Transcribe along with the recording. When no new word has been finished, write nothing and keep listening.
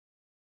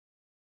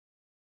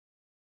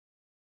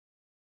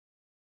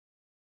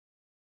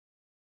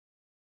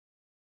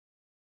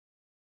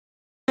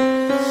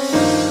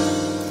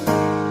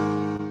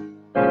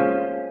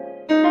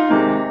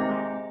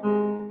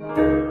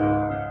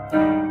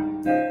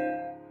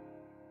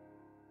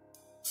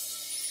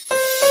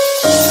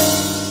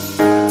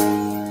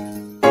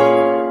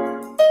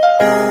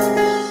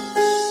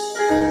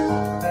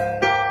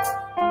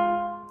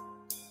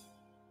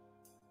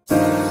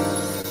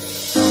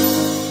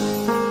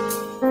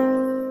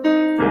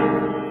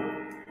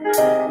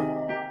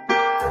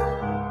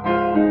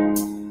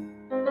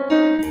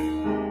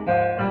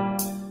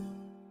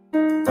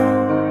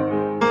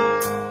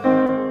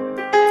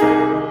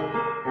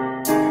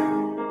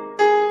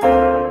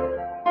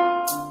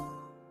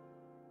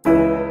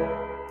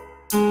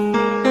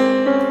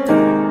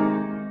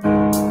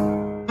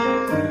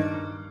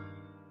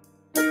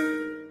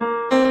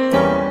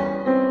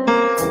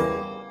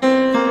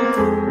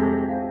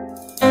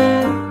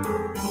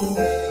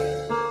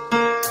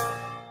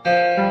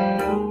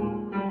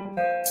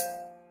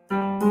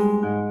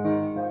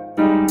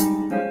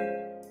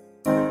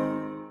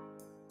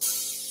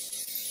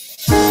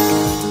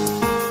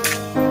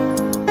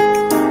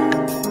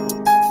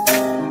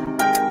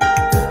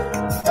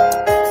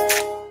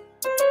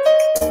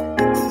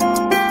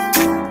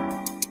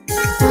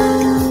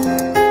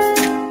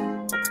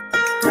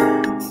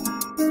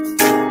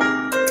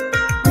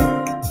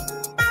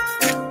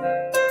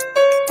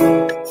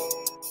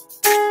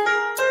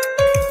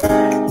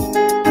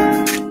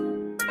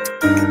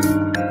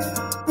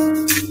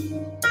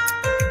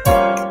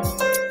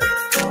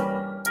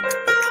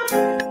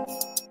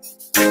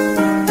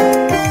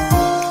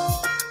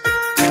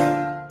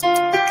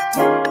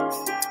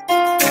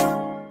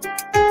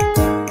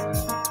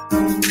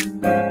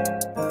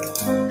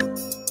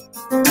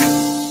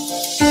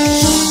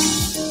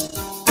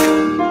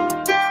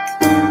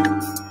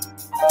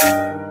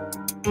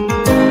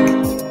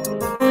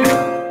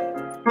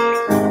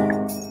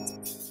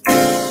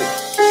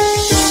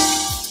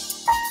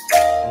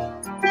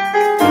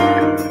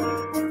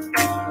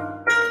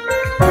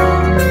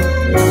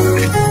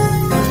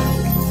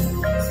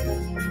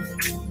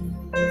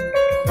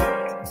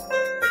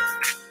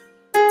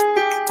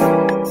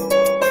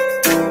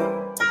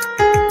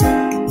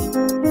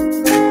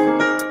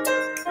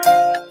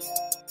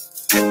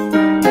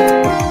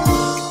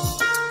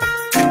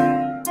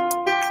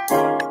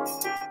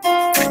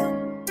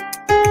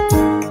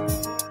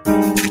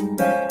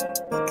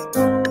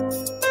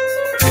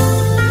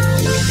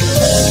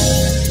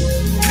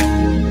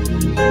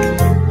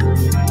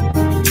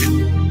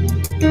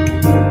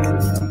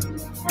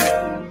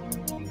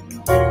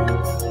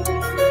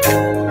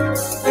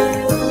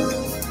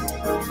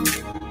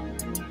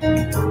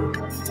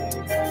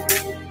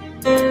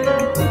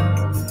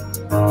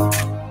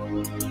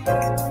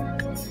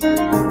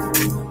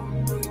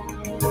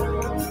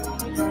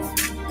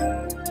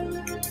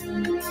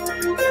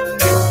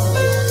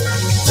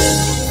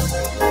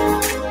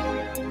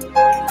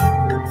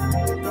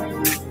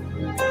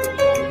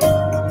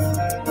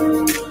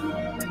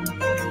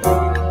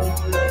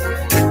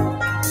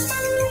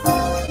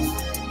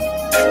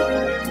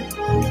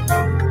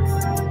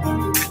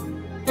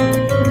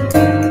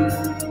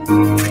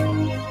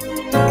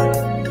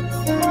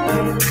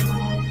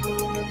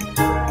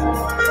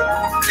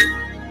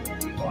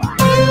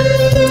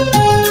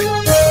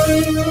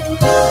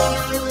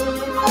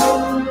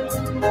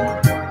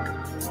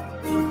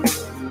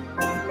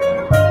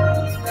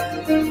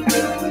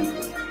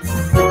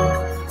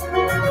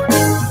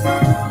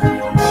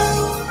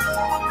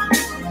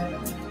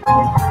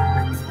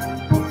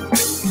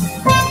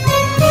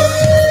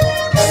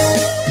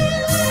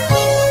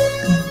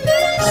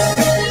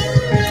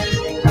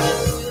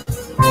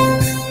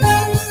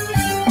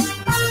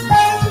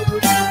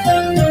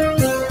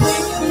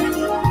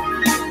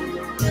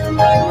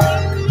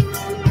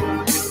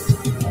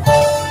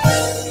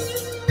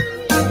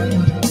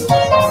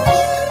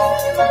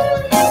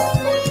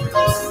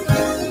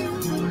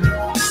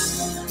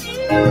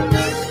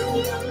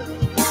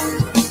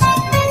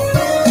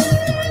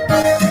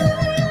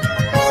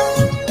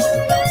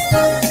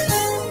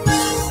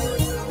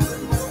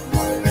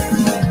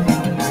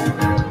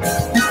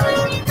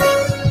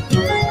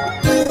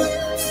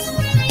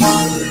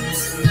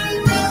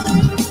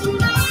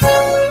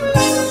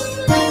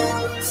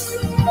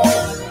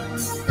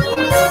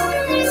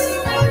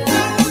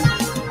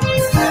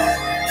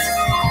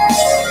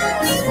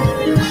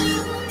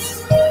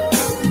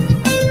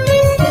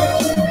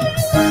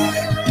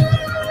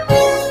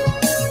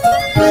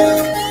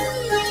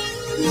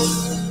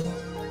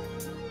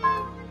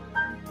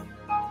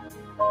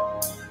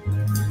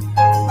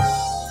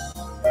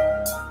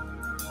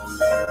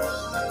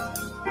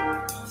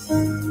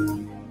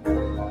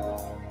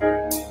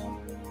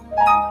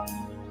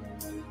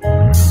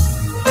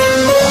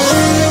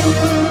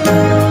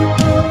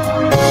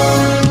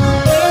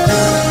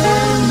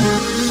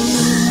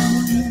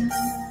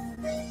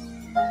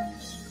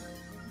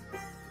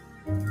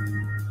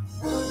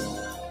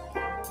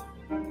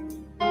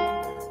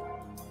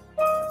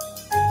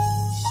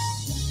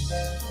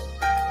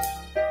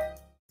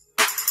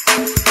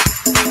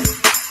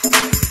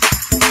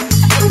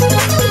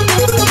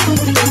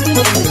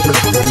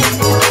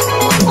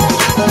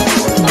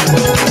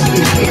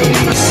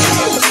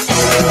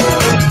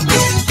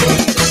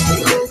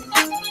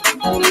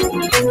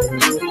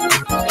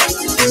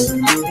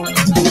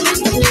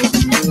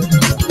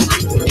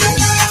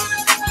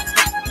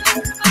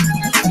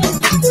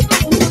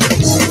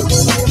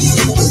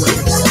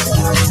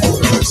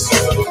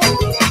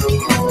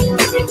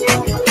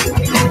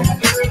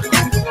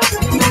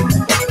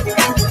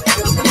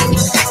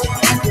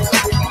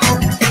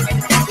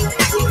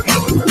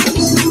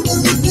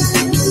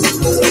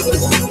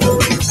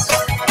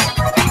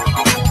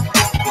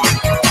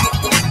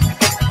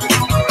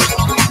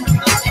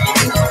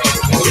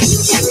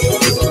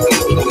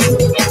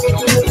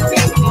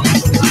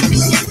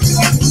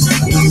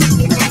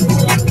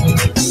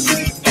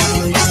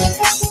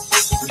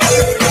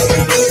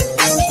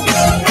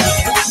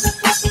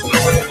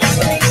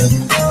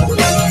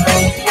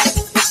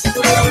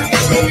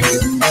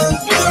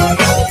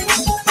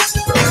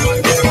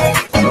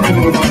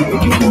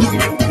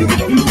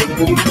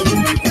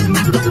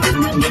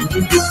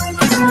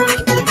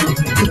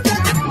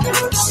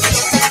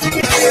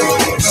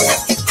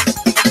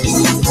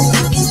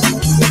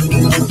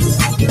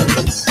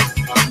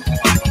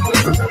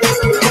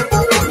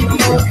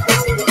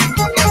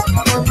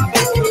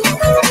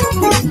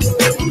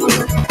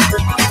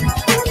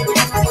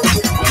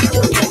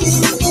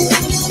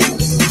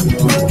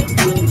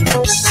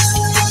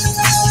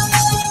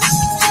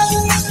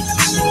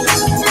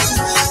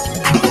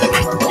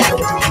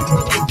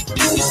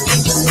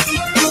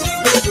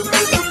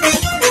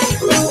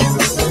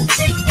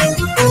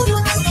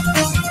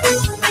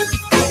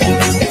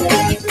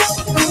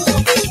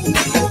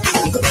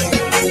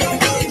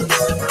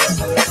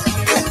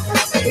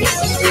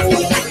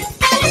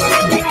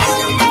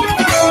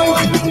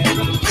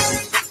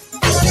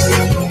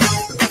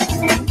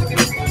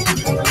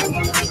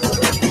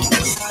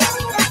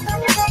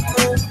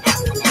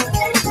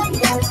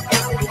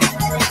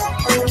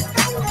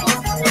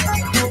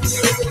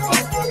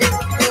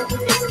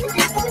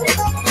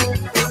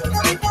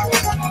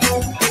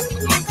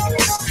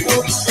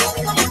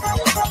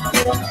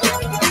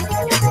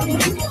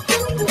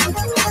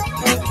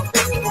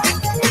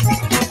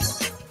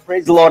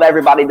Praise the Lord,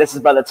 everybody. This is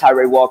Brother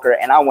Tyree Walker,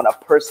 and I want to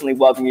personally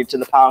welcome you to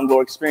the Power and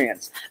Glory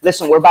Experience.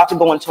 Listen, we're about to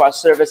go into our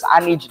service. I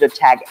need you to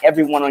tag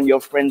everyone on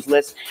your friends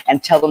list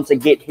and tell them to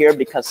get here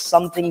because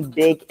something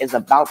big is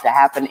about to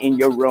happen in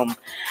your room.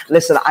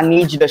 Listen, I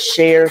need you to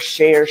share.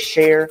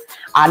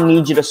 I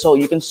need you to sow.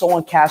 You can sow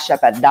on CashApp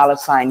at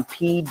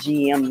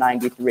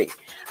 $PGM93.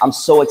 I'm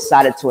so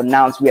excited to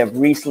announce we have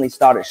recently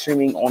started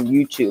streaming on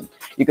YouTube.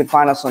 You can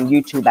find us on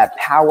YouTube at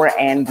Power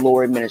and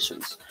Glory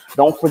Ministries.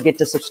 Don't forget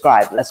to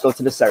subscribe. Let's go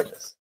to the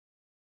service.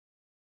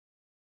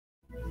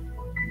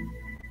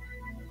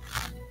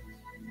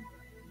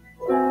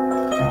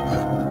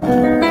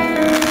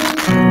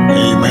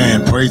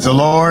 Amen. Praise the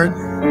Lord.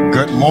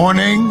 Good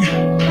morning.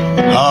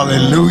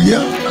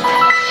 Hallelujah.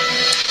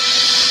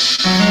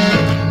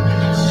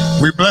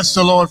 We bless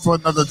the Lord for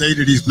another day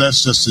that he's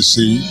blessed us to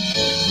see.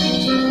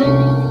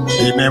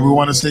 Amen. We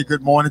want to say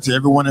good morning to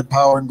everyone at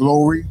Power and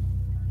Glory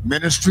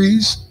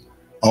Ministries,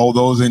 all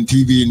those in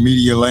TV and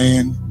media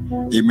land.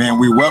 Amen.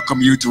 We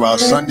welcome you to our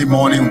Sunday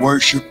morning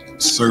worship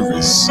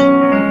service.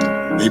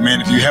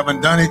 Amen. If you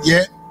haven't done it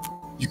yet,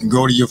 you can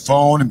go to your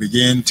phone and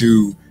begin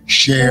to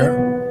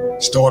share,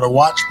 start a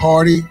watch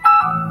party,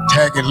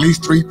 tag at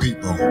least 3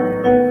 people.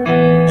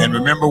 And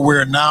remember,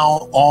 we're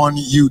now on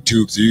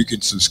YouTube, so you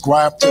can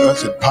subscribe to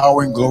us at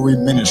Power and Glory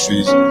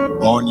Ministries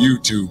on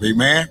YouTube.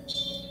 Amen.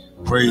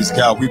 Praise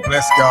God. We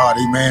bless God,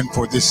 amen,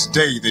 for this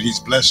day that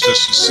he's blessed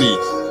us to see.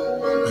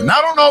 And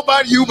I don't know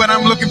about you, but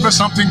I'm looking for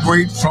something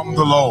great from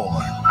the Lord.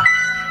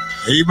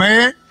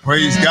 Amen.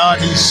 Praise God.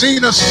 He's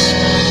seen us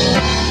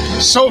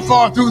so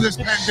far through this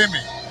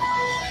pandemic.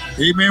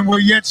 Amen. We're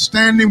yet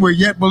standing. We're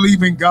yet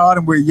believing God.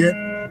 And we're yet,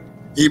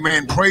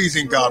 amen,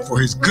 praising God for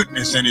his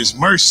goodness and his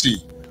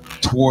mercy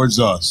towards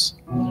us.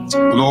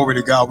 Glory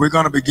to God. We're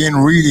going to begin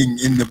reading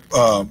in the,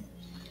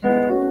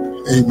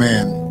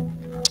 amen.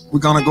 We're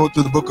going to go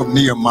through the book of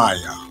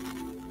Nehemiah.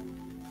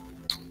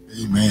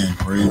 Amen.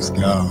 Praise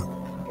God.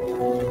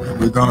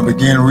 We're going to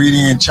begin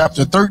reading in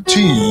chapter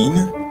 13.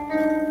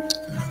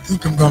 I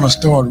think I'm going to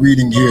start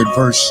reading here at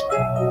verse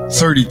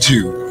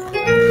 32.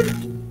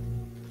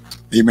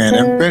 Amen.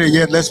 And better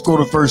yet, let's go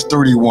to verse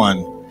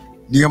 31.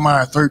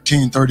 Nehemiah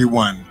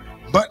 13:31.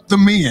 But the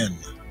men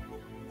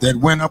that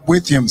went up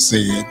with him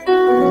said,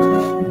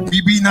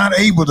 we be not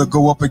able to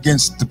go up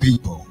against the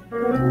people,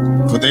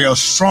 for they are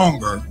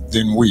stronger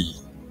than we.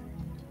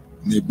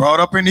 And they brought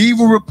up an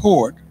evil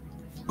report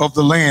of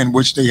the land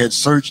which they had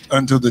searched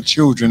unto the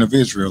children of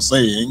Israel,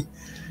 saying,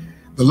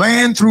 the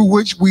land through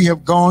which we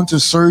have gone to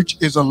search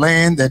is a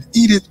land that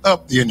eateth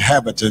up the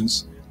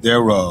inhabitants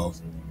thereof.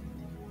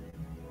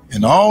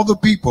 And all the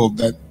people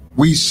that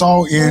we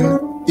saw in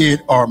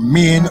it are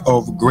men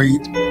of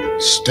great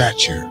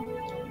stature.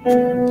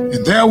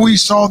 And there we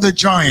saw the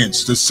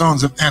giants, the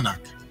sons of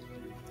Anak,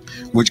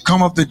 which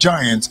come of the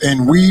giants,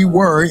 and we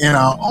were in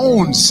our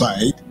own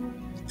sight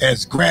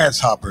as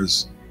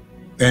grasshoppers,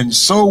 and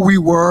so we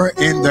were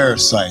in their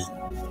sight.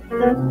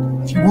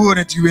 If you would,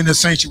 if you're in the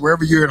sanctuary,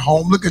 wherever you're at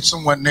home, look at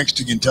someone next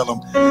to you and tell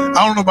them,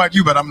 I don't know about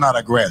you, but I'm not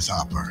a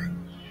grasshopper.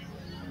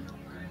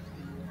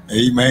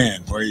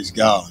 Amen. Praise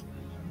God.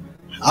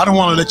 I don't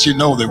want to let you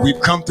know that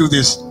we've come through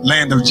this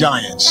land of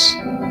giants.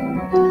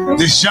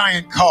 This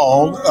giant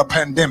called a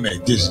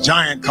pandemic, this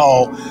giant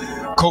called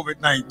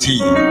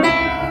COVID-19.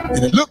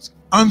 And it looks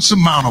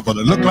unsurmountable.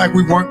 It looked like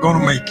we weren't going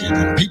to make it.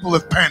 And people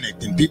have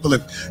panicked, and people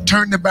have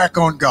turned their back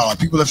on God.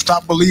 People have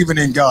stopped believing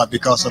in God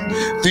because of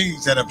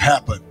things that have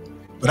happened.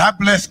 But I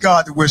bless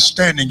God that we're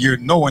standing here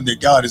knowing that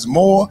God is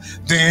more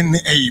than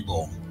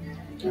able.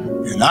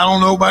 And I don't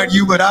know about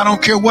you, but I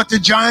don't care what the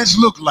giants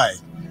look like.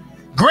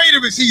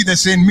 Greater is he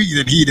that's in me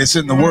than he that's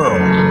in the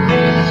world.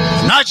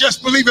 And I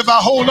just believe if I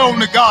hold on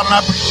to God and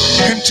I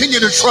continue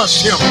to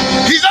trust him,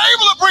 he's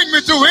able to bring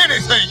me through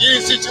anything,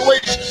 any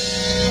situation.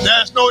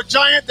 There's no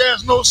giant,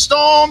 there's no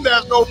storm,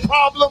 there's no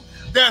problem,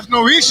 there's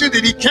no issue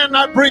that he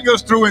cannot bring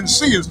us through and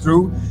see us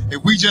through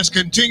if we just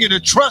continue to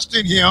trust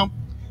in him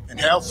and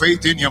have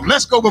faith in him.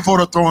 Let's go before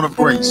the throne of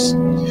grace.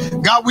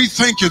 God, we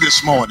thank you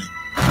this morning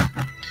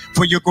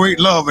for your great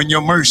love and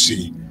your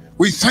mercy.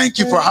 We thank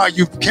you for how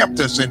you've kept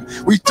us, and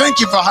we thank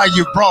you for how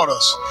you've brought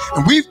us.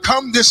 And we've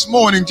come this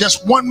morning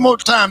just one more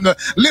time to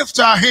lift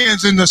our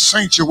hands in the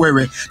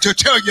sanctuary to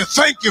tell you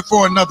thank you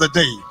for another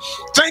day.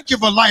 Thank you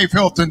for life,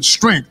 health, and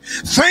strength.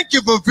 Thank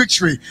you for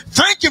victory.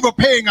 Thank you for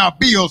paying our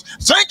bills.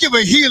 Thank you for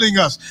healing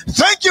us.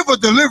 Thank you for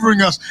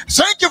delivering us.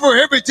 Thank you for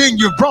everything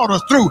you've brought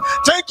us through.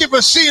 Thank you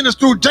for seeing us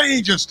through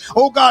dangers,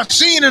 oh God,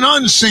 seen and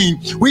unseen.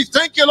 We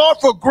thank you, Lord,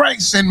 for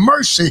grace and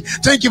mercy.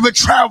 Thank you for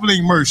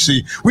traveling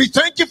mercy. We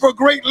thank you for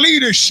great leadership.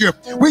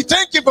 We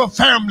thank you for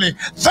family.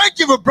 Thank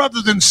you for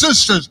brothers and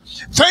sisters.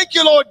 Thank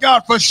you, Lord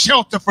God, for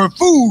shelter, for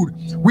food.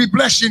 We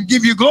bless you and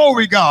give you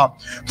glory, God.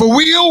 For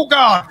we, oh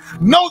God,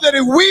 know that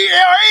if we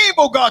are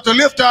able, God, to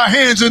lift our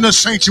hands in the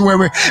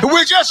sanctuary, if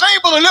we're just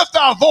able to lift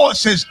our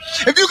voices,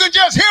 if you can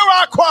just hear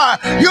our cry,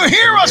 you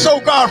hear us, oh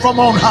God, from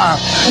on high.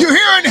 You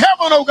hear in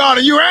heaven, oh God,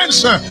 and you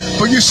answer.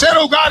 For you said,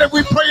 oh God, if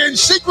we pray in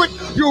secret,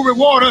 you'll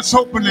reward us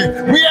openly.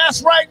 We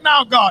ask right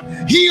now, God,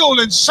 heal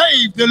and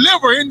save,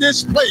 deliver in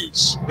this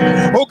place.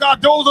 Oh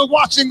God, those are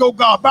watching, oh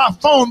God, by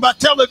phone, by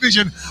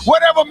television,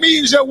 whatever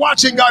means they're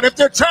watching, God. If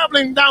they're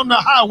traveling down the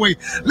highway,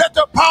 let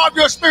the power of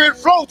your spirit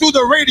flow through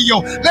the radio.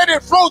 Let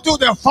it flow through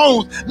their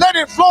phones. Let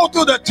it flow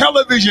through the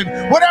television.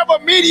 Whatever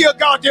media,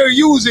 God, they're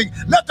using,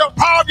 let the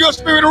power of your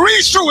spirit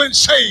reach through and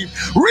save,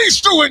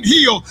 reach through and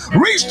heal,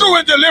 reach through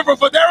and deliver.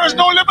 For there is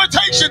no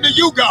limitation to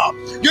you, God.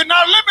 You're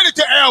not limited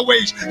to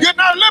airways. You're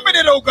not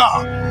limited, oh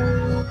God.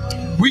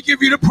 We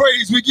give you the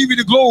praise. We give you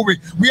the glory.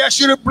 We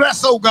ask you to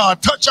bless, oh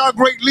God. Touch our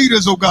great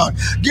leaders, oh God.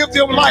 Give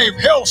them life,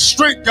 health,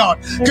 strength,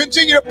 God.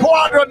 Continue to pour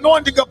out the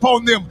anointing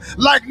upon them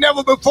like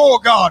never before,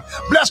 God.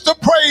 Bless the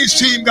praise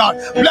team, God.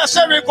 Bless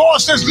every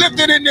voice that's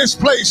lifted in this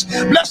place.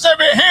 Bless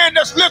every hand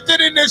that's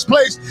lifted in this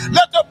place.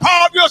 Let the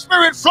power of your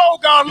spirit flow,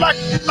 God, like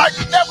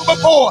never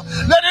before.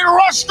 Let it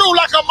rush through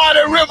like a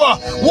mighty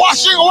river,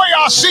 washing away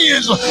our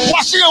sins,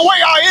 washing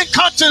away our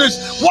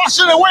incontinence,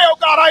 washing away, oh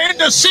God, our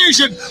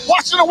indecision,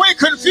 washing away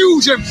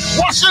confusion,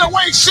 washing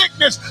away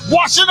sickness,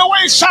 washing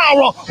away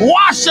sorrow.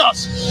 Wash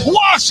us,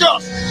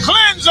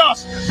 cleanse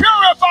us,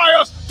 purify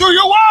us through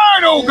your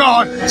word, oh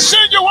God.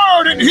 Send your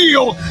word and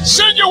heal,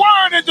 send your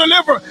word and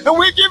deliver. And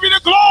we give you the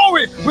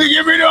glory, we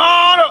give you the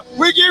honor,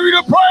 we give you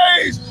the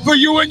praise. For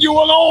you and you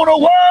alone are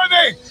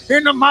worthy.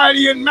 In the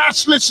mighty and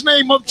matchless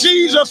name of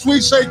Jesus,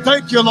 we say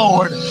thank you,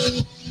 Lord,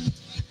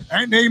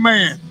 and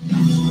amen.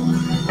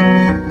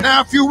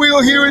 Now, if you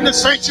will, here in the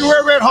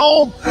sanctuary at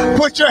home,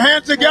 put your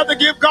hands together,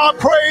 give God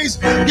praise,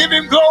 give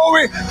him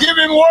glory, give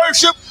him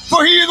worship,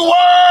 for he is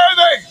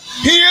worthy.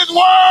 He is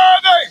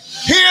worthy.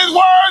 He is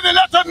worthy.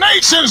 Let the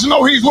nations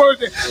know he's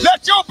worthy.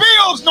 Let your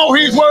bills know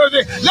he's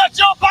worthy. Let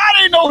your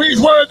body know he's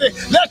worthy.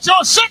 Let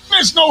your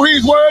sickness know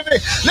he's worthy.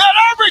 Let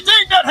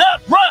everything that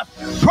hath breath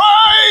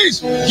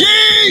praise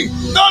ye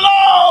the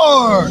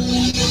Lord.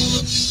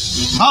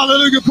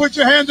 Hallelujah. Put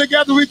your hands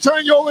together. We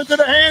turn you over into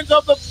the hands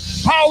of the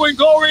Power and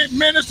Glory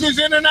Ministries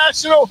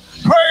International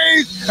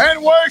praise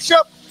and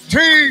worship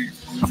team.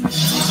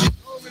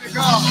 Glory to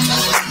God.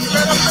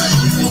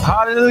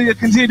 Hallelujah.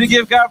 Continue to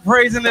give God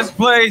praise in this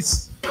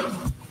place.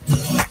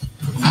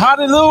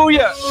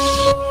 Hallelujah.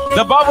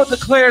 The Bible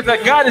declares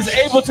that God is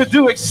able to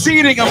do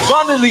exceeding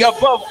abundantly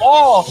above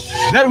all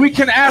that we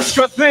can ask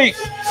or think.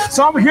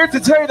 So I'm here to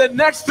tell you the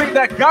next thing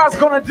that God's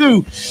going to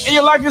do in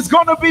your life is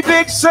going to be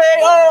big. Say,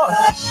 oh.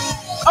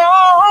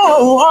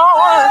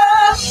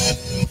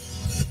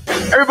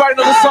 Everybody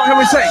know this song. Help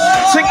me sing.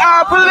 Sing,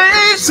 I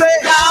believe. Say,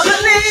 I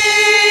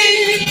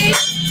believe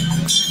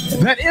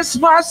that it's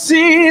my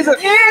season.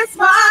 It's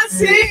my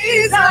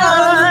season.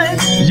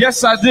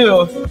 Yes, I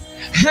do.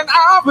 And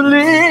I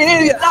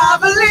believe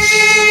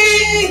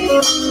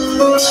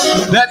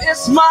that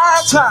it's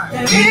my time.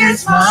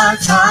 It's my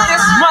time.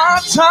 It's my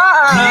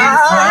time.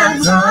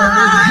 It's my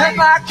time.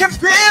 And I can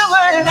feel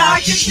it.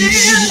 I can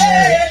feel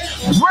it.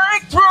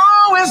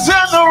 Breakthrough is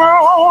in the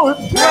room.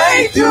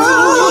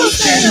 Breakthrough's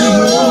in the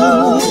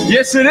room.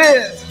 Yes, it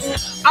is.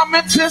 I'm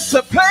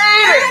anticipating.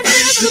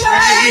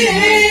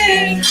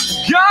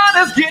 God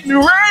is getting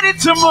ready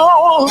to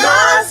move.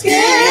 God's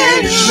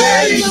getting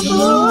ready to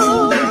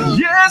move.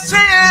 Yes, He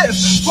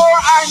is. For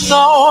I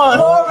know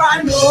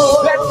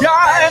that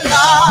God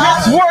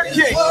is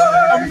working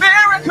a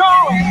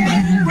miracle.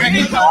 And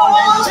He's doing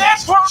it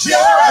just for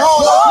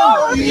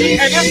me.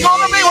 And it's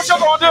gonna be what you're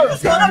gonna do.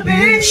 It's gonna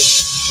be.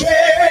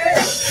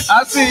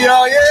 I see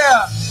y'all,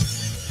 yeah.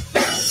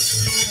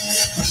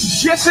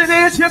 Yes, it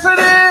is. Yes, it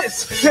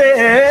is.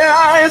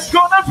 Yeah, it's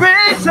gonna be.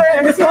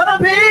 It's gonna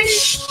be.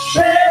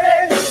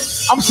 Yeah.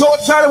 I'm so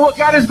excited what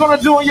God is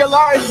gonna do in your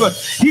life.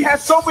 He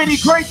has so many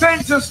great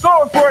things in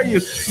store for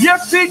you.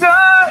 Yes, He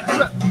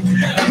does.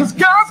 Because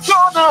God's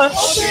gonna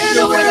open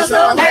the windows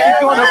of heaven. He's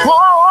gonna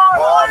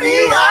pour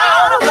me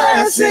out a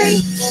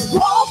blessing.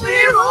 Won't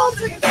be room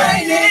to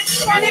contain it.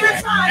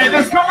 And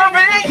it's gonna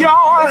be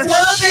yours. It's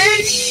gonna be.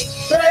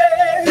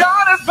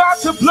 God is about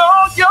to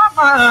blow your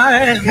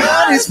mind.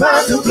 God is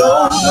about to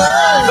blow my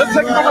mind. Let's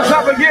take it from the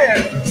top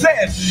again. Say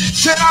it.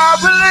 Said I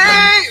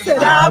believe.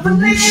 Said I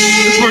believe.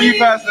 This is for you,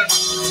 Pastor.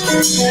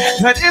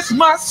 That it's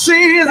my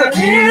season. That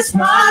it's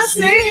my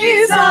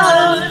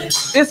season.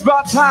 It's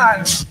about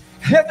time.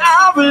 And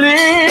I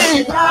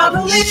believe,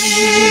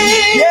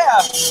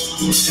 yeah,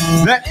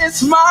 that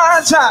it's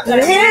my time.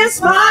 That it's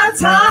my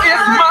time.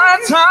 It's my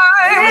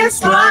time. It's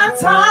my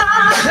time.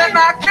 And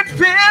I can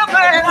feel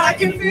it. I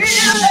can feel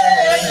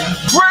it.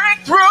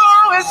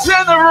 Breakthrough is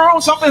in the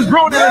room. Something's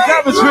brewing in this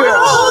atmosphere.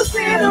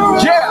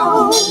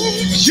 Yeah.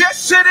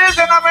 Yes, it is,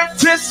 and I'm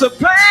anticipating.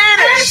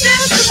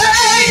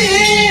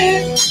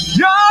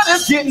 God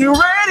is getting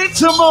ready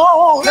to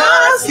move.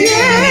 God's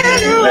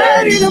getting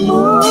ready to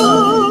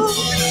move.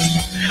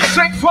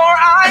 Sing, for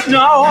I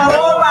know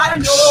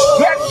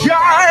that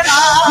God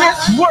is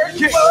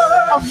working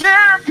a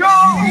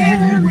miracle,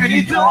 and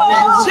He's doing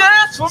it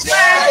just for me.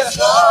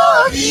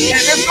 And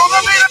it's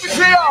gonna be, let me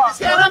see y'all. It's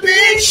gonna be,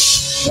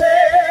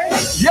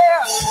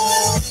 yeah,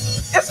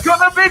 it's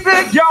gonna be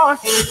big, y'all.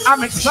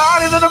 I'm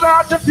excited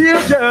about the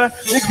future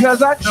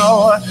because I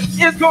know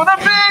it's gonna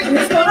be,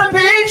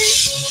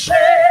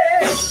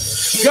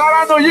 God,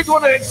 I know you're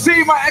going to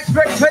exceed my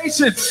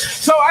expectations.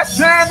 So I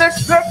stand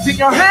expecting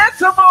your hand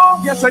to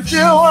move. Yes, I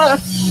do.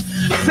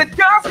 Said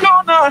God's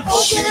gonna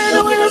open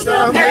the windows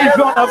of heaven. He's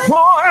gonna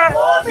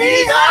pour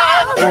me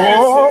out.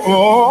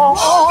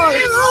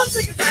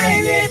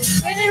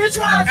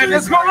 And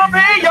it's gonna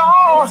be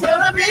yours.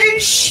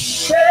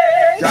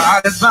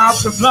 God is about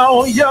to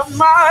blow your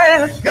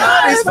mind.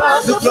 God is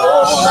about to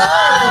blow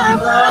my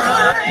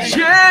mind.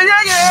 Yeah,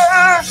 yeah,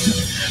 yeah.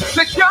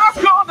 Said God's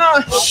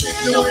gonna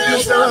open the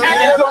windows of heaven. And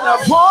it's gonna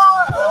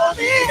pour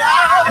me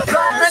out. It's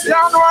coming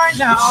down right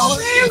now.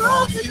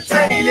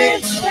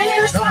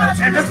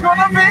 And it's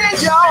gonna be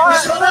yours.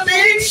 It's gonna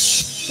be.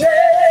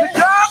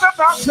 God's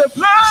about to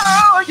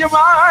blow your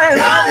mind.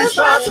 God is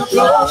about to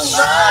blow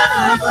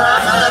my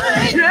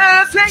mind.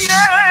 Yes,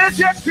 yes,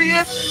 yes,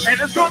 yes. And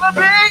it's gonna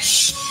be.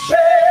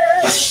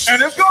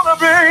 And it's gonna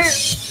be.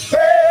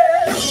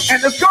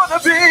 And it's gonna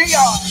be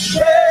yours.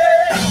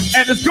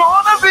 And it's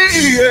gonna be.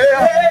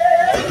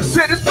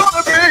 Said it's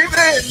gonna be.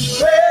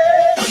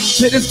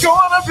 Said it's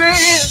gonna be.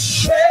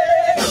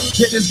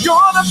 Said it's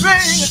gonna be.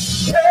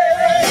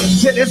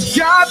 Said it's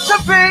got to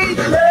be.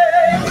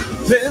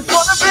 Said it's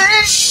gonna be.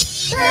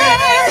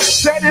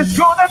 Said it's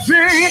gonna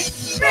be.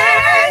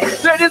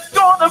 Said it's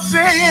gonna be.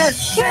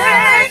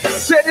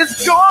 Said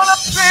it's gonna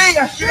be.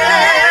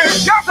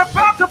 God's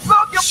about to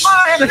blow your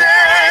mind.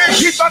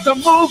 He's about to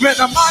move in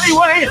a mighty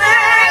way.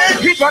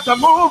 He's about to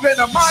move in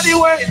a mighty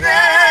way.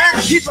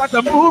 He's about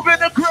to move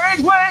in a great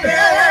way.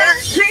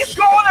 He's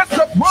gonna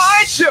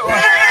surprise you.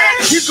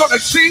 He's gonna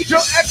exceed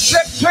your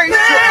expectations.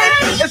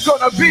 It's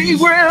gonna be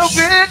real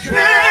big.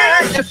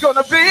 It's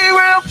gonna be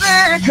real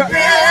big.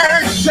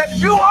 Said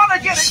you wanna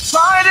get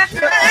excited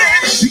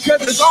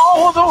because it's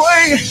all the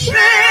way.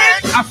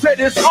 I said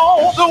it's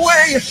all the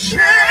way.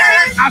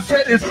 I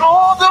said it's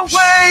all the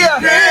way.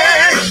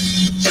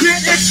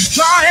 Get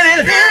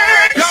excited.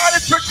 God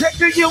is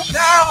protecting you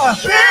now.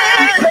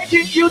 He's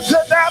taking you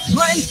to that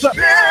place.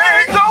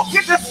 Don't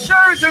get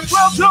discouraged and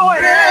well do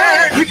it.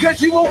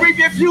 Because you will reap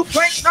if you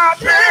faint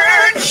not.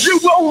 You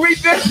will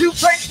reap if you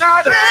faint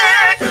not.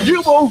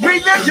 You will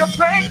reap if you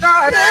faint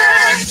not.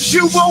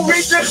 You will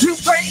reap if you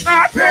faint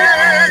not.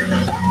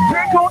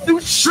 Take on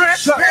new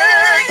strength. I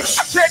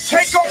said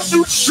take on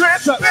new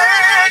strength. God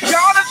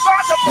is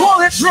about to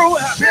pull it through.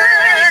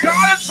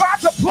 God is about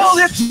to pull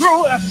it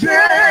through.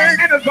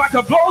 And it's about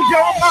to blow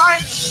your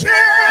mind.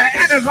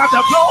 And it's about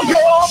to blow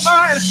your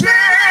mind.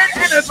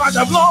 And it's about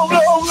to blow,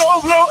 blow,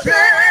 blow, blow.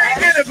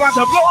 And it's about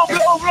to blow,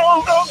 blow,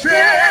 blow, blow.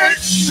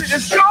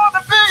 It's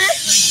gonna be.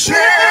 It's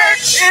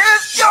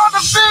gonna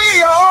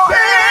be. Oh,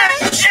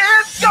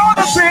 it's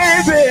gonna be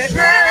big.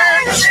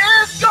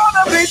 It's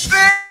gonna be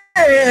big.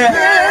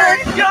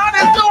 God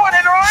is doing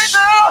it right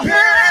now.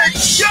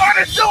 God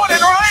is doing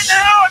it right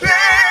now.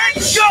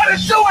 God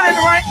is doing it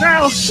right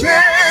now.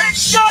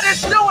 God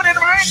is doing it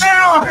right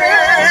now.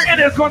 And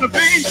it's gonna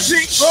be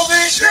big for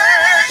me.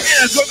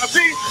 And it's gonna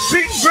be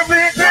big for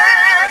me.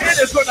 And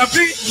it's gonna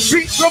be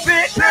big for me.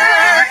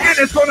 And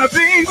it's gonna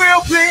be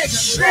real big.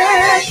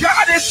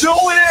 God is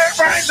doing it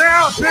right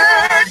now.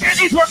 And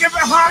he's working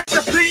behind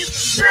the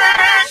scenes.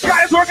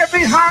 God is working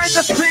behind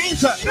the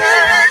scenes.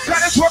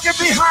 God is working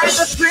behind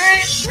the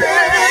scenes.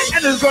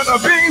 And it's gonna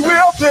be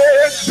real big.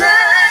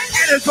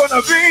 And it's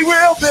gonna be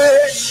real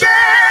big.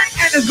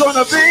 And it's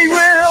gonna be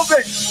real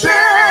big.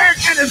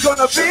 And it's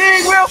gonna be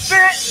real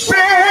big.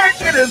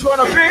 And it's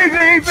gonna be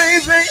big,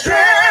 big, big.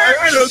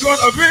 And it's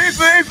gonna be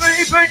big,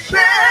 big, big.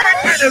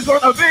 And it's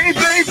gonna be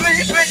big, big,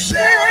 big.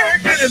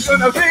 And it's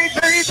gonna be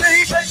big,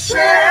 big, big.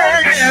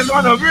 And it's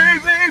gonna be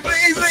big,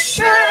 big,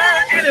 big.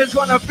 And it's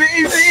gonna be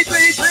big,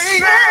 big,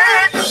 big.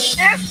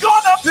 It's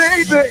gonna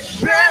be big.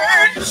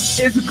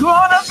 It's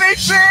gonna be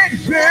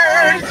big.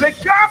 The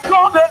God's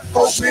gonna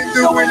open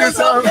the windows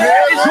of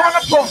heaven. He's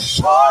gonna pour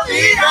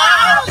me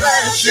out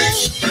blessings.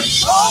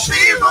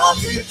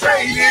 Won't be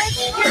training.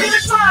 And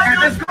it's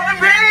gonna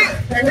be.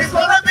 And it's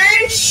gonna be.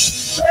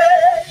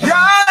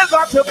 God is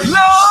about to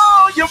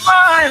blow your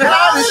mind.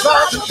 God is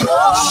about to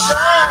blow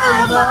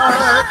my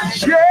mind.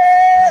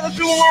 Yeah, let's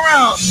do one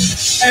around.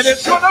 And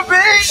it's gonna be.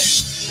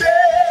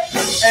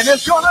 And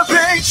it's gonna be.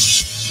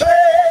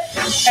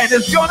 And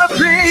it's gonna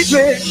be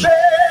big.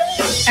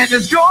 And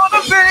it's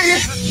gonna be.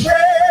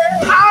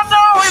 I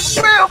know it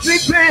will be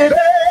big.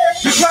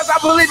 Because I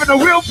believe in a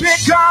real big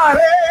God.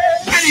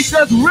 And he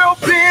does real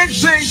big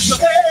things.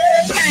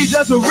 And he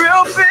does a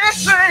real big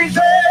thing.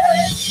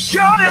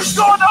 God is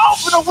going to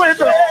open a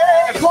window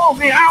and pour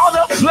me out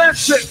a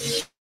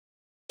blessing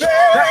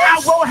that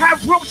I won't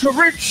have room to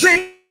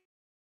receive.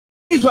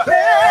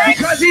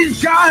 Because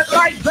he's God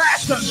like that.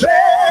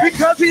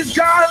 Because he's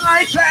God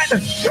like that.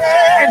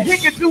 And he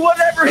can do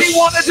whatever he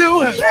want to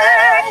do.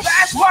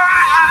 That's why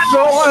I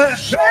know it.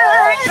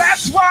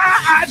 That's why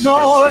I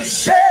know it.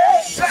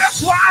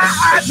 That's why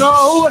I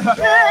know it.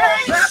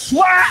 That's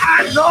why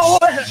I know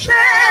it.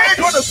 It's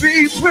gonna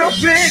be real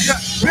big.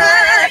 It's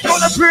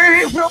gonna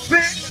be real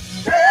big.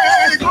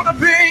 It's gonna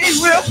be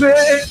real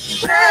big.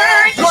 It's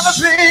gonna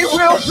be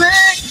real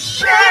big.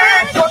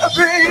 It's gonna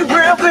be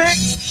real big.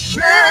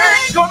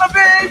 It's gonna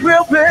be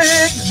real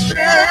big.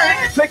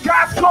 Say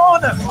God's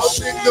gonna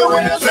open the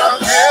windows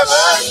of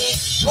heaven.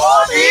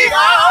 Pour me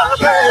out a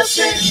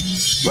blessing.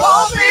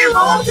 Won't be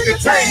room to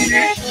contain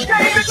it.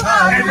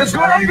 And it's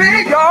gonna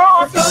be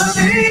God. It's gonna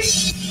be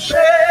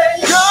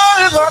big. God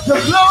is about to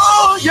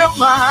blow your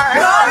mind.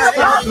 God is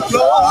about to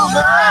blow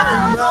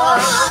my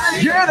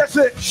mind. Yeah, that's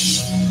it.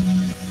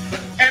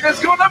 And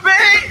it's gonna be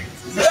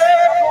big.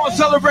 Come on,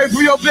 celebrate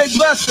for your big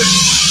blessing.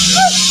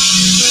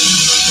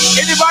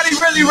 Anybody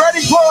really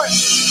ready for it?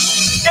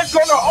 It's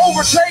gonna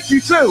overtake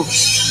you too.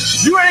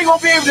 You ain't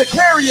gonna be able to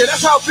carry it.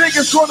 That's how big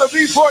it's gonna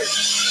be for you.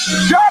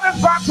 God is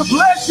about to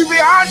bless you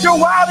beyond your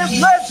wildest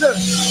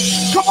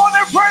measures. Come on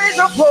and praise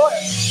him for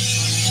it.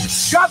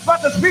 God's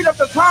about to speed up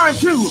the time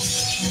too.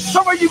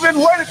 Some of you have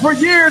been waiting for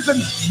years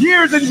and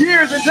years and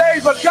years and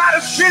days, but God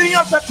is speeding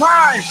up the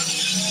time.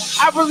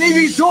 I believe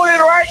he's doing it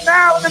right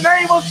now in the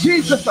name of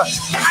Jesus.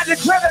 I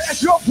declare that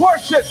it's your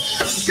portion.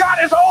 God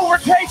is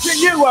overtaking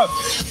you.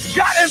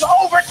 God is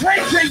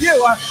overtaking you.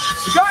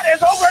 God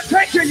is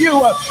overtaking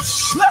you.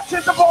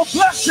 Blessings upon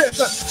blessings.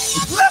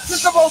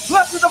 Blessings upon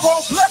blessings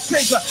upon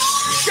blessings.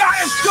 God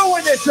is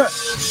doing it.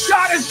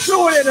 God is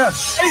doing it. And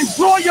he's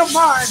blowing your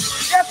mind.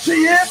 Yes,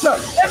 he is.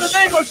 In the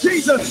name of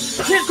Jesus,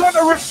 he's going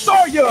to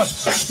restore you.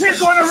 He's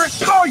going to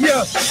restore you.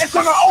 It's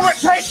going to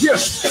overtake you.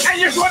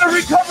 And you're going to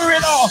recover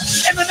it all.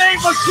 In the name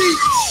of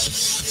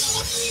Jesus.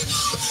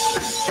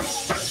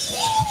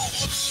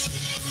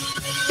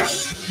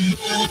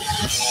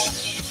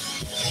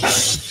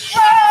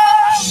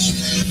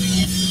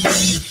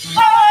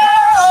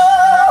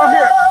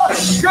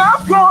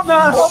 God's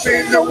gonna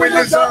open the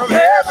windows of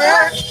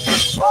heaven.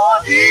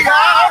 Pour me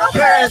out a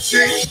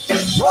blessing.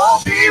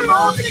 Won't be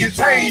room to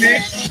contain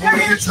it.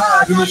 Ain't it's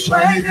hard to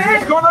explain it.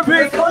 It's gonna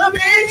be.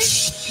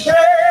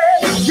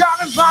 God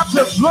is about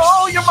to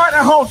blow your mind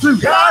at home too.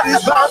 God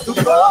is about to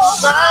blow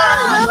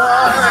my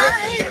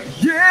mind.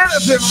 Yeah,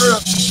 that's it, real.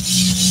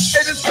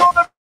 And it's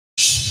gonna be.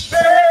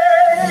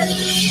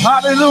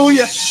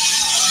 Hallelujah.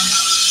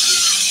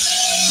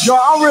 Yo,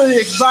 I'm really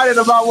excited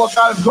about what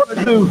God is going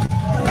to do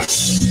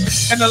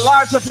in the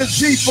lives of his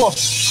people.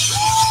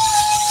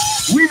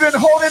 We've been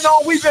holding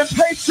on. We've been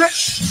patient.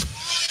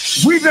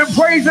 We've been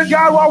praising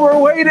God while we're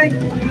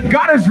waiting.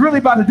 God is really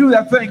about to do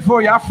that thing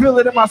for you. I feel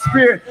it in my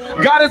spirit.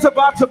 God is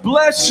about to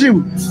bless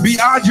you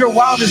beyond your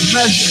wildest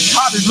measures.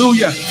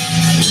 Hallelujah.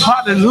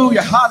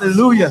 Hallelujah.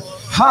 Hallelujah.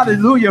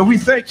 Hallelujah. We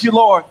thank you,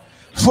 Lord,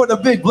 for the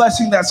big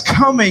blessing that's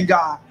coming,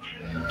 God.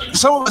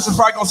 Some of us are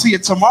probably going to see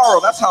it tomorrow.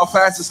 That's how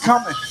fast it's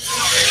coming.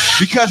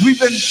 Because we've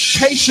been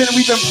patient and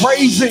we've been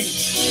praising.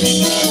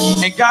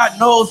 And God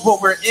knows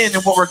what we're in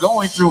and what we're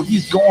going through.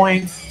 He's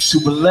going to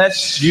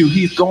bless you.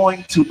 He's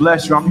going to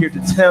bless you. I'm here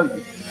to tell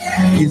you.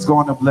 He's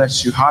going to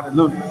bless you.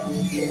 Hallelujah.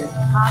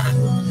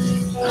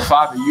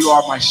 Father, you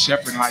are my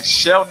shepherd and I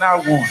shall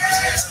not want.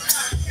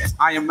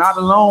 I am not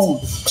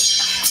alone.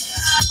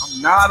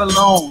 I'm not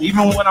alone.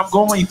 Even when I'm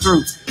going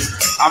through,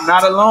 I'm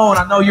not alone.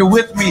 I know you're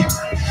with me.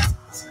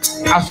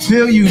 I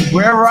feel you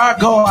wherever I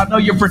go. I know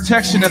your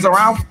protection is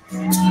around.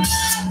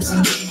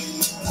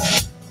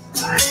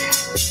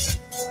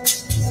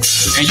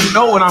 And you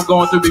know what I'm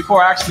going through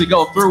before I actually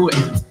go through it.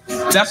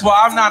 That's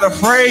why I'm not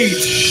afraid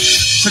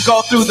to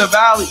go through the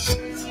valley,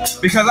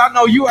 because I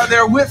know you are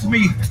there with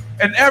me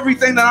and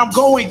everything that I'm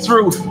going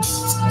through.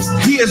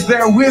 He is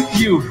there with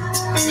you.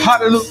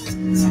 Hallelujah.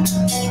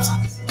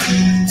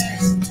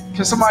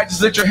 Can somebody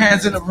just lift your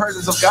hands in the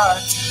presence of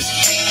God?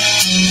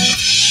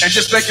 And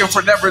just thank him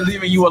for never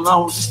leaving you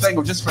alone. Just thank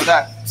him just for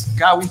that.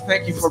 God, we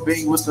thank you for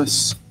being with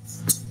us.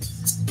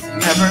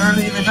 Never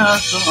leaving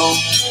us alone.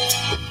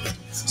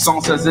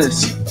 Song says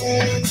this.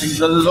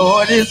 The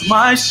Lord is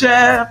my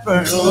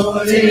shepherd. The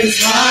Lord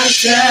is my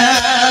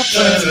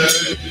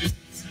shepherd.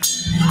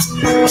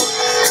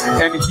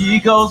 And he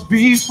goes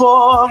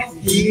before.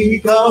 He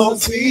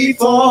goes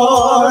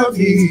before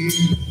me.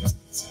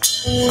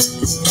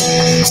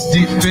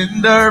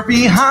 Defender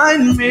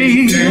behind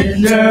me.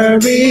 Defender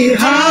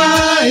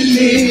behind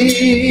me.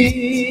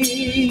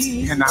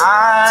 And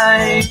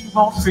I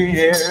won't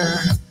fear.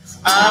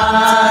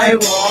 I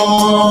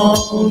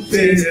won't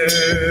fear.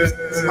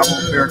 I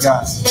won't fear,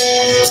 God.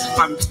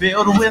 I'm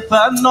filled with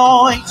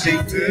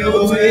anointing.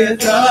 Filled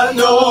with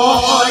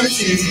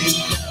anointing.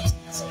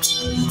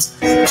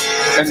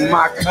 And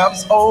my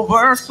cup's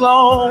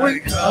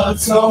overflowing. My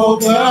cup's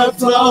overflowing.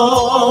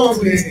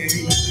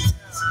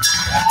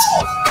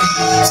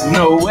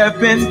 No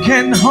weapon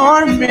can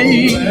harm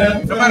me.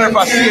 No matter if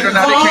I see it or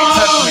not, it can't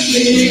touch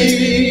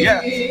me.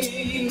 Yeah.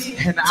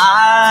 And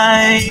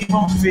I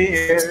won't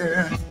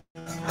fear.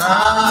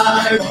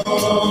 I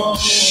won't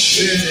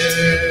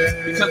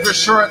fear. Because we're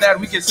sure of that,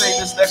 we can say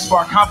this next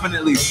part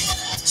confidently.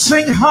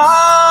 Sing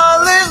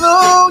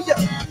hallelujah.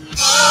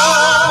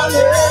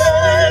 Hallelujah.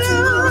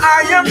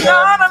 I am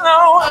not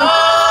alone.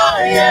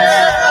 I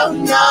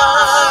am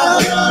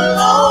not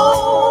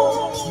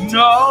alone.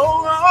 No.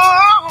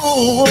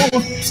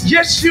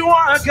 Yes, you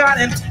are God,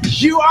 and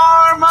you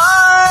are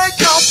my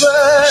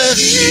comfort.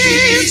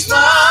 He's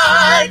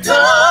my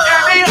God,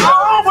 and he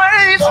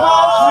always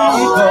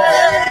holds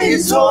me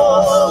always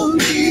hold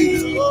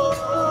me.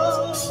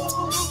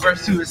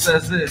 Verse 2, it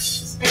says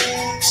this.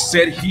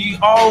 Said he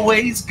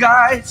always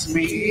guides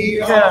me.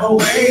 He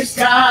always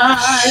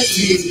guides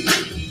me.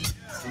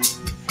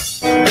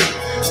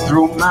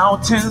 Through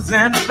mountains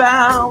and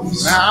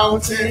valleys.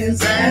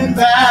 Mountains and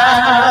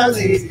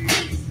valleys.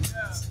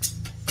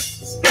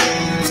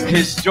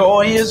 His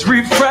joy is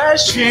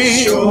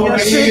refreshing. Joy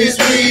is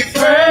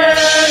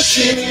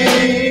refreshing.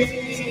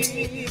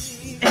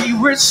 He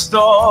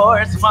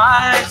restores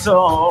my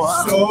soul.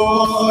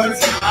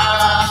 Restores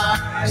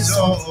my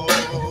soul.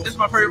 This is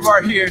my favorite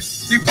part here.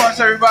 3 parts,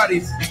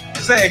 everybody.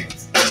 Say,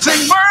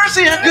 sing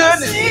mercy and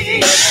goodness.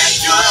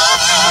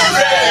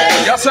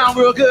 Y'all sound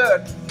real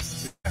good.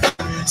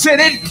 Said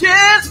it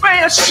gives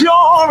me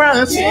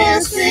assurance.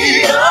 Gives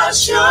me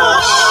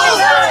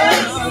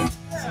assurance.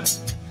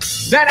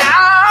 That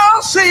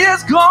I'll see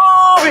his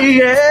glory,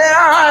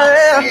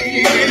 yeah.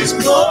 His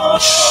glory.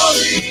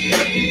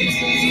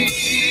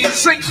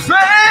 Sing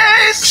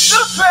face to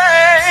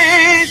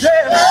face,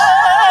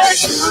 yeah.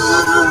 Face to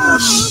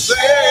face,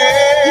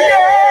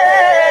 yeah.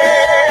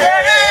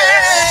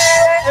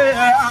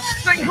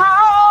 Sing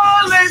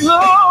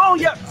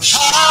hallelujah,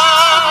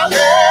 hallelujah.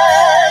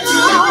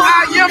 I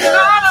am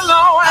not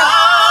alone. I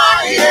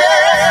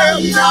am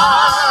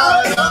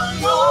not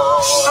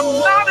alone. I'm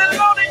not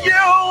alone in you.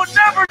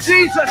 Never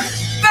Jesus,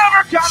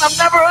 never God, I'm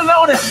never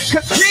alone.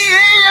 Cause he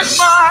is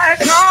my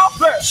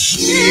comfort.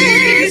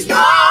 He's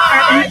mine.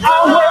 And he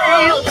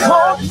always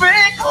holds me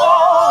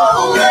close.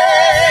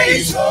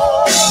 Always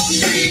holds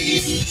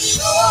me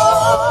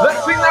close.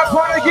 Let's sing that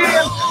part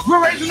again.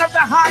 We're raising up the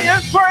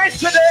highest praise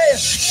today.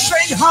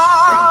 Sing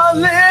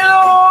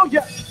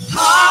hallelujah.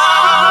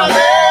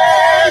 Hallelujah.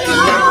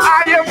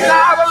 I am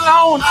not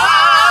alone. I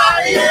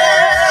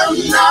am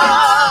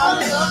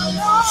not alone.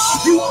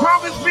 You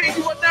promised me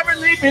you would never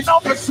leave me,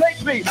 nor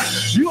forsake me.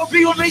 You will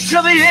be with me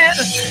till the end,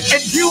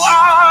 and you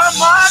are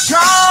my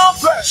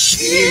comfort.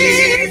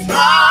 He's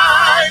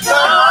my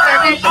God,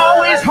 and he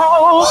always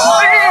holds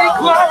me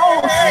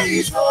close.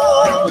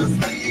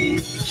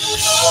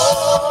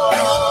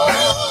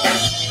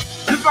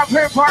 This is my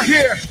prayer part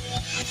here,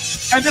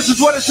 and this is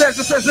what it says.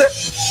 It says it.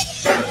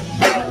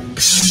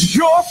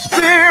 Your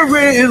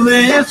spirit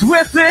lives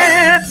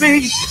within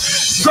me,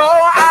 so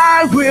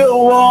I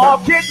will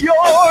walk in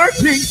your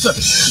peace.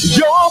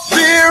 Your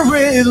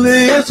spirit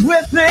lives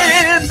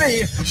within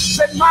me.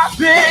 That my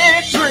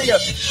victory, you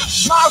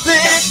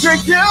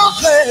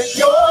said.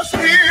 Your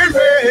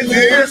spirit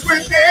lives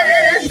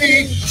within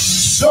me,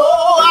 so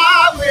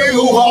I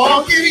will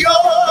walk in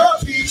your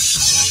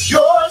peace.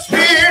 Your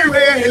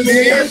spirit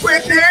lives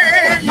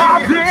within me. My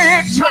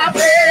victory, my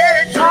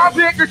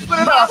victory,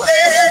 my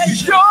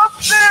victory. Your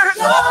spirit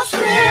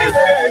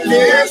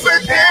lives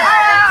within me,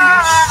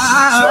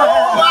 so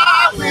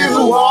I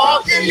will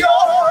walk in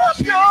your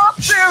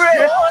spirit.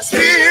 Your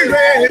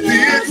spirit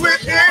lives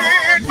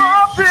within me.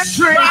 My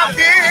victory, my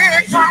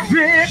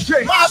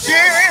victory, my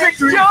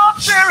victory. Your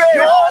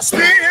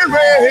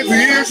spirit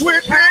lives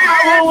within me. I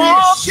will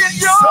walk in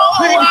your spirit. So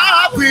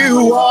I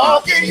will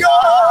walk in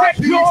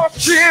your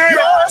spirit.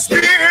 Your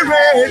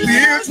spirit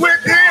lives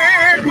within me.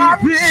 My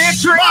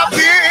victory, my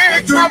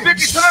victory, my victory, my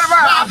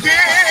victory, my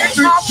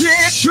victory, my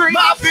victory,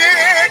 my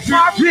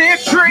victory,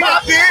 my victory. I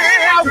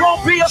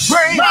won't be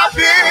afraid. My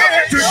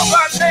victory,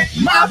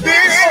 my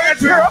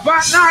victory, by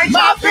night,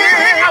 my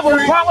victory. I will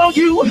follow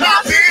you.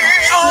 My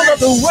victory, all of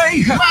the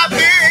way. My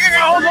victory,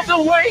 all of the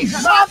way.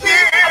 My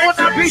victory, I will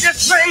not be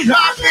dismayed.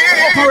 My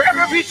victory, will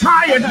forever be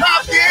tired.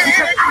 My victory,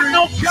 because I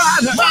know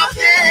God. My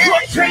victory,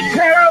 will take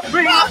care of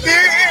me. My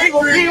victory, he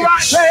will be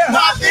right there.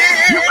 My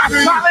victory, you're my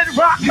solid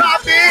rock. My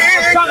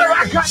victory, solid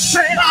rock I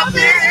stand. My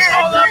victory,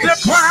 all of the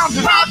ground.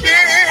 My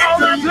victory,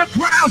 all of the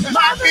ground.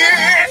 My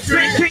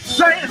victory, keep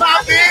saying.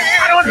 My victory,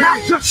 I don't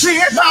have to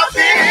fear. My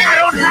victory, I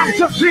don't have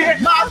to fear.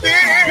 My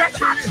victory, I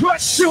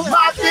trust you.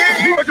 My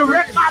victory, you will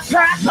direct my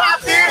path. My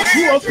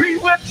victory, you will be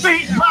with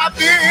me. My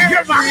victory,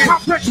 you're my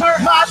comforter.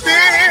 My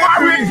victory, my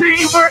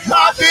redeemer.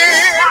 My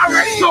victory, my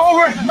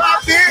restorer. My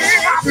victory,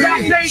 my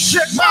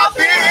foundation. My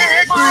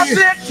victory, my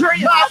victory.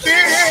 My victory, my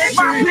victory.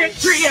 My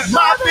victory,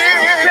 my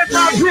victory.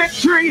 My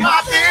victory,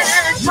 my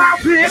victory. My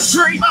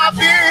victory, my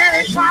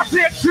victory. My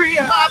victory,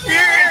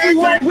 you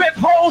won't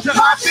withhold.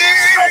 My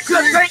victory, no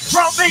good thing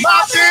from me.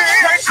 My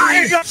victory, I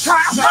am your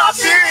child. My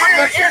victory, I'm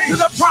the heir to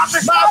the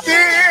promise. My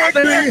victory, I'm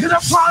the heir to the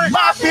promise.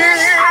 My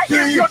victory, I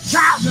am your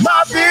child.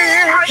 My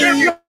victory, I am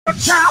your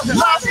child.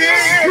 My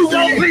victory, you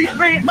won't leave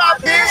me. My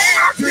victory,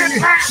 I can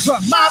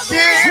have my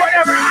victory,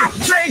 whatever I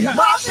say.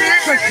 My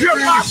victory, you're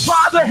my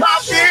father. My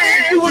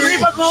victory, you will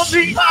never go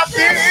me. My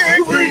victory,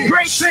 you believe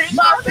great things.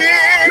 My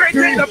victory, great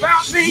things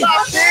about me.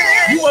 My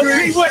victory, you will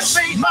be with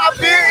me. My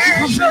victory, you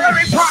fulfill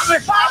every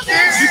promise. My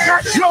victory, you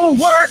got your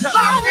word.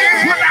 My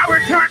victory, will not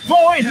return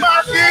void.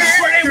 My victory,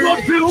 what it will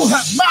do.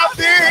 My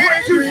victory,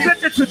 what you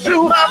sent it to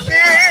do. My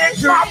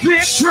victory, my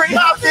victory.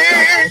 My victory, my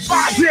victory.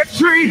 My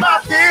victory,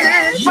 my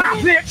victory. My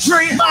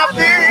victory, my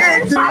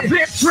victory. My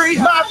victory,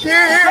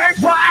 that's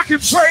why I can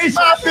praise.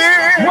 My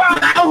victory, while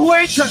I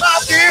wait.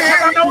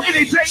 I know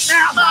any day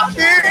now.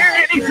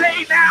 Any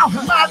day now.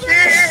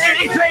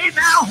 Any day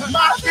now.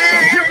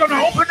 You're going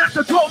to open up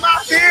the door.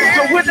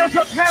 The windows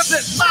of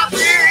heaven.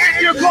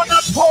 You're going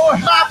to pour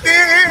me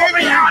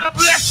out a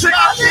blessing. I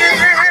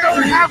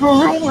don't have a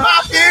room.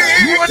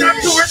 You enough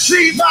to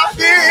receive.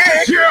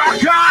 You're a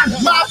God.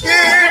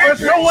 There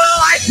is no one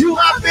like you.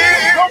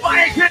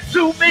 Nobody can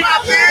do me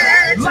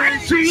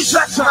like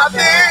Jesus.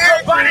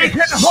 Nobody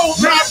can hold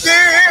me.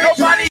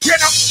 Nobody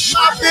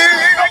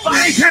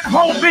can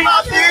hold me.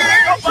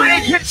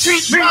 Nobody can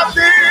teach me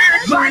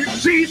like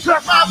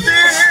Jesus.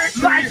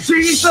 Like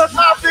Jesus.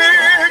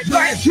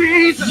 Like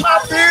Jesus.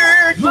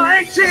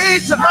 Like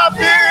Jesus.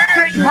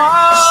 Sing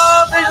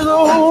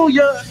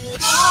hallelujah.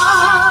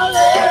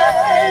 Hallelujah.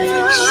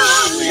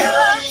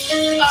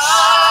 I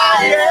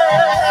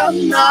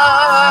am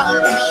not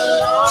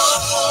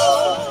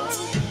alone.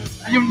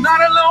 You're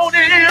not alone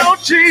in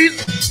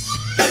Jesus,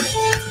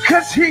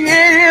 'cause He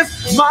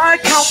is my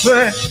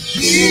comfort.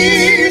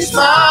 He's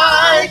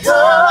my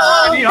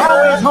comfort. And He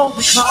always holds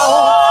me close.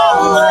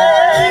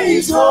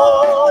 Always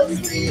holds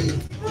me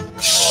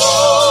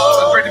close.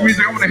 Let's break the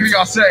music. I want to hear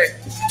y'all say it.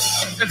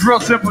 It's real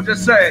simple.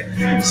 Just say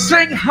it.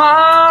 Sing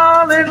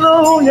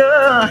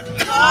hallelujah.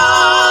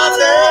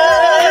 Hallelujah.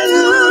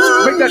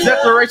 Make that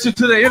declaration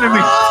to the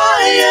enemy.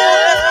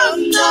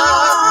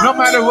 No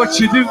matter what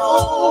you do,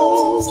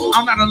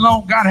 I'm not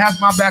alone. God has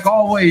my back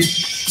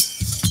always.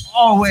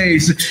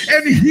 Always.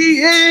 And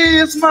He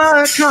is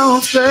my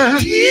comfort.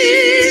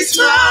 He's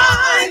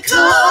my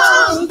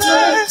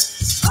comfort.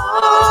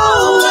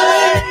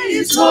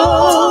 Always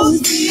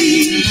holds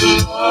me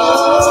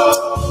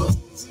close.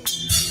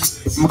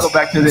 I'm gonna go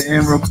back to the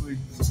end real quick,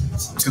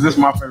 because this is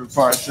my favorite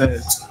part. It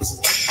says,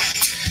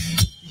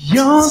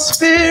 your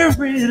spirit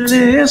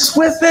lives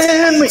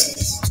within me,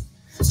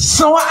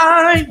 so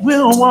I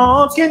will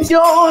walk in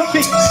your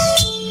peace.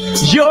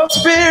 Your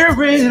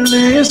spirit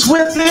lives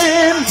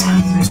within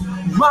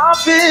my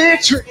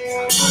victory.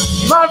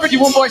 My victory,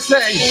 one boy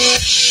say,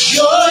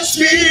 your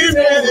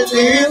spirit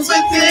lives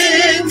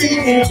within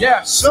me.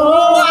 Yeah. So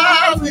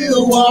I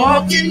will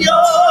walk in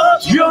your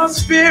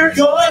spirit.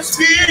 Your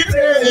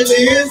spirit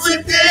lives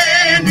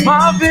within me.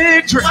 My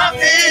victory. My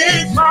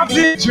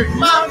victory.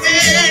 My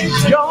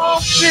victory. Your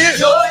spirit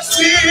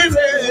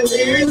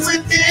lives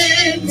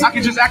within me. I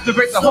can just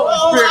activate the Holy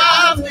Spirit. I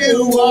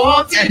will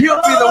walk and He'll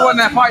be the one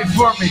that fights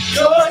for me.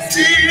 Your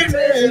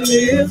spirit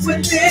lives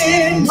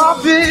within me. My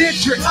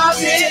victory. My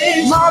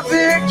victory. My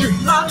victory.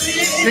 My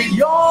victory.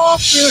 Your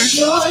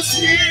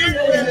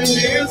spirit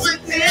lives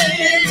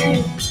within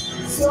me.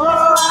 So I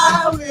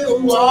will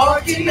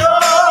walk in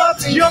your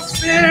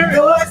spirit.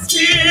 Your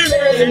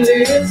spirit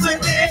lives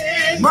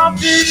within. My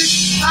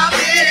victory. My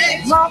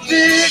victory. My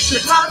victory.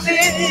 My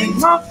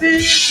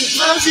victory.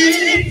 My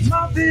victory.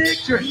 My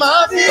victory. My victory.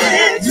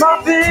 My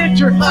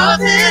victory. My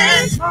victory.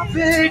 My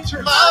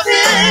victory. My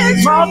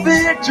victory. My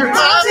victory.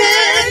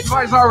 The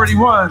fight's already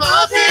won.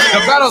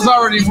 The battle's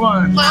already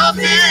won.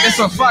 It's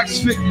a fight.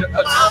 It's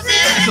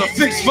a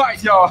fixed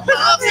fight, y'all.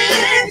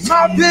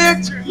 My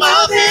victory.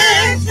 My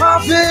victory. My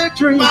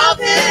victory. My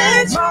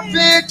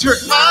victory.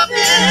 My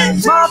victory.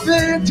 My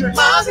victory.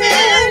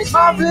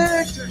 My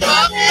victory.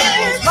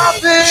 My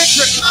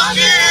victory.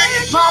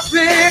 My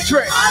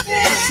victory.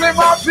 Say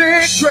my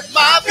victory.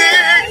 My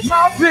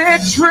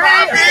victory.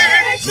 My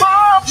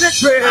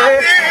victory.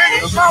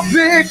 My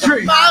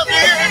victory.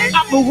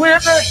 I'm a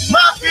winner.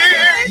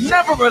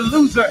 Never a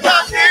loser.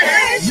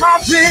 My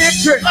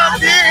victory.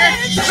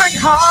 Sing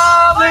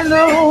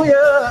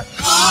hallelujah.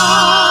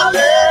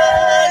 Hallelujah.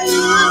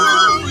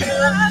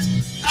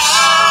 I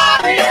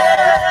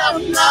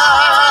am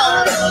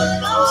not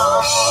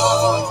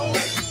alone.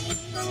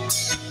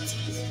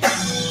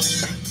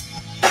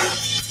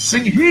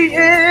 Sing, He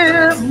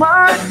is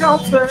my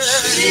comfort.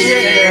 He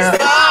is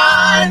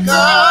my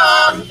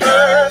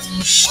comfort.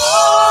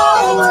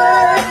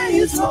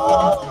 Always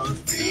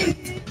holds me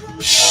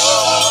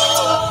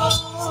close.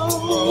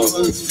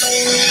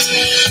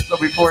 So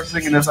before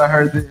singing this, I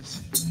heard this.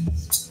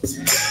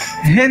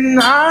 And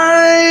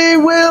I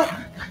will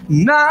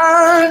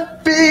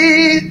not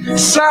be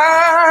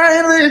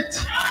silent,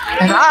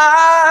 and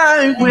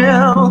I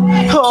will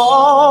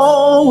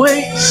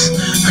always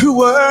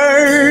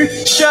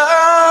worship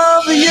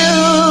you.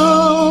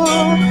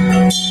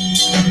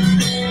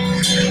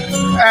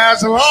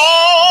 As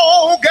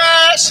long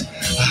as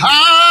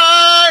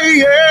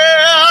I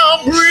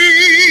am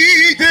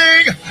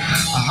breathing,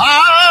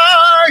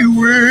 I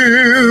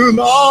will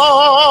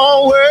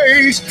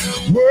always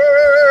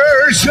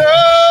worship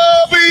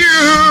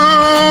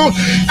you,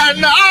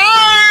 and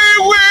I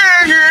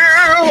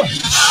will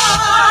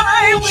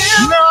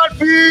not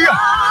be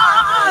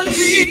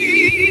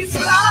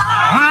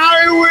silent.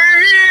 I will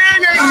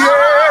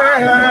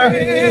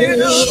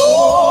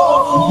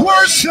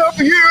worship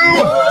you.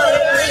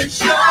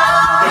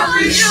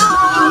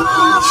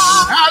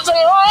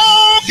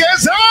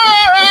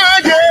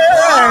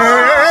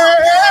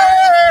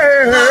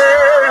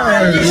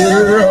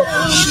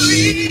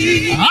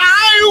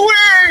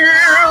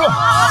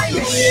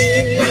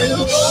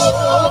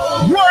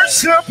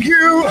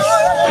 you.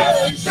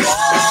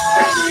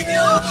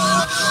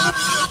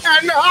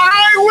 And I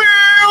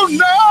will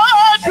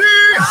not be.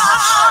 I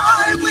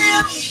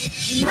will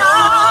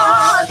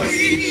not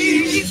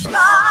be silent. I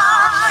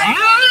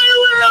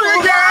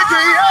will get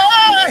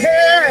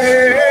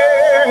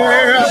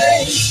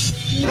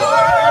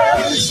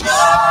worship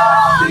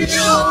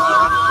you.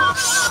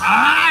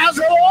 as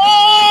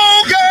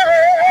long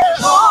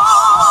as I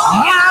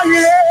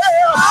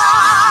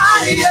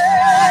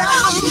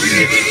am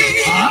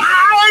free. I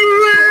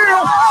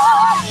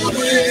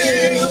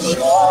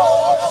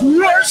will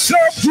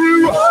worship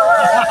you.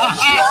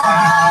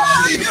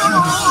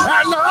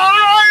 And I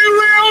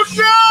will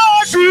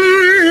not be.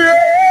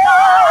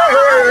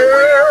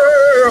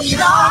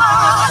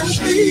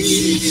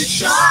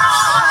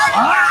 I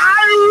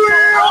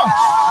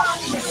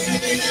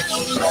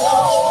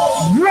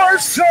will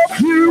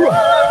worship you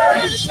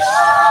as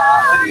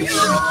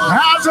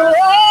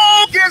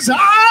long as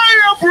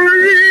I am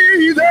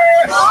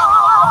breathing. I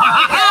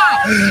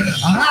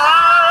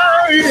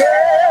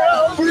am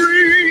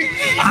free.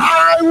 I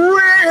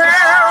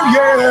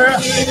will,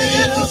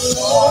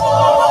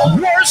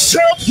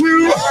 worship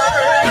you.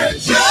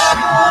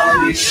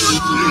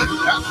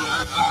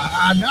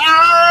 And I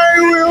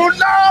will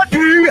not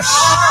be. I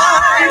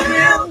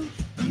will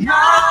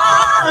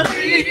not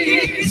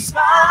be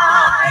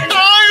silent.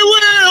 I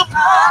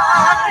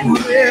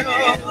will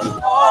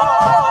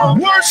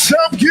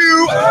worship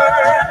you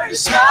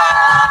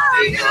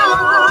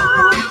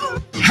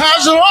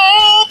as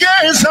long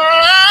as I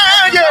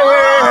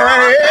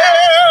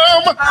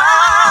am. I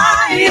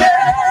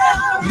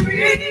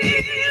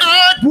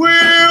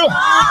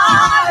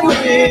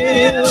will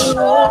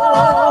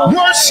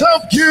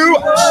worship you.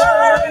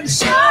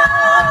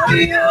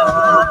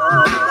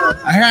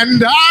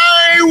 And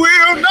I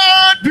will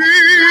not be.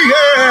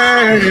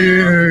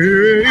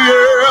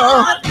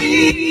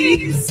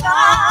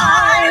 I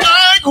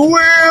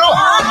will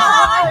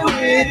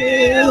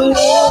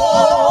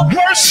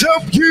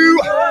worship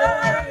you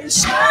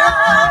as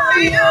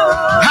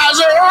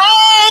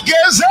long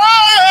as I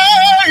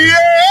am.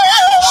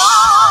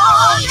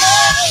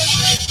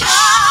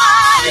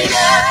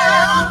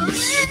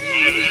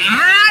 I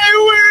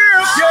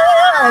will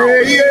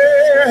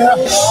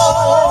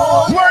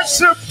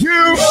worship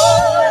you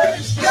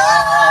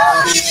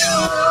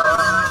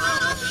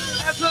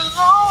as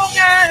long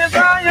as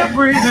I am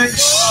breathing.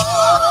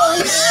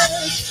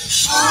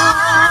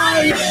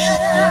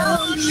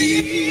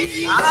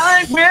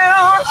 I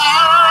will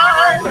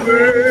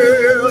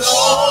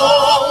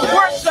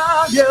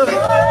worship you.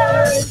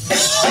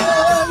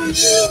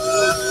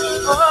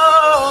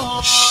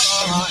 Oh,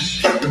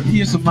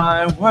 here's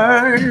my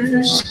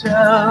worship,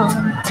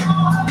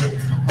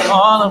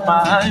 all of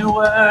my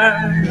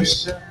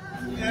worship.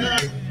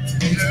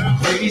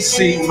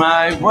 Receive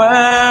my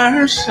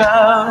worship,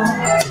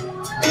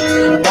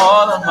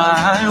 all of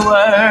my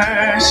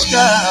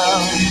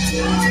worship.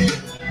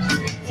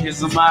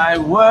 Here's my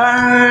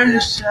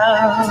worship,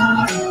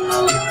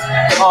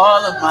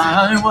 all of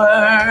my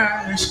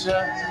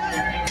worship.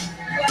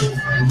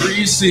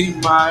 Receive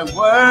my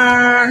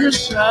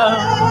worship,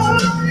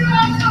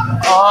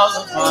 all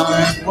of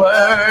my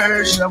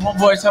worship. One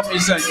voice, help me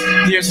sing.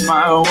 Here's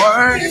my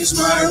worship. Here's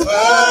my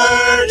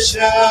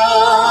worship.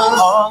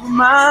 All of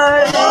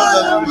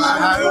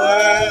my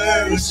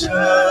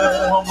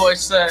worship. One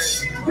voice say.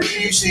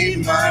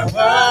 Receive my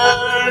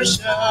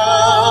worship.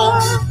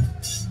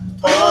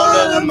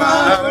 All of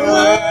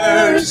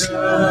my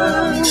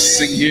worship.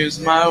 Sing, here's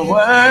my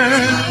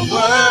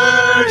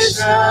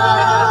worship.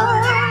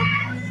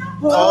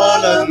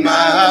 All of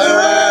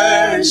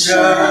my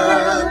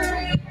worship.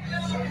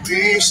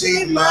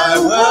 Receive my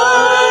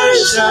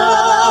worship.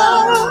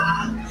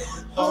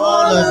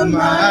 All of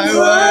my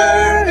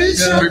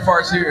worship. Three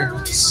parts here.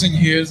 Sing,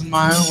 here's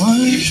my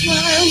worship.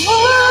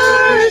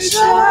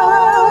 All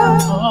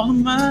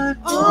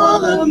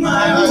of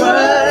my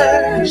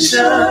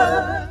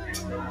worship.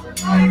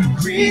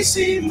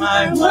 Receive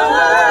my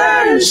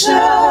worship.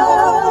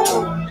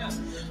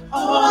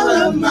 All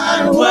of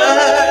my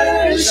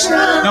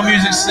worship. No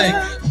music, sing.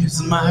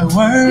 Here's my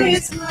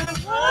worship.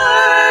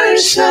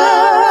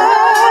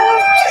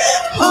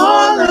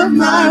 All of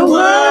my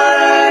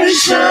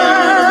worship.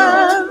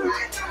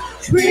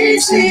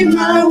 Receive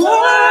my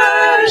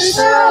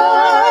worship.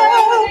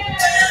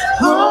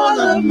 All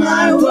of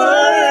my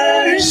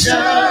worship.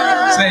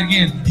 Say it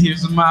again.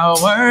 Here's my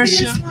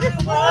worship.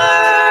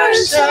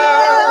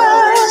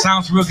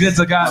 Sounds real good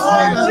to God.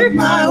 All of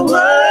my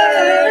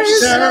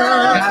worship.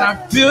 God, I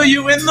feel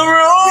you in the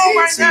room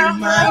right now.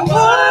 My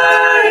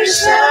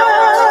worship.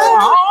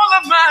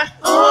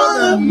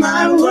 All of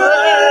my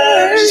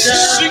worship.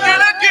 Sing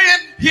it again.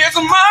 Here's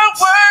my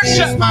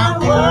worship. My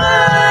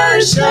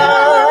worship.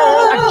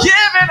 I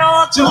give it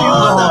all to you,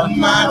 All Lord. of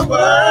my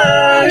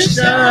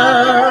worship.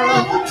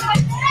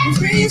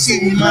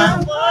 Receive my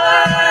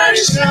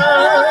worship.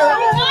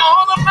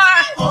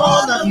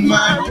 All of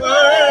my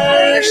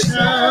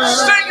worship.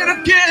 Sing it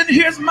again.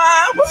 Here's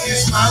my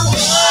worship.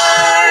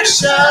 My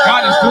worship.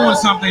 God is doing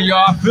something,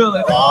 y'all. I feel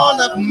it. All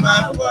of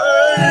my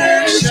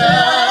worship.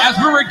 As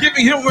we're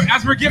giving him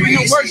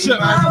worship,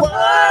 My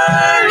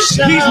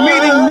worship. he's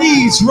meeting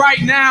needs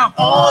right now.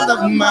 All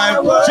of my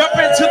worship. Jump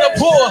into the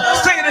pool.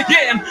 Sing it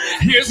again.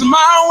 Here's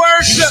my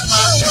worship.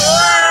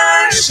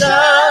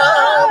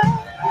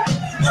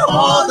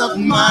 All of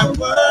my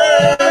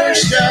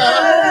worship.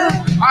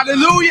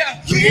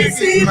 Hallelujah.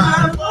 Receive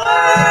my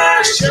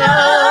worship.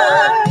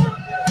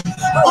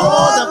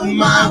 All of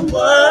my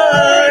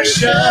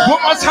worship.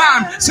 One more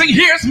time. Sing,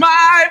 here's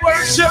my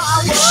worship.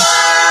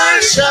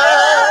 Worship.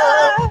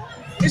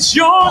 It's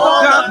your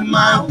All God. of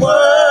my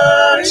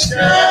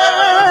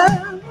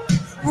worship.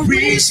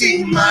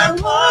 Receive my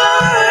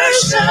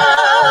worship.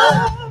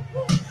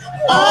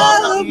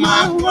 All of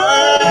my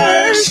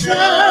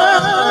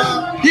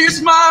worship.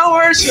 Here's my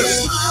worship.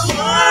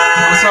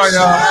 I'm sorry,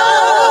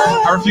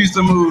 y'all. I refuse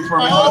to move for a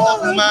minute.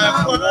 All of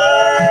my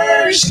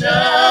worship.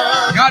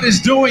 God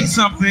is doing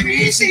something.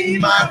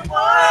 Receive my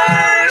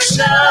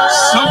worship.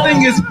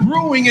 Something is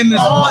brewing in this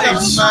All of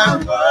place. my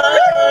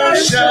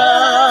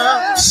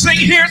worship. Sing,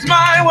 here's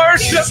my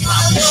worship.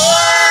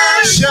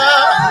 Worship.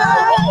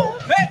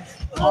 Hey.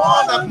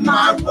 All of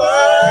my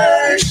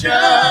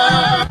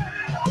worship.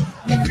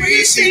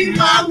 Receive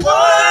my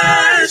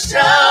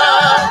worship.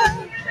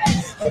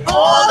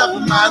 All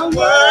of my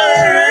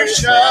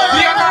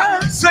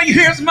worship. Sing,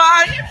 here's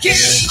my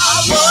Here's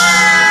my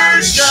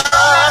worship.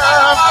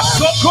 All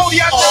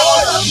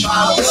of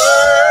my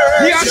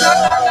worship.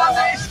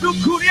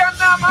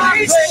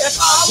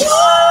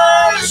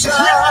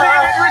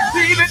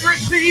 Receive it,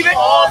 receive it.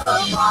 All of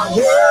my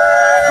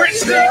worship.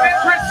 Receive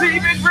it,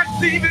 receive it,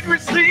 receive it,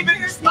 receive it.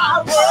 It's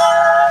my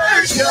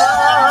worship.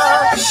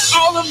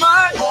 All of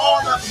my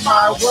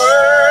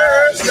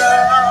worship.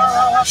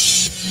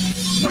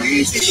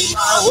 Receive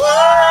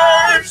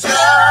my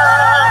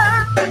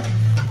worship.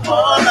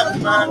 All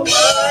of my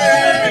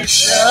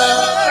worship.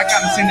 I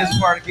gotta sing this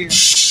part again.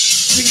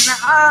 Sing,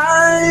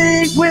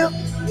 I will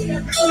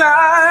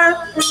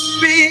not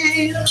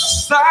be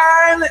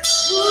silent.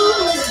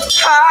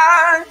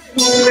 I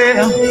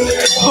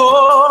will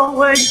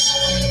always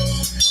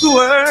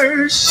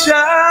worship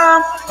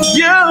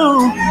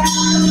you.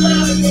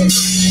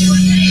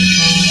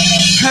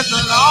 As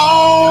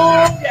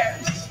long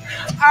as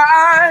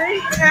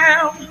I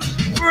am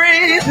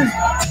breathing,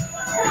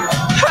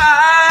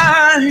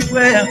 I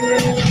will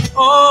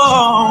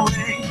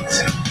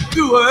always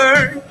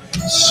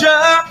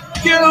worship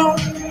you.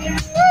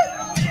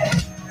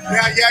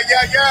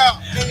 Yeah.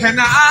 And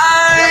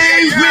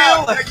I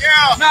will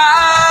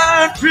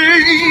not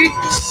be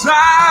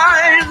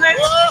silent.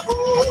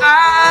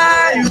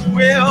 I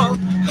will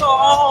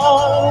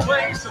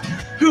always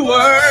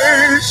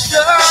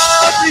worship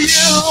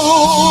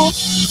you.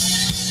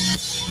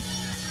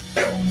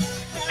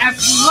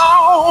 As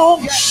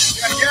long as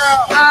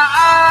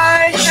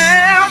I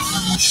am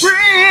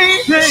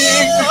breathing,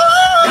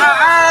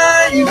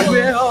 I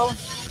will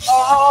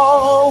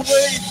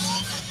always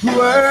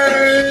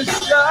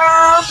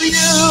worship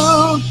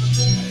you.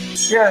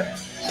 Yeah.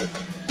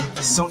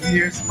 So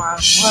here's my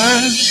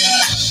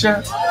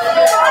worship.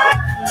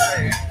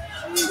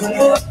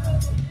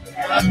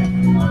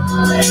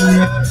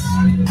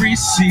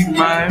 Receive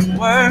my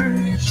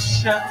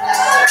worship.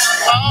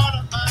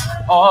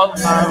 All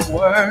my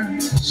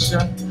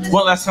worship.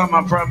 One last time,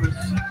 I promise.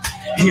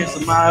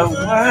 Here's my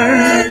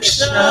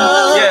worship.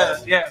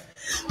 Yeah.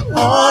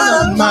 All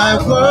of my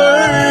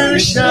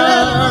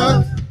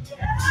worship.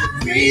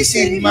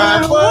 Receive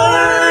my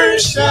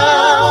worship.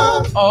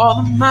 All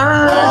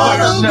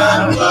of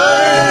my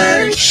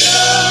worship.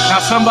 Now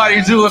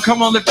somebody do it.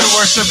 Come on, lift your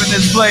worship in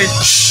this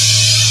place.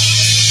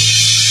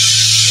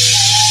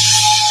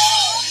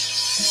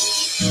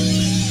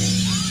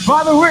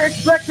 Father, we're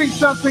expecting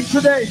something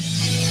today.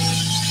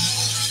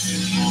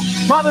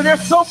 Father,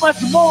 there's so much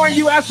more in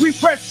you as we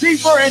press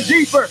deeper and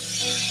deeper.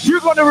 You're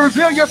going to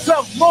reveal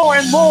yourself more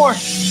and more.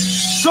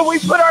 So we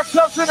put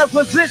ourselves in a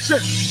position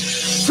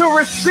to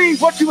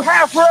receive what you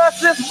have for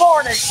us this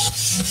morning.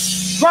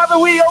 Father,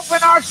 we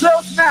open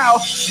ourselves now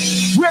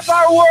with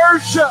our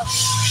worship.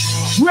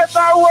 With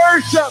our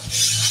worship.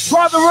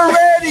 Father, we're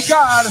ready,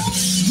 God.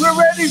 We're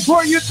ready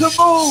for you to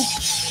move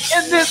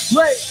in this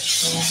place.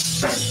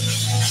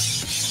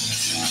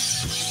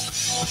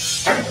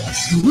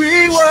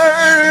 We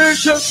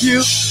worship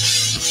you.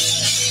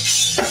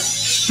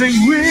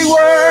 Sing, we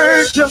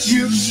worship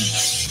you.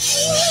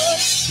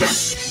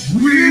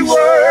 We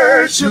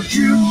worship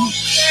you.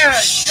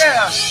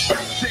 Yeah.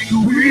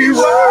 Sing, we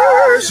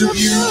worship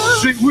you.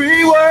 Sing,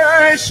 we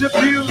worship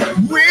you.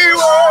 We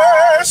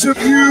worship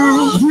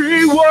you.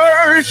 We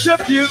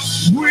worship you.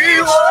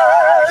 We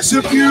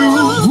worship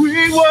you.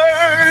 We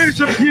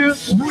worship you.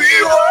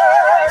 We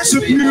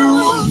worship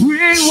you.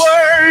 We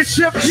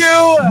worship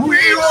you.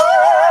 We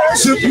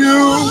worship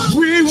you.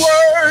 We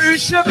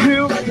worship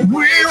you. We worship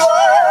you.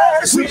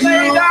 We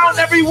lay down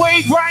every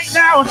weight right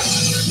now.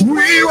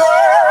 We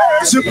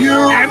worship you.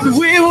 And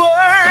we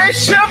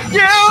worship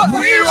you.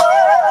 We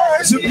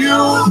worship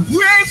you.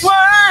 We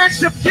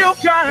worship you,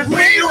 God.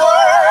 We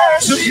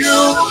worship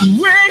you.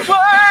 We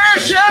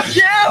worship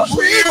you.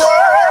 We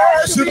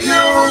worship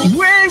you.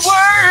 We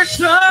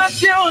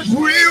worship you.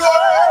 We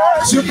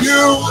worship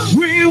you.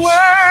 We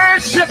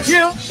worship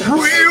you.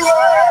 We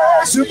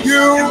worship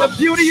you. In the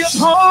beauty of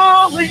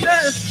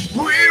holiness.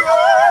 We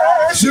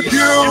worship In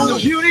you. the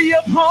beauty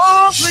of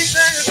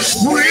holiness.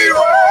 We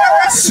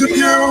worship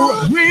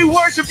you. We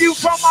worship you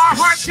from our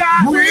hearts,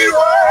 God. We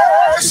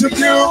worship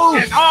you.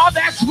 And all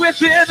that's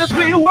within us,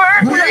 we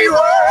worship. We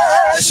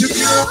worship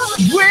you.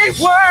 We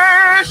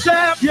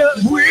worship you.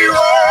 We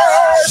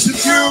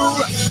worship you.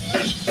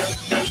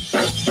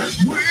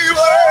 We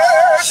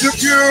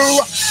worship you.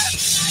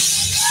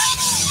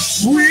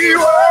 We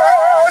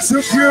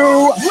worship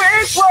you. We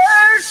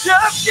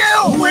worship you.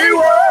 We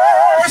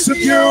worship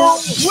you.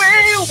 We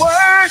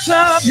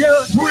worship you.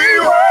 We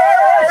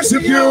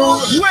worship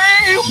you. We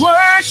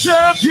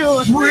worship you.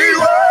 We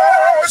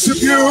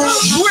worship you. We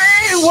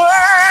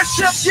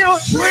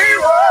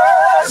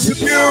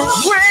worship you.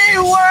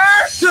 We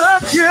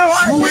worship you. We worship you.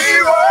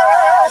 We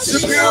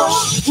worship you.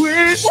 We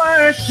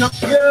worship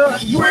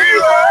you. We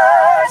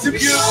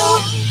worship you.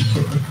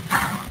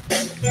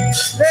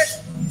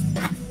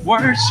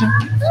 Worship.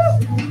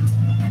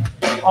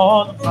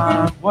 All of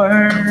my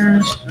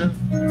worship.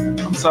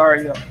 I'm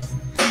sorry, y'all.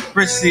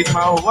 Receive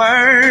my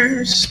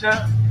worship.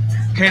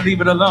 Can't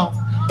leave it alone.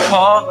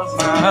 All of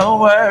my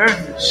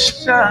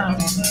worship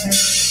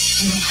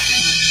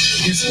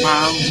is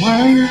my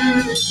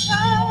worship.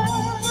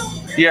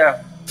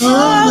 Yeah.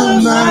 All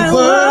of my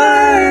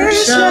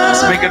worship.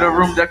 Let's make it a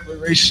room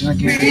declaration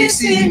again.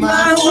 Receive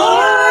my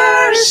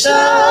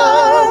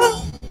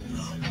worship.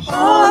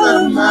 All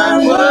of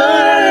my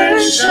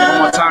worship. One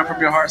more time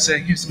from your heart. Say,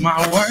 here's my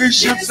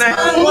worship. Say,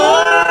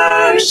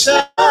 My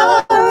worship.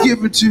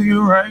 give it to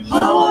you right now.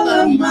 All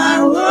of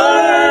my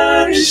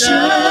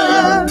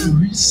worship.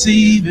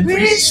 Receive it.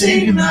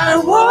 Receive my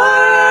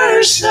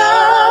worship.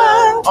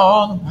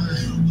 All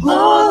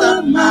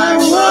of my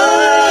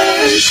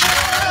worship.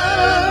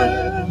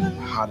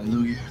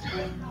 Hallelujah.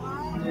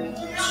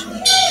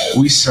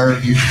 We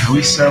serve you.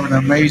 We serve an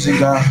amazing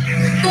God.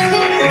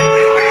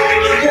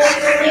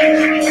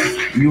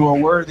 You are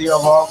worthy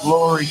of all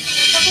glory.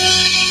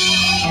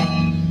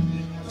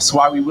 That's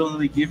why we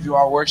willingly give you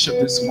our worship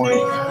this morning.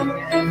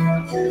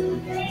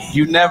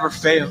 You never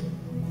fail.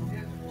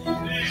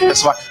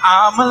 That's why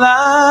I'm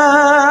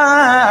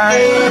alive.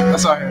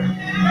 That's all I heard.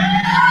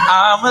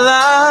 I'm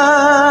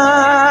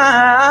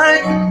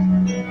alive.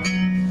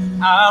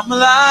 I'm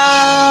alive.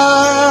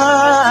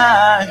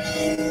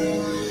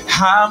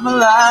 I'm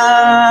alive.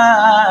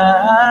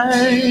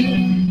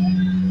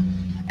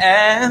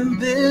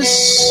 And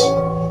this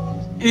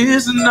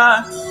is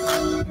not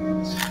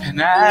an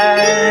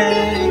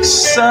accident.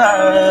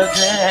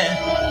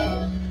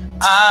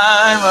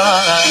 I'm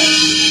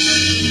alive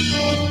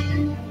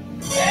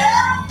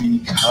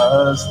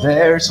because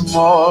there's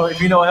more.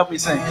 If you know, help me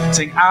sing.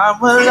 Sing,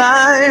 I'm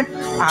alive.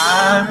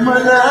 I'm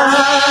alive.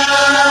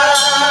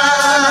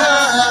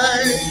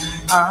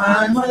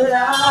 I'm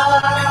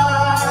alive.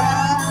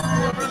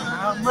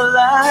 I'm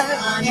alive.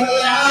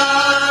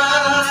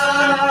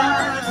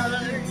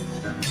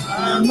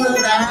 I'm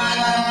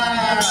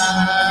alive.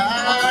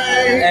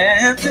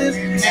 And this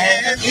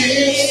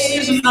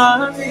is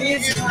not an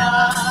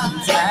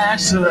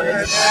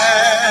accident.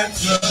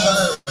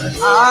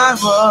 I'm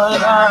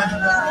alive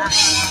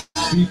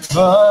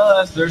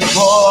because there's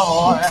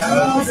more.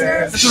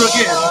 Let's do it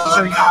again.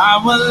 Sing,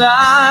 I'm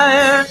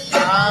alive.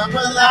 I'm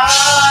alive.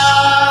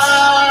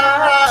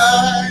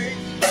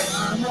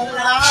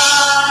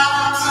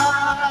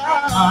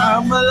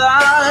 I'm alive. I'm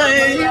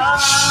alive.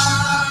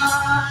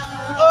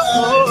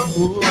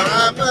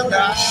 I'm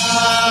alive.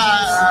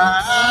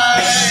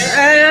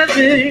 And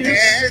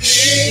this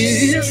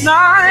is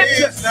not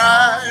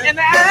an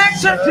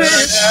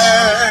accident.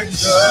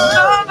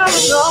 No, no,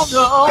 no,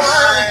 no.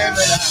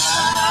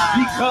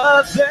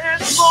 Because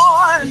there's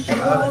more.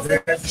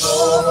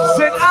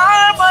 Said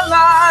I'm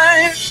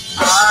alive.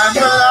 I'm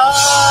alive.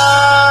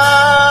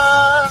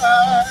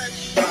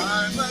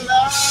 I'm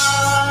alive.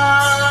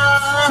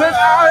 Said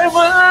I'm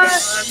alive.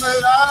 I'm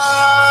alive.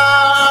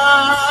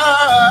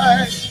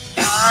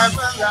 I'm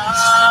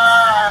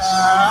alive.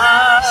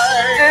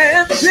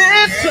 And this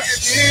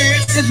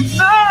is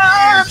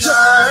not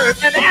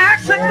an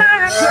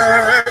accident.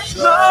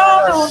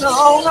 No, no,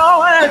 no, no.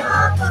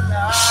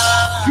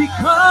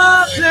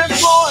 Because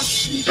there's more.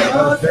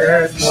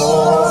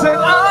 Said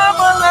I'm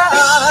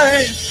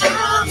alive.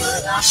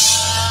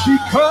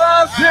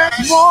 Because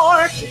there's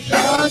more.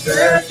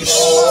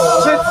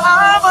 Said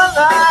I'm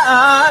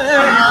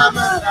alive.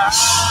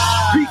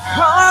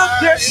 Because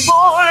there's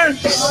more.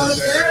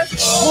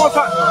 One more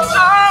time.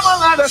 I'm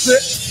alive. That's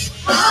it.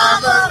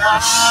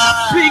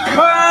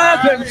 Because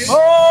there's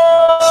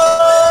more.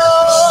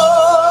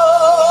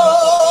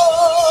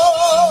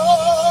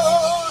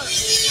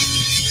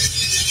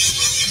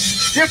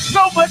 There's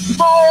so much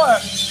more.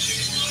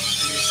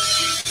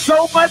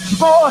 so much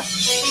more.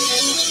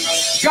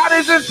 God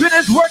isn't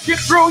finished working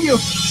through you.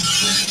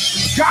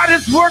 God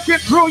is working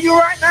through you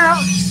right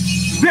now.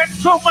 There's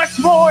so much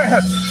more.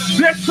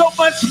 There's so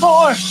much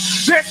more.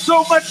 There's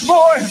so much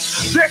more.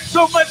 There's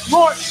so much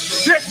more.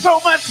 There's so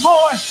much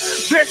more.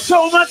 There's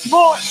so much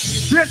more.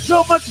 There's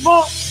so much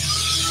more.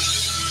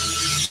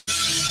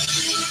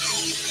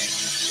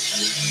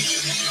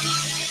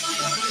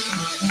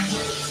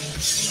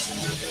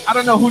 I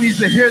don't know who needs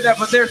to hear that,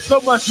 but there's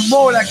so much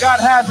more that God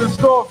has in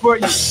store for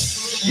you.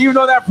 Even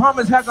though that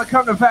promise hasn't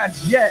come to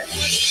pass yet,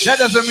 that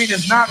doesn't mean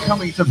it's not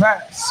coming to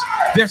pass.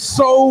 There's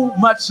so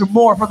much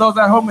more for those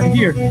at home and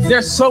here.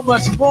 There's so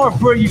much more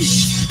for you.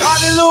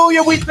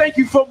 Hallelujah. We thank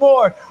you for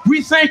more.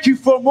 We thank you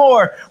for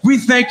more. We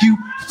thank you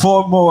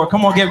for more.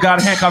 Come on, give God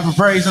a hand clap for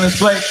praise in this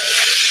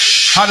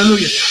place.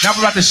 Hallelujah. Now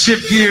we're about to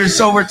shift gears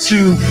over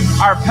to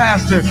our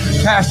pastor,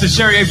 Pastor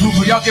Sherry A.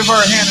 Broomfield. Y'all give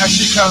her a hand as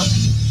she comes.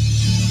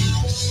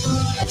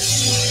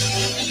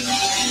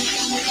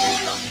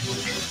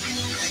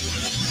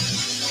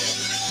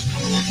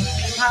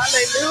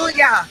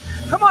 Hallelujah.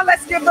 Come on,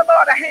 let's give the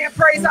Lord a hand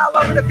praise all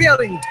over the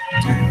building.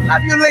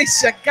 Love you,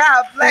 Alicia.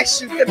 God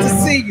bless you. Good to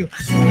see you.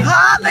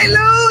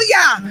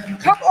 Hallelujah.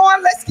 Come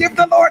on, let's give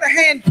the Lord a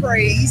hand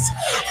praise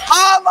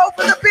all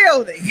over the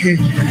building.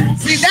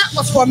 See, that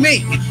was for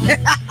me.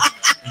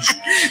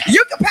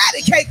 You can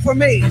patty cake for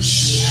me.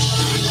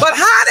 But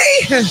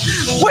honey,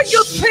 when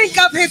you think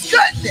of his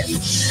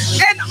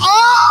goodness and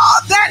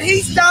all that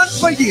he's done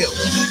for you,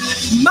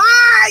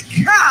 my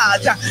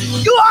God,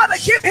 you ought to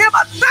give him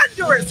a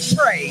thunderous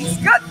praise.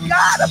 Good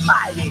God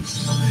Almighty.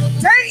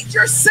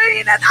 Danger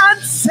seen and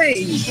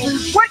unseen.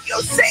 When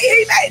you see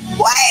he made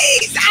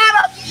ways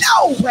out of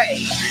no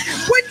way.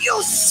 When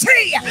you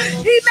see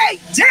he made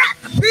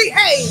death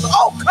behave.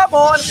 Oh, come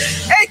on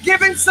and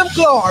give him some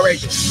glory.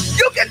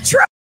 You can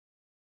trust.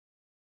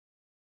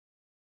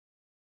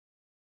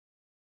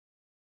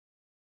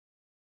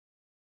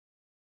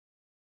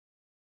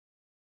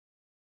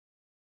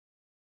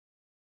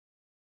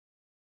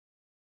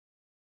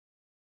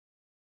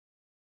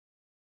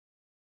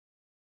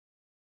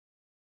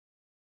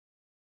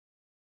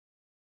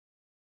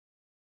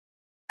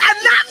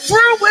 Not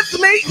through with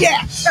me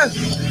yet.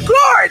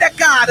 Glory to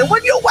God. And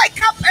when you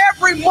wake up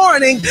every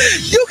morning,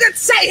 you can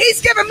say he's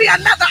given me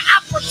another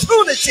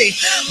opportunity.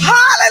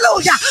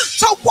 Hallelujah.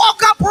 To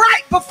walk up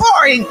right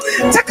before him,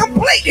 to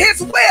complete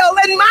his will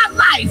in my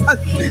life,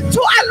 to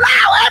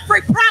allow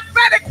every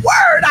prophetic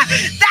word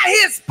that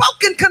he has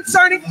spoken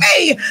concerning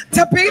me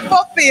to be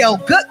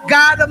fulfilled. Good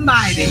God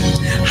Almighty.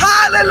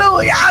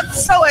 Hallelujah. I'm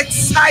so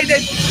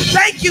excited.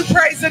 Thank you,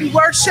 praise and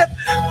worship.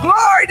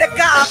 Glory to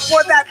God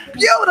for that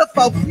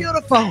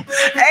beautiful,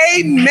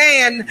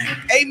 amen,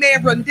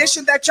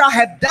 rendition that y'all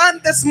have done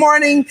this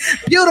morning.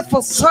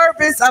 Beautiful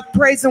service of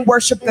praise and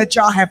worship that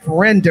y'all have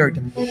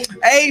rendered.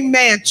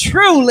 Amen.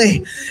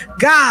 Truly,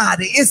 God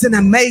is an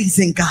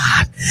amazing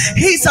God.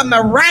 He's a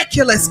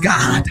miraculous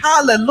God.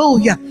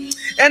 Hallelujah.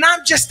 And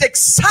I'm just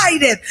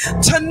excited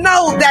to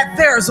know that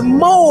there's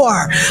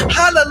more.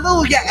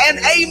 Hallelujah. And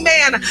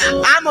amen.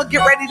 I'm going to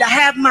get ready to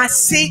have my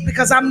seat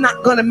because I'm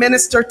not going to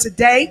minister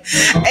today.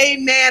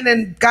 Amen.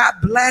 And God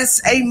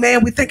bless.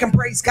 Amen. We thank and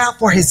praise God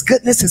for his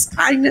goodness, his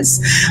kindness,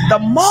 the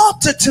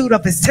multitude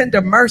of his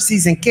tender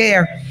mercies and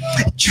care.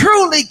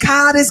 Truly,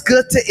 God is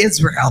good to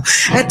Israel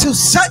and to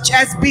such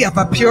as be of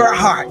a pure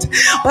heart.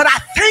 But I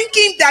thank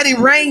him that he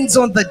reigns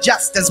on the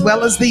just as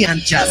well as the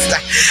unjust.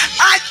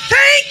 I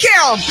thank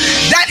him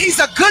that he's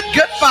a good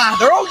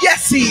father. Oh,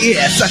 yes, he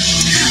is.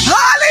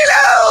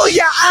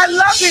 Hallelujah. I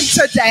love him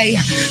today.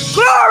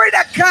 Glory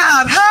to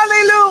God.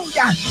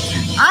 Hallelujah.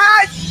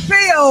 I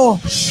feel,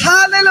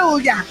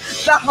 hallelujah,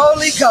 the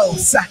Holy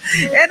Ghost.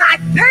 And I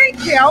thank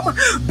him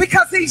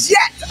because he's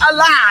yet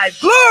alive.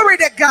 Glory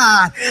to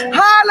God.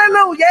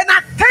 Hallelujah. And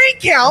I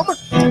thank him,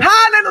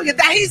 hallelujah,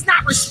 that he's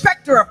not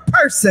respecter of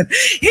person.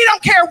 He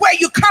don't care where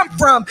you come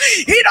from.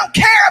 He don't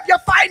care of your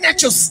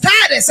financial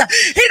status.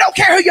 He don't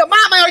care who your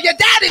mama or your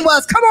daddy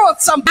was. Come on,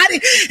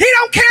 somebody. He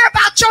don't care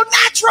about your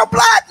natural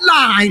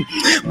bloodline.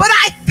 But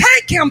I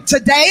thank him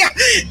today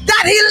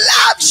that he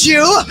loves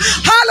you,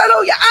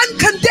 hallelujah,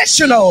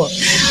 unconditional.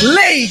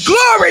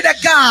 Glory to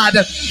God.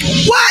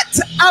 What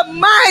a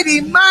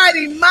mighty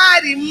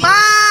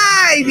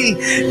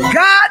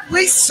God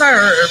we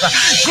serve.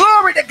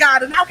 Glory to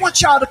God. And I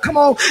want y'all to come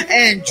on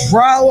and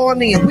draw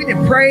on in. We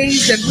done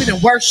praised and we done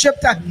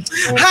worshiped.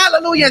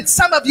 Hallelujah. And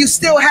some of you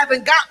still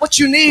haven't got what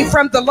you need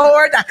from the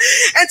Lord.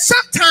 And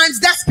sometimes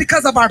that's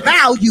because of our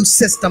value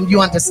system, you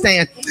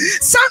understand.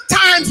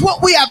 Sometimes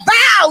what we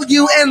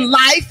value in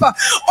life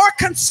or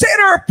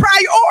consider a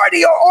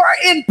priority or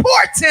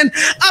important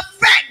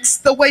affects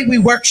the way we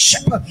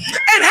worship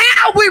and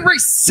how we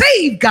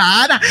receive receive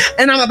God,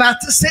 and I'm about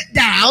to sit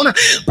down.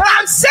 But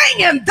I'm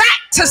saying that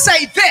to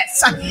say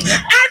this. I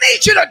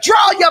need you to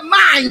draw your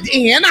mind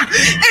in,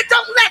 and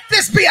don't let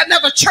this be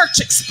another church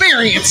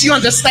experience. You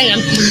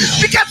understand?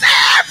 Because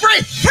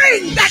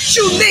everything that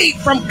you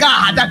need from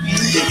God,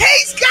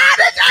 He's got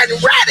it and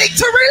ready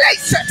to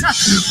release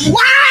it.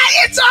 Why?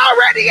 It's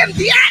already in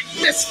the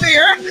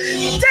atmosphere,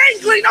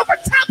 dangling over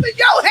top of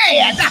your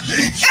head.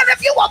 And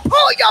if you will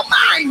pull your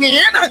mind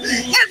in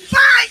and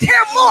find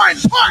Him more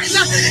important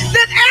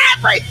than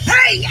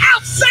everything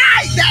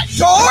outside that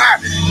door,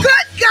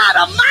 good God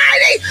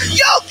Almighty,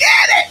 you'll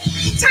get it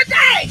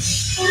today.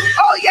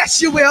 Oh,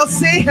 yes, you will.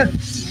 See,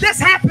 this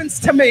happens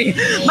to me.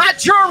 My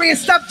jewelry and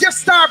stuff just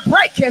start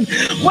breaking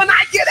when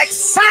I get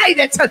excited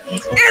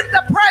in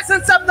the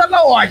presence of the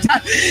Lord.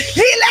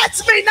 He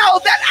lets me know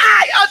that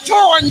I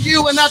adorn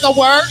you, in other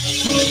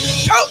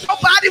words. Don't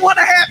nobody want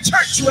to have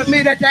church with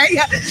me today,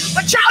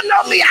 but y'all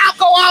know me, I'll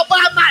go all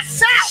by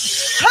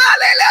myself.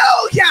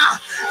 Hallelujah.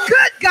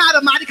 Good God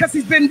Almighty, because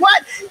He's been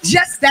what?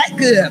 Just that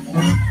good.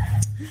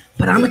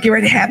 But I'm going to get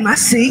ready to have my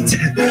seat.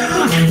 And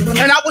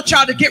I want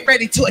y'all to get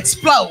ready to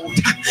explode.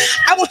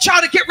 I want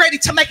y'all to get ready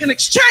to make an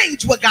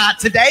exchange with God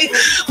today,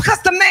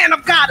 because the man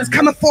of God is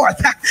coming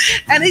forth.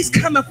 And he's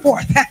coming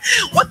forth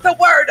with the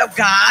word of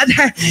God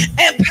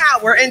and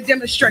power and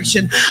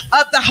demonstration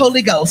of the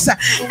Holy Ghost.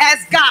 As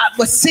God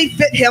would see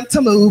fit him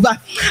to move.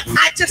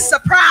 I just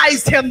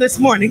surprised him this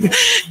morning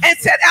and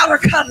said, Elder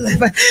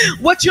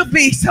Cudliffe, would you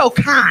be so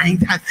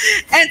kind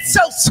and so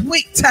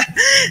sweet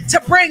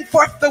to bring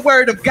forth the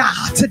word of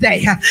God today?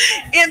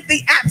 In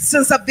the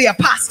absence of the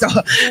apostle,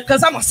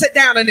 because I'm gonna sit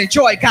down and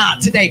enjoy God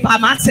today by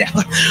myself,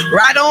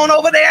 right on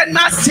over there in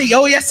my seat.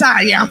 Oh yes,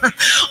 I am.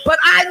 But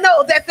I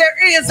know that there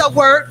is a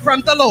word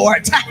from the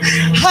Lord.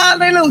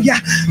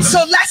 Hallelujah.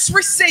 So let's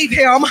receive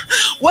him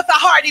with a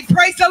hearty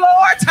praise the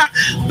Lord.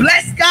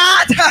 Bless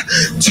God.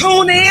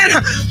 Tune in,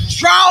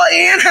 draw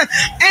in,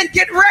 and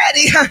get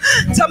ready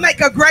to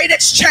make a great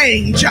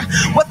exchange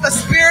with the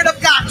Spirit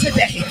of God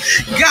today.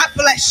 God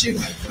bless you.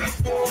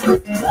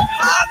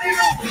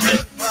 Hallelujah.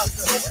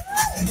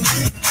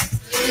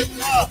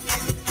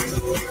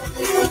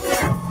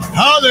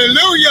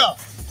 Hallelujah.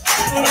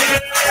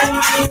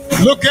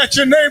 Look at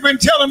your neighbor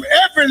and tell him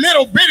every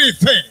little bitty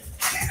thing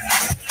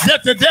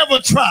that the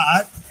devil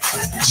tried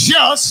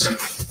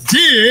just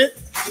did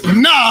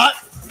not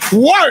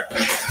work.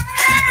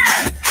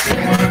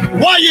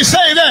 Why you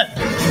say that?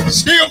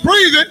 Still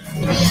breathing,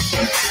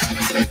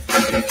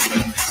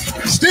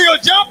 still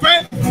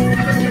jumping,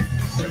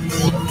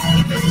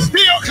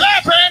 still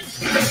clapping,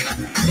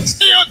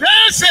 still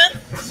dancing,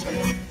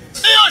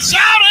 still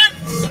shouting,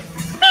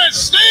 and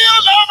still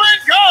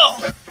loving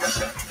God.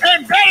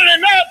 And better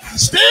than that,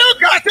 still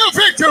got the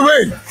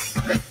victory.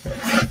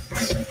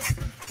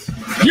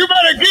 You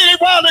better get it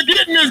while the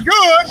getting is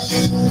good.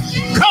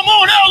 Come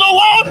on, Elder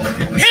Walt,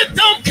 hit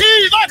them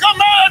keys like a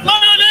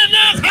madman in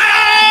this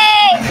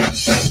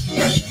house.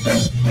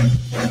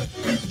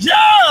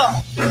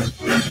 Yeah.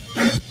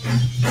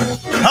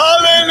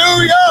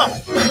 Hallelujah.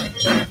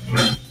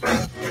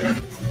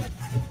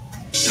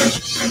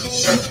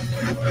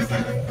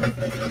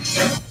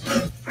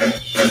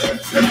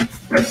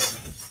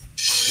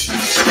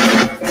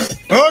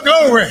 Oh,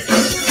 glory.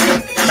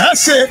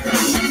 That's it.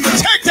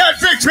 Take that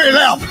victory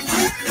lap.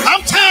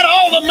 I'm tired of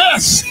all the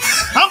mess.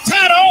 I'm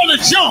tired of all the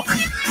junk.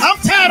 I'm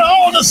tired of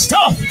all the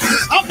stuff.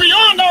 I'm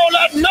beyond all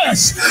that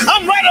mess.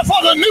 I'm ready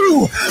for the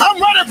new. I'm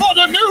ready for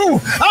the new.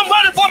 I'm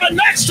ready for the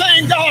next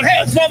thing God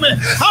has for me.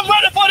 I'm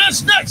ready for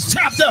this next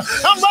chapter.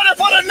 I'm ready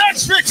for the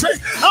next victory.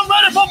 I'm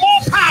ready for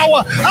more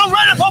power. I'm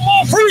ready for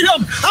more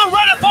freedom. I'm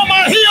ready for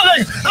my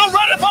healing. I'm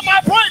ready for my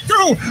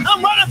breakthrough.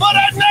 I'm ready for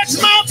that next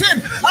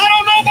mountain. I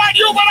don't know about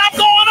you, but I'm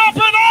going up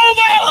and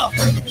over.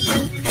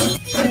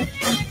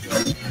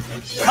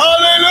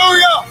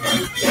 Hallelujah.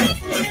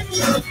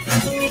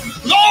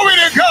 Glory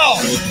to God.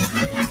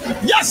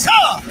 Yes,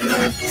 sir.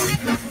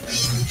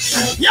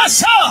 Yes,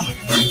 sir.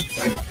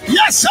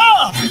 Yes,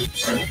 sir.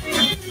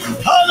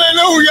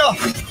 Hallelujah.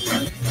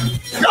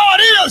 God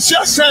is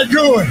just that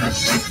good.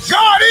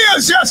 God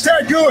is just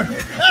that good.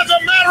 As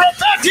a matter of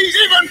fact, he's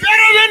even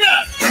better than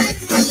that.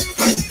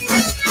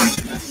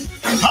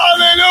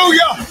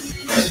 Hallelujah.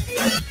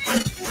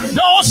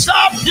 Don't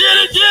stop, get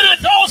it,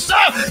 don't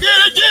stop, get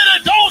it,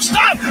 don't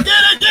stop, get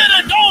it,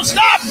 don't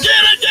stop, get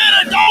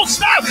it, don't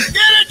stop, get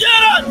it.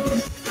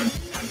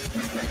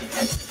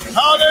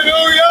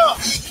 Hallelujah.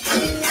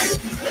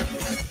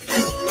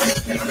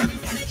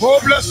 Oh,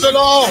 bless the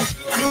Lord.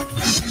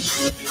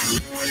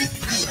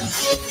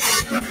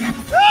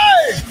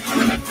 Hey.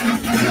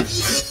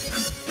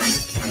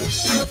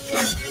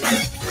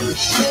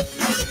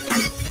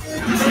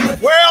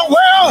 Well.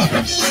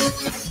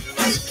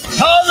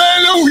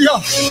 Hallelujah.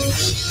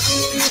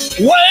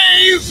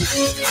 Wave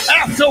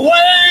after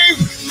wave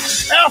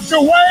after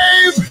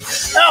wave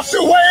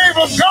after wave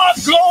of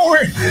God's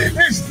glory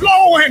is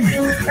flowing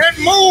and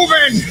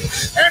moving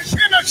and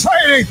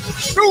penetrating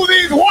through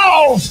these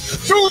walls,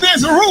 through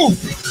this roof,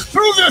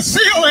 through the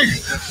ceiling,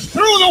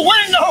 through the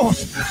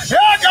windows.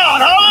 Yeah,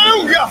 God,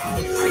 hallelujah.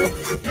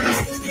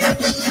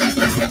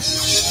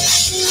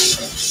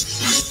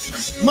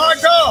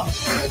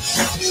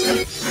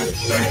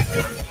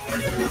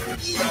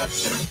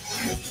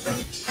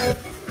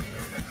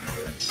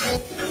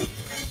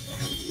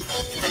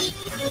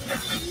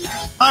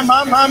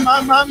 My.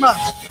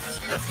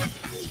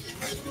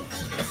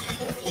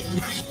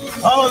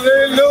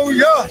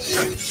 Hallelujah.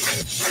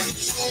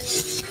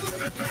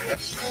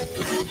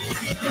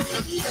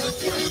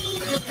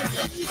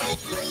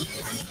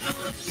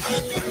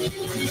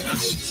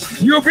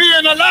 You're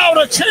being allowed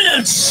a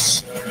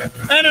chance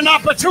and an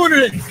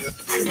opportunity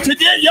to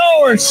get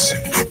yours.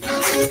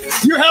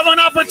 You have an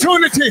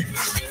opportunity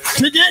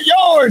to get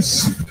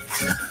yours.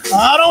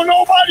 I don't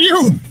know about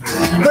you,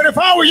 but if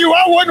I were you,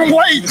 I wouldn't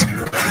wait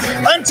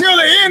until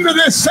the end of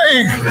this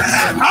thing.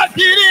 I'd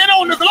get in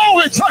on the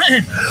glory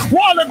train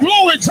while the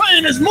glory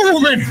train is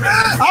moving.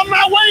 I'm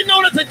not waiting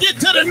on it to get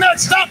to the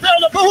next stop,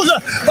 Elder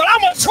Boozer, but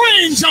I'm a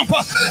train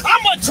jumper.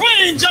 I'm a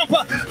train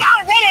jumper.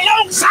 I'll run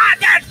alongside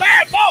that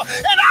bad boy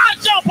and I'll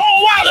jump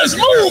on while it's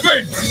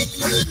moving.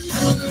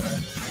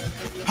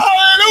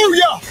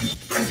 Hallelujah.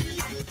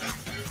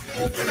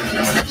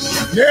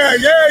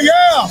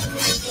 Yeah.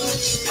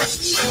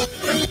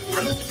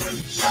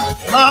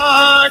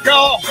 My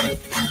God.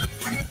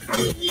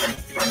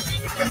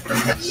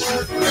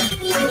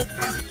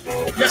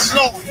 Yes,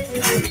 Lord.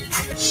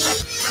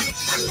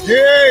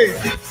 Hey.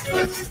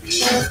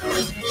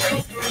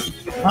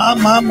 My.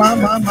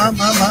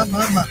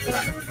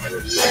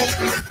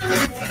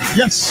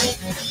 Yes.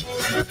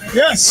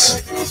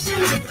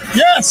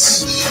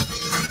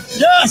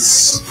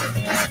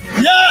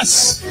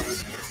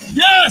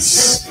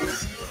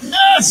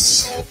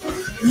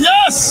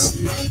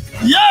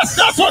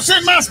 That's what's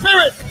in my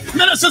spirit,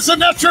 Minister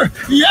Sinatra.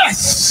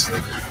 Yes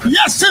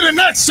to the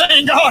next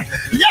thing, God.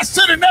 Yes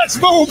to the next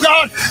move,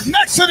 God.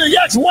 Next to the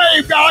next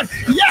wave, God.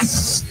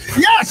 Yes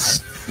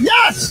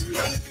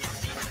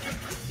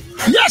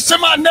to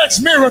my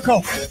next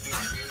miracle.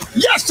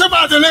 Yes to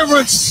my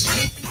deliverance.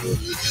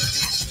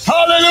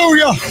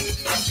 Hallelujah.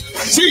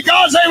 See,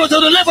 God's able to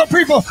deliver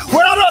people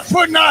without us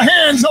putting our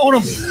hands on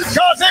them.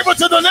 God's able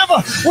to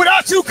deliver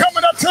without you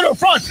coming up to the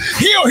front.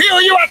 He'll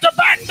heal you at the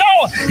back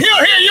door.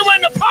 He'll heal you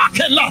in the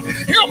parking lot.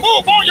 He'll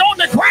move on you on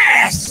the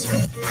grass.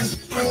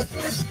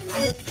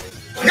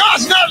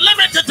 God's not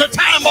limited to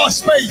time or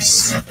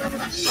space.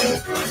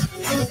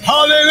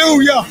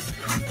 Hallelujah.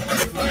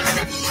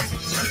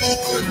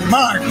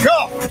 My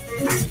God.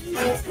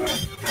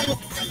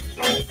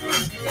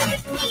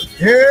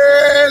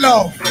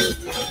 Hello.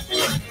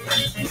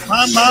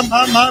 My.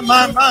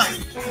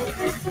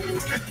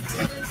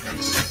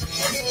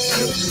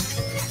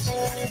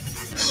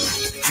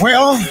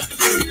 Well,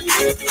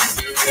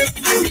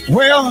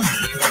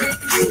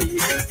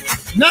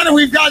 now that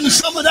we've gotten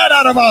some of that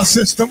out of our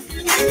system,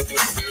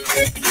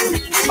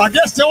 I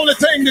guess the only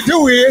thing to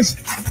do is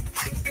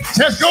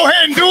just go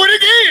ahead and do it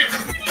again.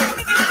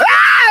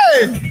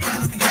 Hey!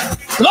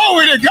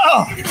 Glory to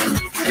God.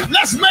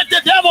 Let's make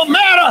the devil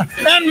madder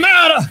and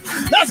madder.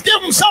 Let's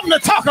give him something to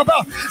talk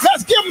about.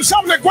 Let's give him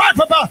something to gripe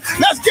about.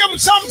 Let's give him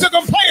something to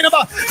complain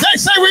about. They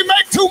say we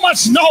make too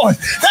much noise.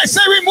 They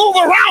say we move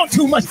around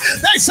too much.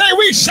 They say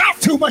we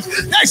shout too much.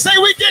 They say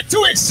we get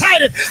too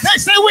excited. They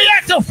say we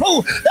act a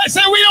fool. They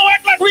say we don't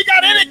act like we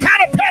got any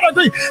kind of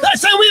pedigree. They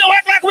say we don't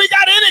act like we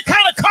got any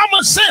kind of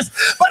common sense.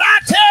 But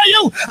I tell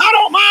you, I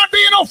don't mind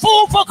being a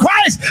fool for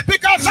Christ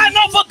because I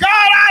know for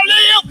God I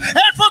live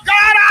and for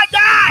God I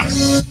die.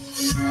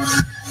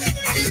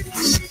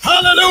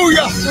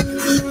 Hallelujah.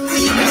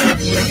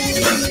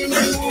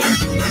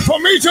 For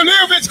me to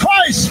live is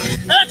Christ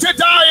and to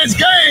die is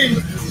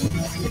gain.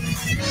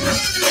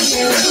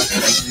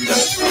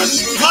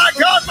 My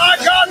God.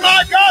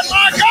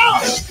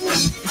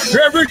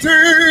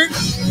 Everything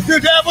the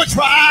devil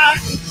tried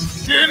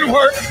didn't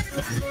work.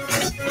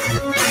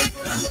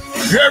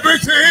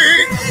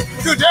 Everything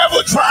the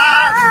devil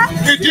tried,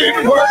 it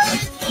didn't work.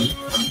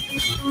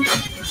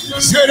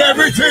 Said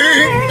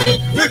everything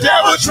the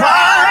devil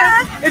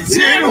tried, it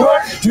didn't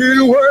work.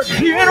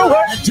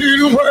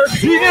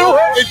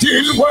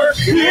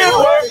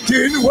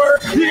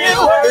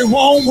 It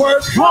won't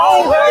work.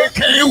 It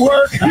can't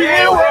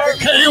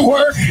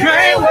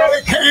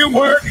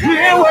work.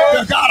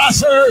 The God I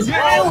serve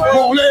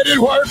won't let it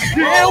work.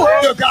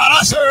 The God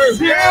I serve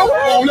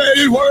won't let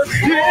it work.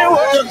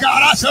 The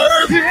God I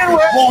serve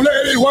won't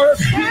let it work.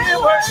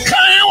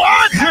 Can't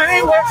work.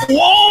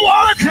 Won't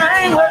work.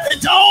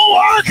 It don't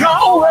work.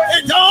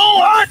 It don't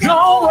work.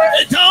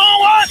 It don't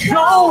work.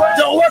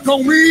 Don't work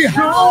on me.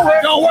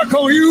 Don't work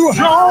on you.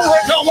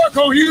 Don't work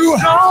on you.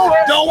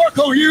 Don't work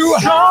on you.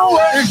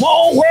 It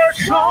won't work.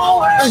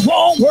 It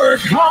won't work.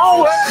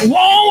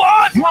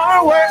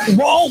 It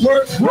won't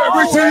work.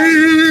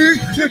 Everything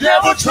the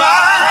devil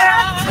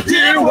tried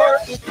didn't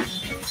work.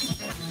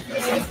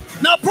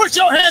 Now put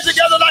your hands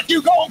together like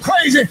you're going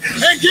crazy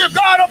and give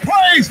God a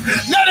praise.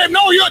 Let him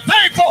know you're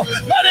thankful.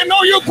 Let him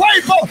know you're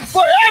grateful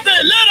for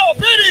every little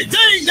bitty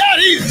thing that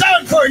he's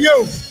done for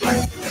you.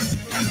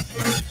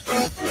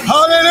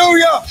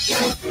 Hallelujah.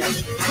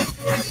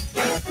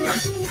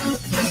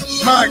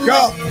 My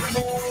God.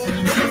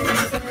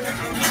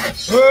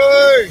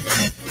 Hey.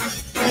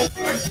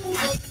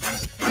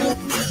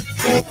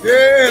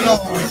 Yeah,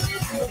 Lord.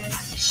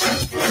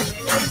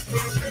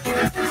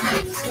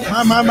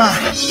 My.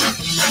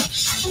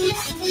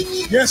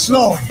 Yes,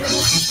 Lord.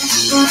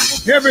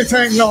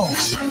 Everything, Lord.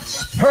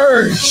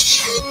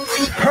 Purge.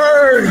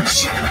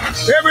 Purge.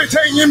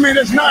 Everything in me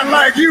that's not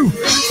like you.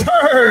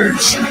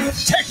 Purge.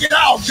 Take it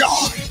out,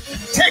 God.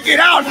 Take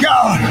it out,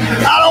 God.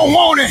 I don't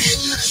want it.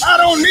 I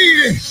don't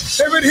need it.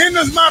 If it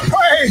hinders my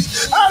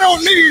praise, I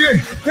don't need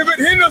it. If it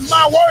hinders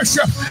my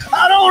worship,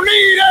 I don't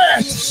need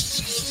it.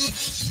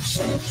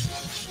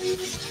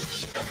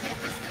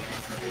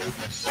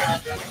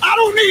 I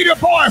don't need a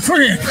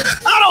boyfriend.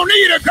 I don't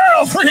need a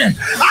girlfriend.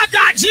 I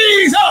got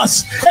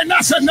Jesus, and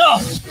that's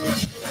enough.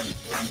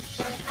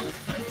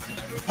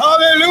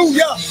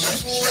 Hallelujah.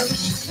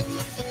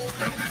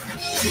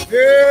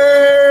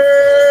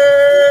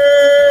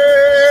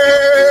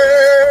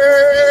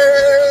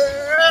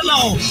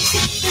 Hello.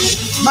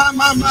 My.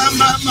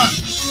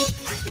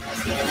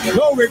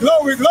 Glory,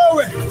 glory,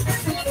 glory.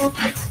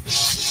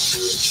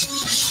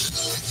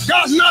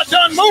 God's not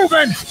done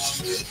moving.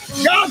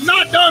 God's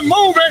not done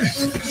moving.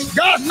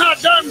 God's not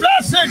done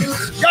blessing.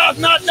 God's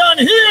not done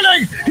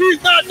healing.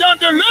 He's not done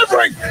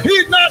delivering.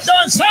 He's not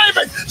done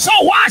saving. So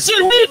why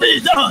should we be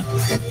done?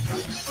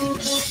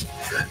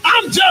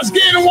 I'm just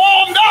getting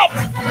warmed up.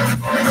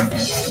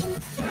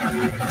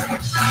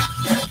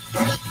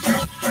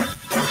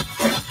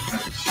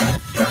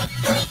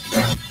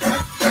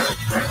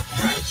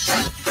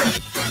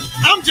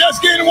 I'm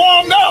just getting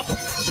warmed up.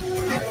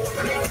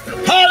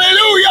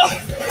 Hallelujah.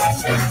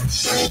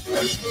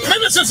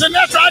 Minister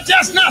Sinatra, I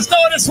just not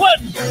started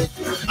sweating.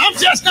 I'm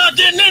just not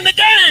getting in the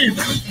game.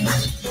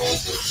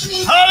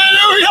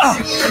 Hallelujah.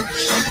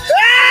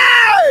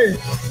 Hey!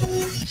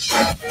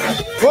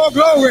 Oh,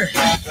 glory.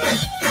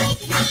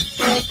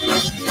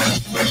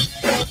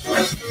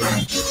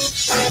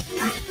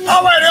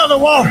 All right, Elder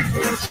Walker.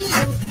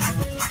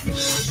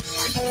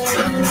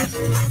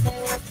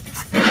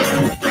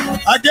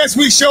 I guess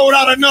we showed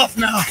out enough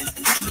now.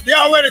 They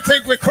already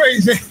think we're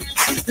crazy.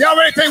 They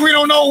already think we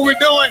don't know what we're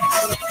doing.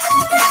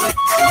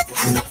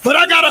 But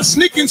I got a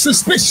sneaking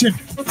suspicion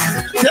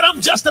that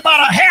I'm just about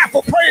a half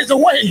a praise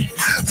away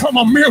from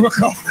a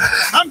miracle.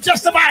 I'm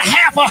just about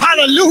half a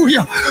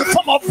hallelujah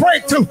from a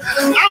breakthrough.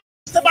 I'm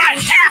just about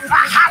half a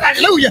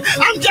hallelujah.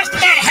 I'm just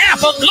about half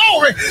a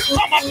glory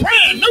from a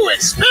brand new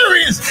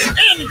experience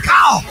in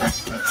God.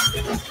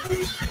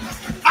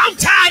 I'm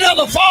tired of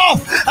the fall.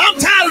 I'm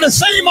tired of the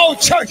same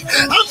old church.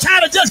 I'm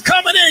tired of just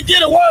coming in,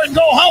 get a word and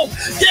go home,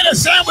 get a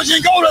sandwich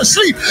and go to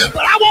sleep.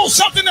 But I want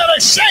something that'll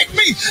shake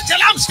me till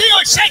I'm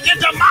still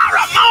shaking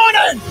tomorrow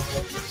morning.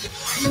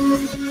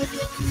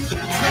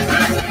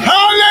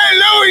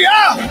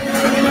 Hallelujah.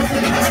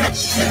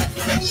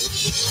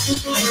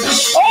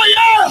 Oh,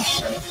 yeah.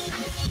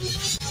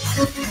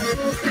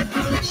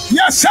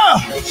 Yes, sir.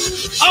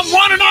 I'm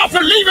running off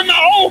and leaving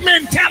my old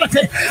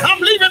mentality. I'm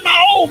leaving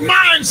my old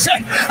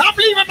mindset. I'm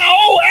leaving my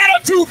old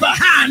attitude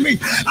behind me.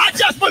 I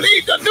just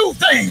believe the new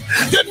thing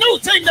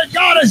that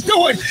God is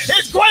doing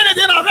is greater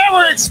than I've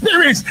ever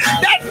experienced.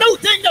 That new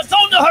thing that's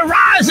on the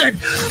horizon,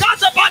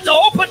 God's about to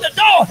open the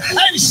door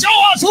and show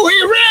us who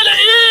He really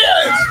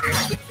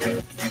is.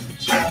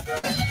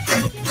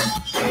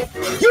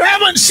 You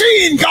haven't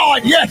seen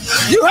God yet.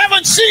 You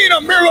haven't seen a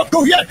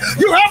miracle yet.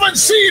 You haven't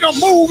seen a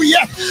move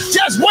yet.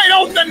 Just wait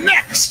on the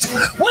next.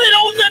 Wait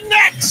on the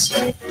next.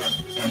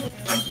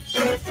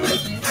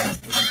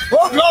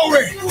 Oh,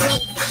 glory.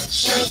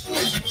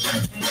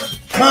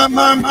 My.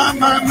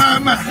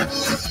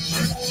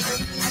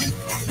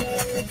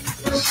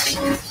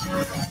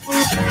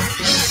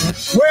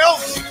 Well,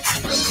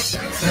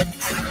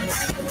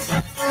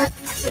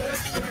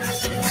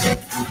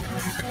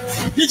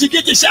 did you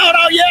get the shout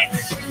out yet?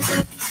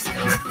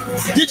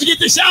 Did you get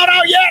the shout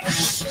out yet?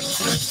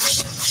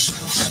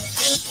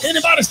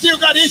 Anybody still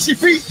got itchy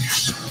feet?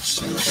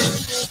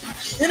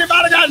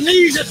 Anybody got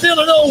knees that feel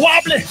a little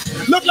wobbly?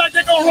 Look like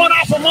they're gonna run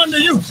out from under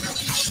you.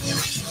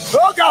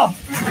 Oh God.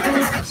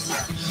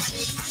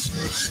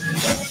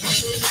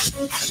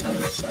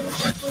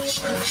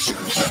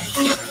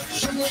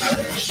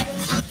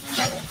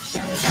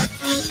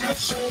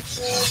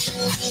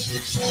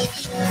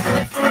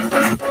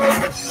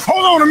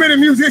 Hold on a minute,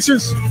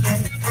 musicians.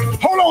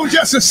 Hold on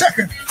just a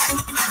second.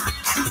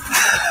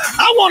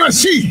 I want to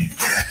see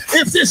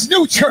if this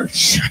new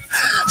church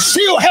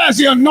still has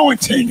the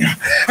anointing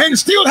and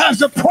still has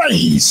the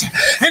praise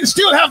and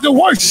still have the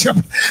worship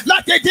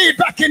like they did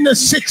back in the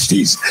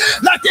 60s,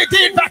 like they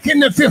did back in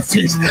the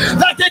 50s,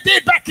 like they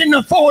did back in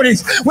the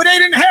 40s, where they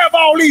didn't have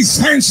all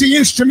these fancy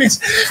instruments.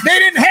 They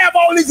didn't have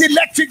all these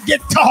electric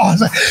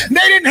guitars.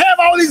 They didn't have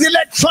all these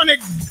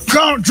electronic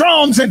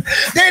drums, and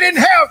they didn't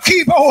have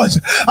keyboards.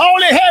 All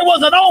they had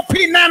was an OP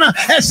nana,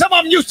 as some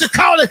of them used to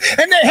call it,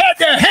 and they had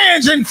their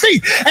hands and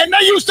feet, and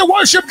they used to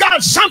worship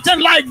God something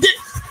like this.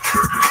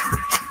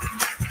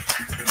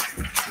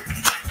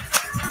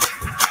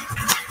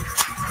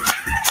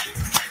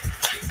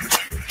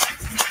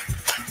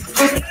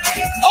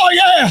 Oh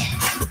yeah.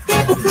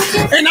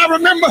 And I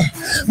remember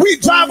we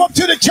drive up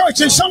to the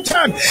church, and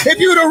sometimes if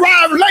you'd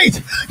arrive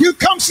late, you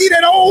come see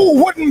that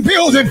old wooden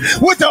building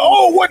with the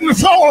old wooden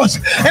floors.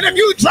 And if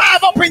you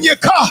drive up in your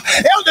car,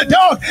 elder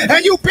dog,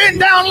 and you bend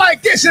down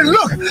like this and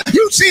look,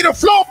 you see the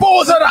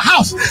floorboards of the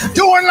house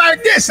doing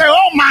like this. Say,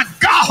 oh my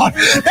God,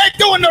 they're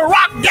doing the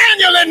Rock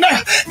Daniel in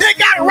there. They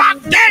got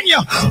Rock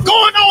Daniel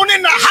going on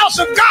in the house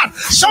of God.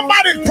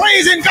 Somebody's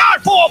praising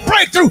God for a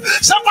breakthrough.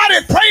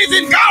 Somebody's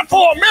praising God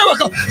for a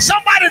miracle.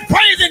 Somebody's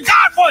praising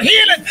God for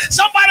healing.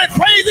 Somebody's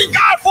praising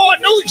God for a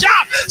new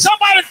job.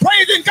 Somebody's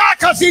praising God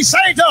because he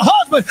saved her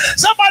husband.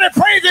 Somebody's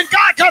praising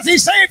God because he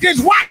saved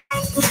his wife.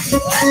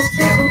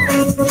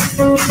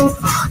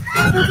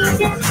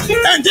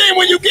 And then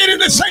when you get in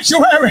the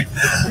sanctuary,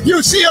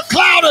 you see a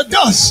cloud of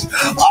dust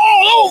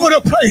all over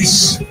the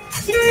place.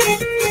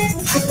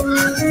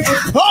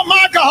 Oh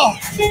my God.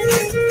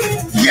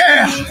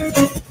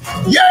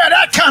 Yeah,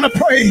 that kind of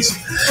praise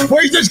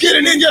where you just get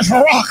in and just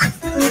rock.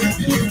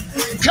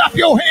 Clap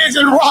your hands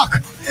and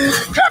rock.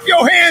 Clap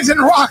your hands and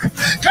rock.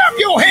 Clap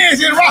your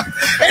hands and rock.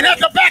 And at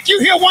the back you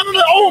hear one of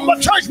the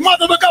old church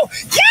mothers would go,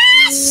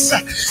 yes,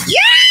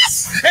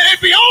 yes, and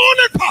it'd be on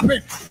and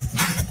popping.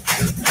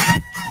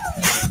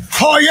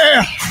 Oh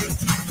yeah,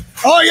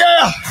 oh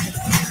yeah,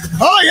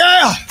 oh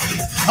yeah,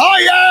 oh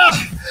yeah.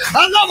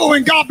 I love it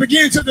when God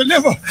begins to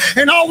deliver,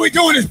 and all we're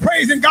doing is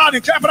praising God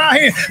and clapping our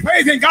hands,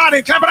 praising God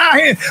and clapping our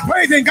hands,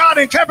 praising God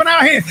and clapping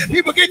our hands.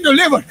 People getting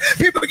delivered,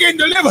 people getting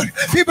delivered,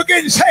 people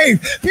getting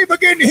saved, people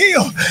getting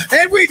healed,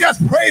 and we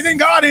just praising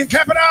God and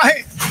clapping our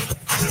hands.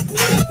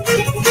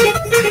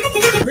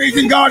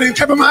 Praising God and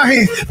clapping my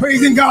hands,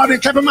 praising God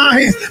and clapping my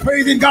hands,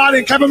 praising God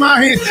and clapping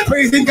my hands,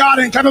 praising God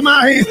and clapping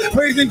my hands,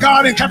 praising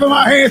God and clapping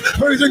my hands,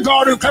 praising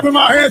God and clapping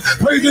my hands,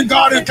 praising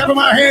God and clapping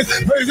my hands,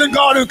 praising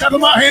God and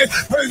clapping my hands,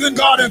 praising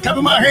God and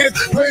clapping my hands,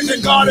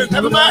 praising God and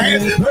clapping my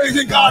hands,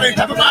 praising God and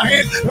clapping my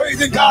hands,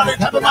 praising God and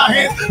clapping my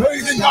hands,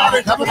 praising God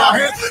and clapping my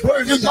hands,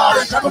 praising God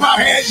and clapping my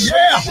hands.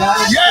 Yeah,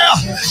 yeah,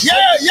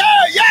 yeah,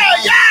 yeah,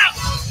 yeah, yeah.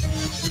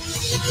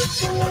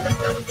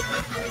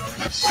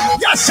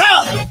 Yes, sir.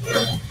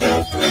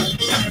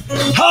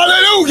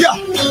 Hallelujah.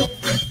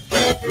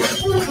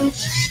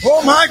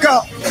 Oh, my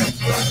God.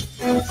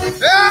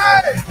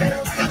 Hey.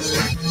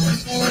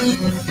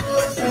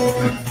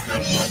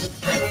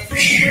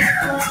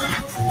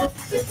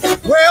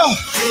 Well,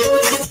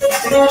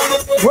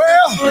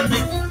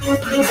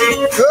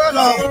 good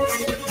Lord.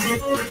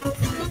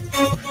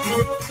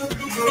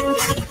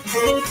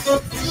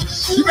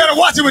 You better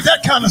watch it with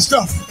that kind of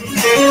stuff.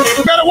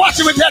 You better watch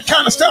it with that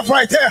kind of stuff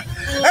right there.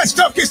 That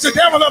stuff gets the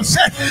devil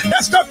upset.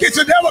 That stuff gets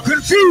the devil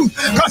confused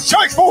because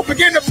church folk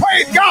begin to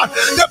praise God.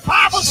 The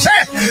Bible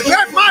says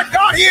that my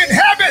God, he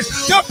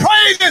inhabits the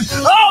praises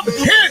of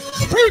his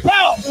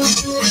people.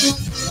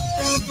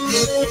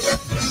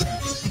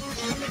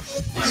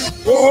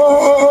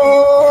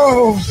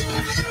 Oh.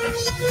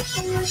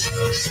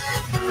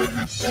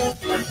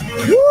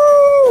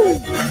 Woo.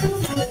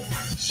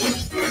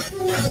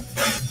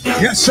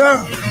 Yes, sir.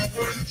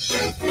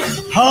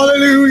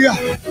 Hallelujah.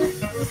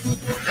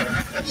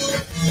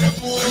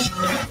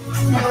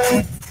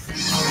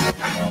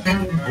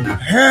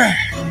 Yeah.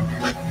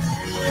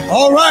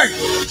 All right.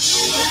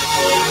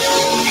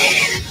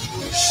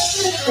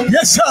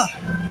 Yes, sir.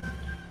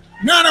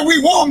 Now that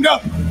we warmed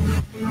up,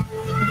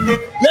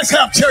 let's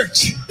have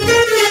church.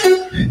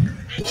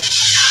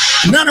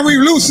 Now that we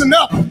loosened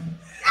up,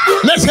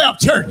 let's have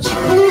church.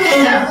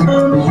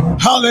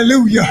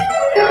 Hallelujah.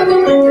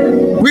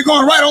 We're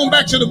going right on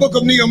back to the book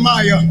of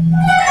Nehemiah.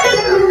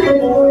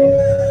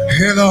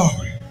 Hello.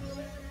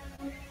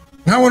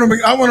 I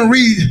want to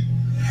read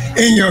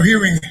in your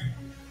hearing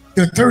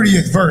the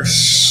 30th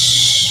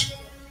verse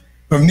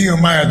of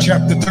Nehemiah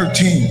chapter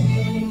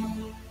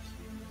 13.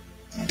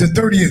 The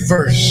 30th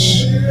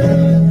verse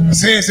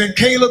says, and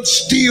Caleb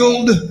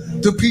stilled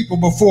the people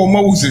before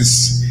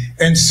Moses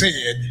and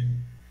said,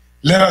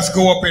 let us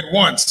go up at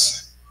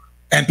once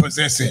and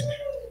possess it,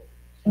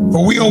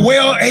 for we are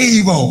well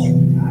able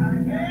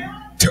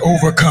to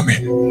overcome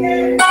it.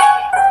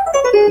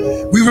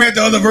 We read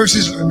the other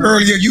verses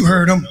earlier, you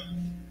heard them.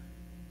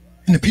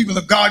 And the people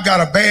of God got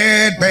a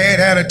bad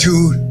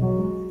attitude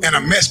and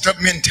a messed up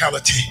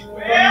mentality.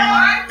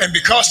 And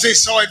because they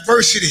saw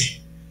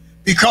adversity,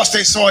 because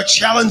they saw a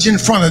challenge in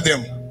front of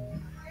them,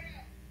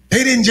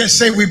 they didn't just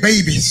say we're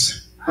babies.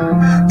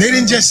 They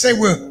didn't just say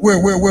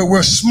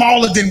we're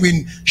smaller than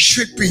we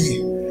should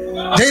be.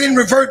 They didn't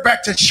revert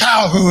back to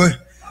childhood.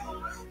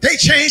 They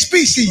changed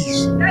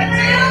species. So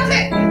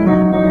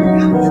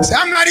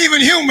I'm not even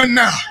human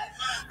now.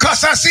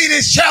 Because I see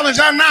this challenge,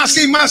 I now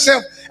see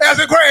myself as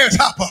a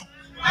grasshopper.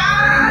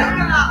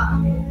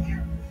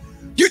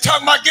 You're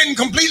talking about getting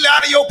completely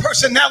out of your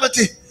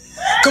personality,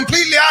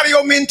 completely out of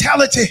your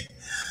mentality,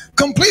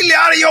 completely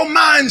out of your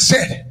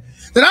mindset.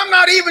 That I'm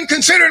not even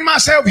considering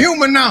myself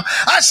human now.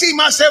 I see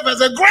myself as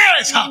a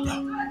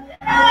grasshopper.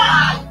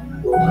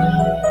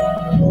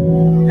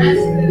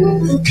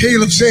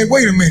 Caleb said,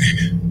 wait a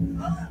minute.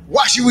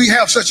 Why should we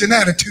have such an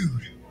attitude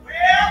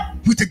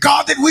with the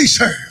God that we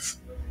serve?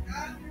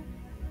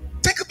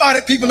 Think about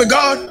it, people of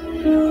God.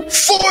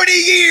 40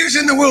 years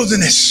in the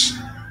wilderness.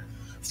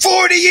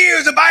 40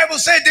 years, the Bible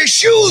said their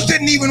shoes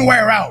didn't even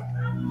wear out.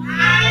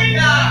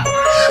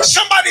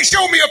 Somebody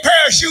show me a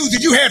pair of shoes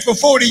that you had for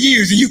 40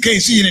 years and you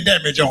can't see any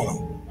damage on them.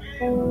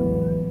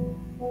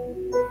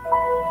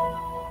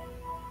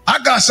 I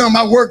got some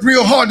I worked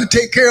real hard to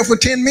take care of for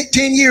 10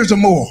 years or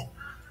more.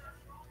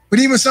 But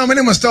even some of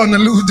them are starting to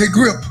lose their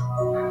grip.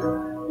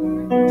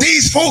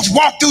 These folks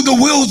walked through the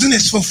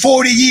wilderness for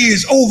 40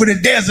 years, over the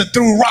desert,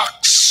 through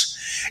rocks,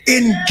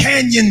 in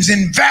canyons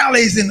and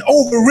valleys and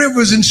over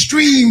rivers and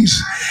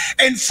streams.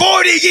 And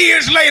 40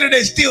 years later,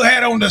 they still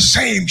had on the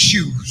same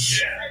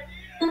shoes.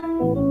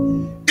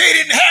 They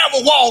didn't have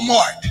a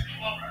Walmart.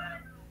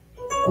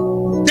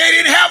 They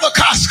didn't have a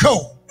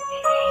Costco.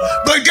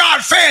 But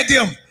God fed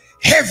them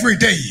every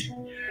day.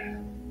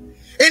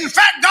 In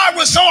fact, God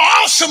was so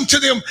awesome to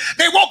them,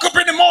 they woke up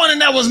in the morning,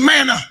 there was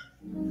manna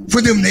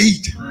for them to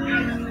eat.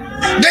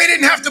 They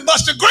didn't have to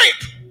bust a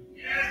grape.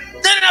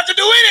 They didn't have to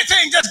do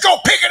anything, just go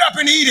pick it up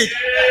and eat it.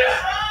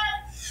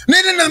 And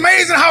isn't it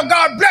amazing how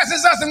God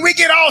blesses us and we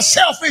get all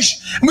selfish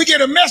and we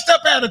get a messed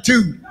up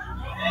attitude?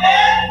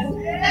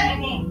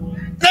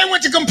 They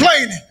went to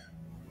complaining.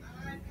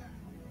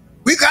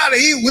 We gotta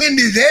eat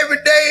Wendy's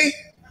every day.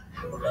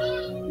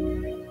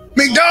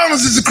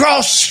 McDonald's is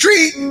across the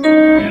street.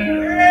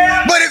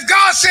 But if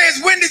God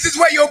says Wendy's is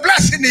where your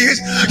blessing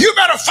is, you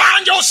better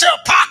find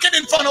yourself pocket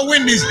in front of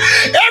Wendy's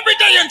every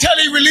day until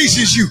he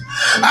releases you.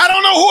 I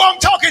don't know who I'm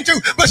talking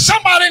to, but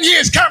somebody in here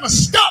is kind of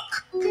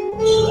stuck.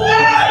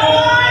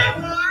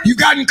 You've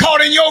gotten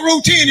caught in your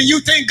routine and you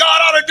think God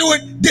ought to do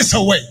it this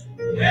way.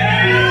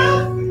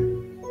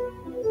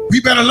 We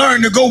better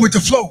learn to go with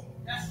the flow.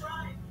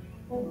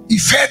 He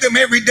fed them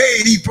every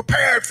day. He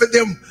prepared for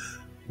them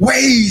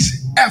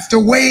ways after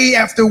way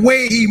after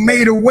way. He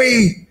made a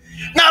way.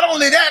 Not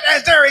only that,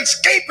 as they're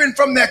escaping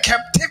from their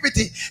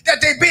captivity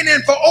that they've been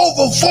in for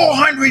over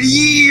 400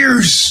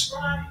 years,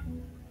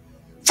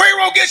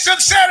 Pharaoh gets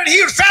upset and he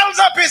saddles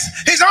up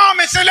his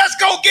army and says, let's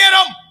go get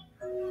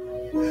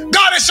them.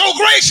 God is so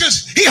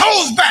gracious, he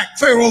holds back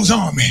Pharaoh's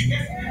army,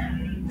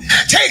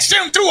 takes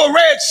them through a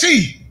Red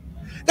Sea.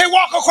 They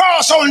walk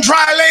across on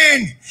dry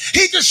land.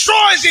 He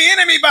destroys the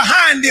enemy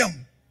behind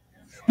them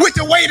with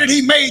the way that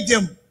he made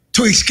them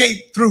to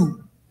escape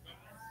through.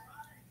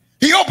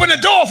 He opened the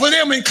door for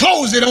them and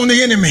closed it on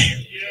the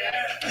enemy.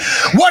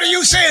 What are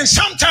you saying?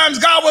 Sometimes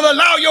God will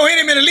allow your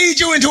enemy to lead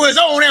you into his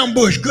own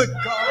ambush. Good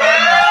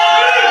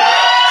God.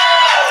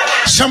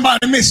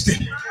 Somebody missed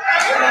it.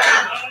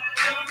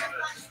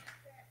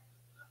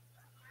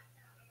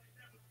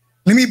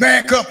 Let me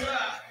back up.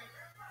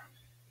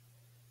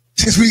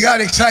 Since we got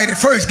excited,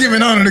 first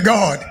giving honor to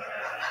God.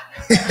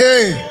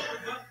 Hey,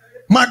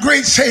 my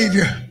great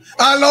Savior,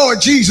 our Lord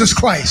Jesus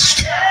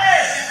Christ.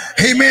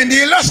 Amen.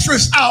 The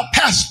illustrious our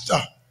pastor,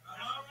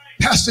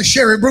 Pastor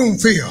Sherry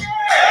Broomfield.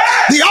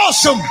 The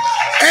awesome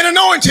and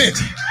anointed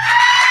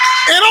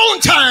and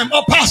on-time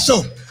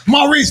apostle,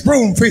 Maurice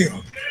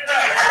Broomfield.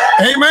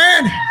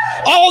 Amen.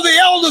 All the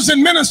elders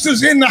and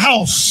ministers in the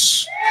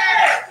house.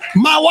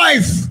 My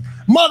wife,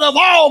 mother of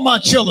all my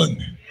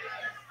children.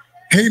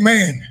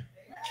 Amen.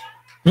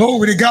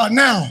 Glory to God.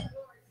 Now,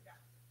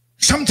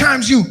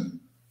 sometimes you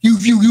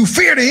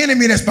fear the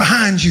enemy that's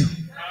behind you,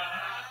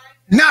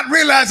 not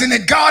realizing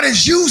that God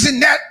is using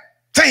that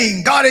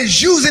thing, God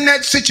is using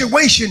that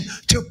situation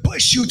to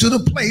push you to the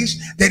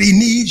place that he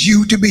needs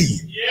you to be.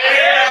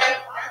 Yeah.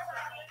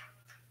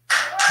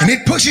 And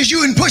it pushes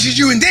you and pushes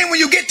you. And then when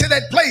you get to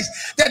that place,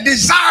 that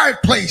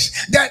desired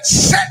place, that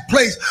set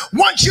place,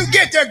 once you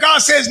get there,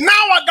 God says, now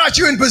I got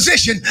you in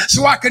position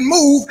so I can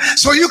move,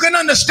 so you can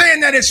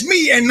understand that it's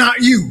me and not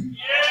you.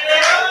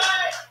 Yeah.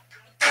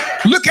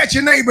 Look at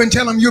your neighbor and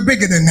tell him you're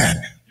bigger than that.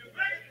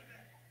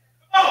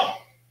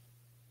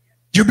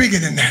 You're bigger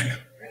than that.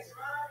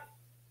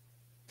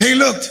 They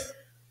looked,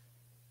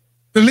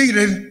 the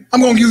leader,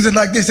 I'm going to use it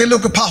like this. They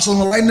look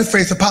Apostle right in the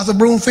face. Apostle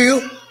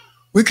Broomfield,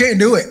 we can't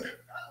do it.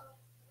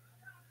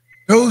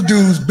 Those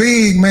dudes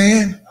big,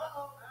 man.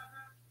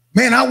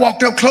 Man, I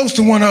walked up close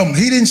to one of them.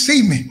 He didn't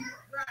see me.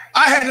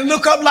 I had to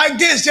look up like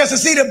this just to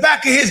see the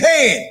back of his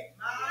head.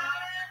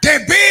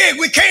 They're big.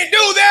 We can't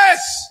do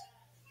this.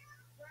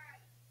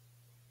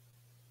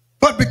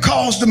 But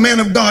because the man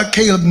of God,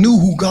 Caleb, knew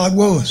who God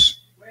was,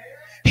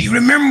 he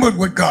remembered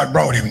what God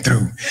brought him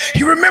through.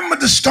 He remembered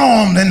the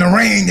storm and the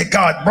rain that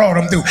God brought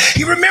him through.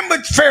 He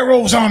remembered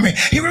Pharaoh's army.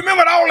 He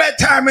remembered all that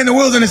time in the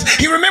wilderness.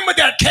 He remembered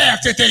that calf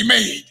that they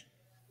made.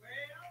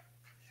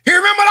 He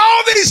remembered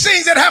all these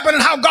things that happened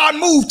and how God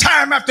moved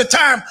time after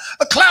time.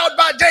 A cloud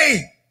by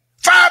day,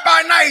 fire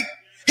by night.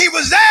 He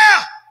was there.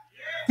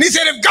 And he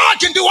said, if God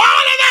can do all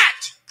of that,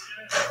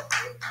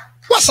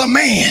 what's a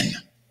man?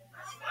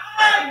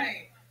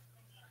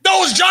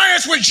 Those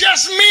giants were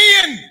just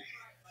men.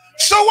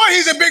 So what?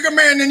 He's a bigger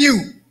man than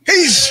you.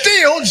 He's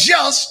still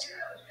just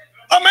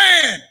a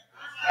man.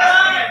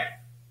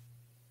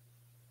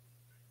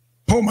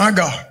 Oh my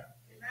God.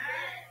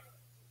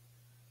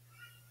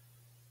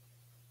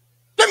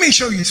 Let me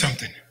show you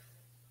something.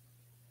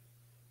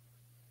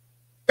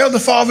 Elder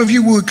Father, if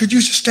you would, could you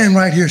just stand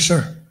right here,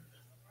 sir?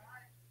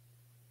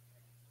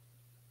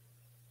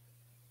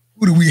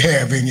 Who do we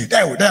have in you?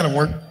 That'll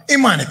work.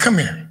 Imani, come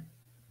here.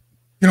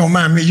 You don't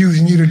mind me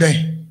using you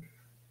today?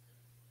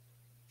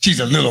 She's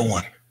a little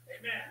one.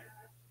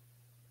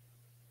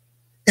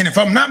 And if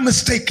I'm not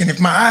mistaken,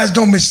 if my eyes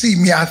don't deceive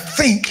me, I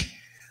think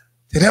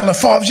that Ella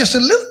Favre's just a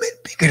little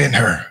bit bigger than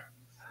her.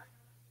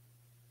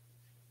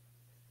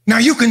 Now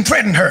you can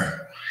threaten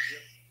her.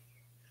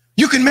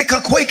 You can make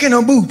her quake in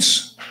her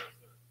boots.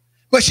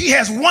 But she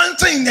has one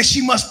thing that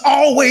she must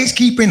always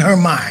keep in her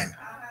mind.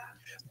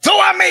 Though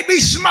I may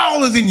be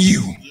smaller than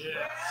you,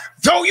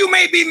 though you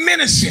may be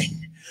menacing,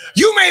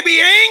 you may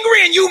be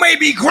angry and you may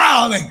be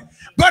growling,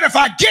 but if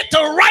I get the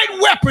right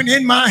weapon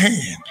in my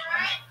hand,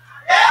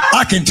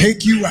 I can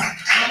take you out.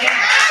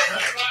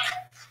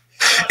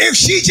 If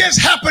she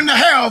just happened to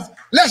have,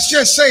 let's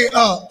just say,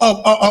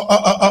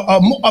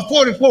 a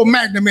 44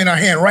 Magnum in her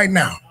hand right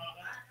now,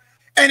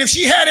 and if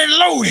she had it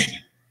loaded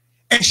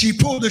and she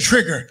pulled the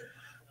trigger,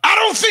 I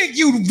don't think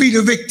you'd be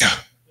the victor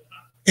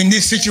in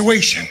this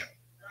situation.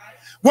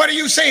 What are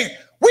you saying?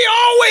 We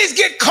always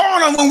get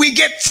cornered when we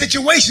get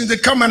situations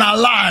that come in our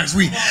lives.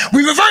 We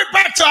revert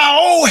back to our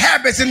old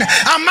habits, and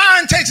our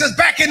mind takes us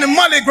back into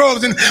muddy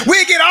groves, and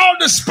we get all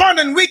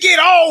despondent, we get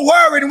all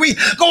worried, and we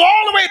go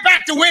all the way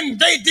back to when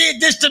they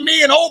did this to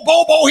me, and old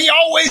Bobo, he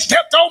always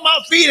stepped on my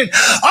feet, and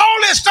all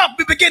this stuff.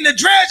 We begin to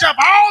dredge up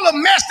all the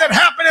mess that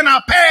happened in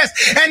our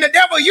past, and the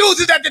devil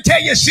uses that to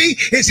tell you, see,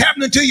 it's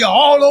happening to you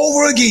all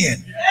over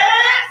again.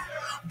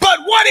 But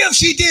what if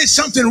she did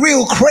something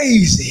real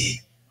crazy?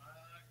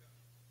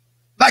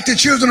 Like the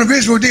children of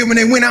Israel did when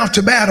they went out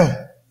to battle.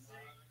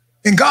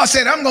 And God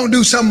said, I'm going to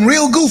do something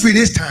real goofy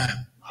this time.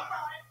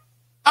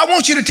 I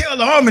want you to tell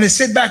the army to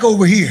sit back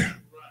over here.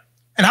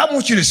 And I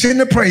want you to send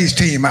the praise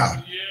team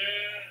out.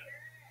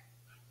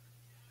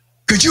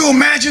 Could you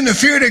imagine the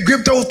fear that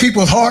gripped those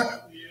people's heart?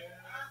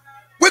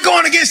 We're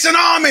going against an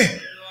army.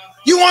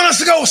 You want us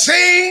to go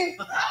sing?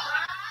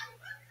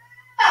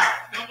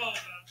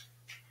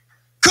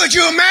 Could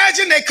you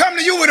imagine they come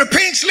to you with a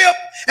pink slip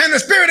and the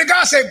Spirit of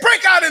God say,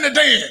 break out in the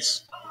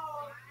dance?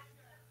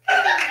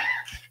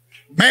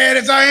 Mad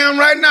as I am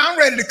right now, I'm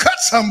ready to cut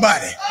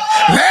somebody.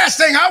 Last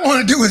thing I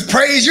want to do is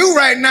praise you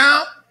right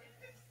now.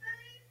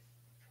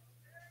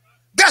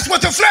 That's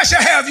what the flesh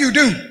will have you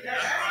do.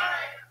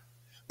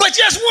 But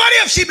just what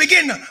if she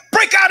began to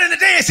break out in the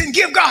dance and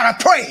give God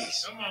a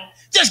praise?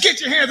 Just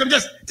get your hands up,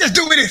 just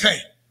do anything.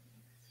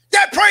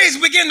 That praise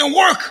begin to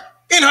work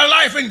in her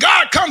life, and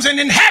God comes and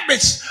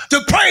inhabits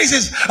the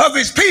praises of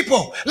his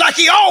people like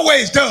he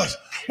always does.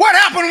 What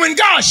happened when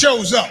God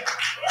shows up?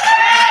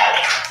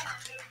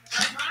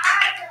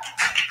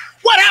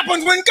 What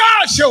happens when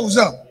God shows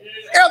up?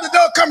 Elder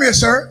Doug, come here,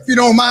 sir, if you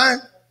don't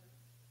mind.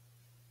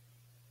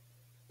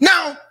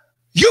 Now,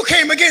 you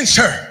came against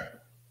her,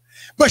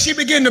 but she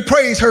began to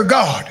praise her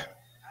God.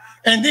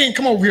 And then,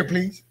 come over here,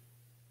 please.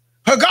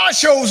 Her God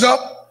shows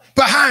up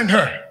behind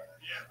her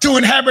to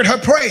inhabit her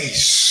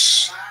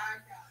praise.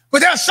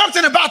 But there's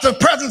something about the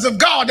presence of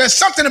God. There's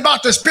something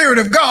about the Spirit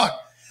of God.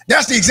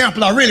 That's the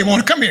example I really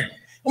want. Come here.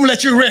 I'm going to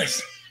let you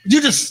rest.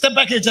 You just step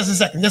back here just a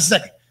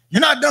second.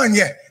 You're not done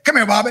yet. Come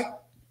here, Bobby.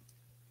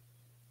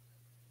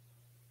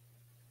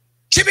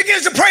 She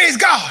begins to praise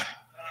God,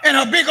 and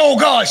her big old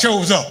God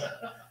shows up.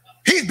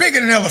 He's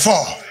bigger than Ella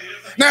Favre.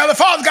 Now, Ella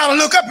Favre's got to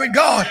look up at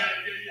God.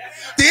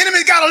 The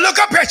enemy's got to look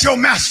up at your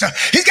master.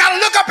 He's got to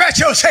look up at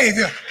your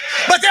Savior.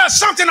 But there's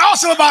something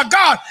also about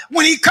God.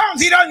 When he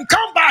comes, he doesn't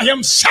come by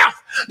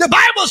himself. The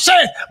Bible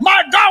says,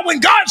 my God,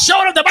 when God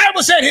showed up, the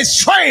Bible said his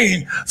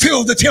train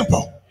filled the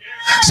temple.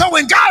 So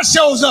when God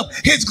shows up,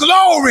 his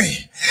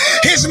glory,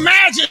 his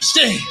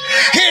majesty,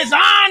 his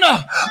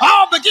honor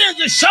all begins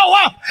to show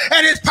up,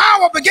 and his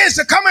power begins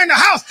to come in the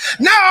house.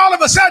 Now all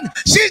of a sudden,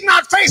 she's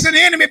not facing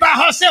the enemy by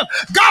herself.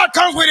 God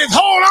comes with his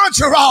whole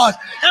entourage.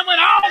 And when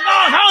all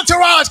God's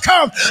entourage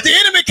comes, the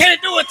enemy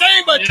can't do a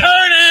thing but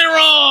turn and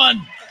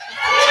run.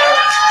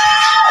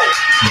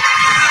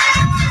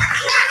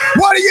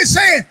 What are you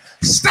saying?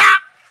 Stop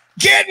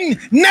getting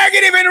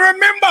negative and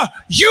remember,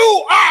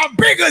 you are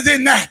bigger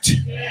than that.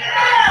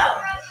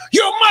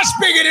 You're much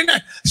bigger than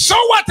that. So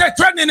what? They're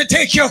threatening to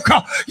take your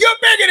car. You're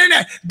bigger than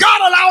that.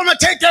 God allowed them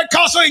to take that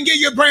car so he can give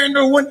you a brand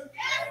new one.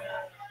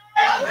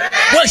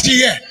 Where's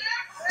she at?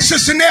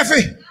 Sister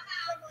Neffy,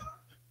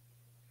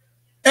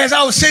 as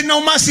I was sitting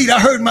on my seat, I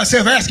heard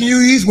myself asking you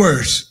these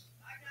words.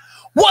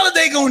 What are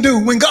they going to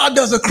do when God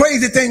does a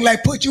crazy thing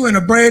like put you in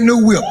a brand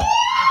new whip?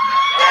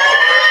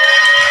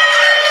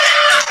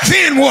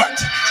 Then what?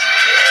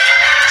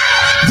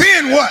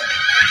 Then what?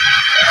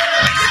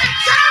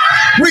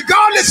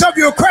 Regardless of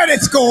your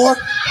credit score,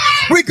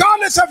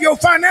 regardless of your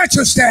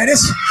financial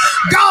status,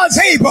 God's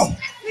able.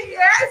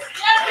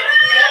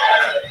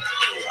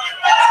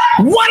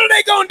 What are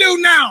they going to do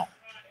now?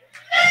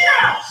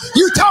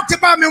 You talked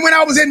about me when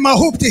I was in my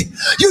hoopty.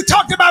 You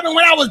talked about me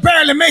when I was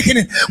barely making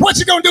it. What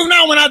you going to do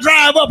now when I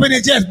drive up and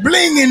it's just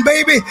blinging,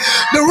 baby?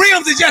 The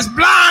rims are just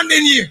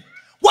blinding you.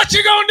 What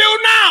you going to do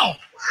now?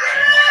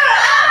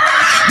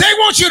 They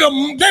want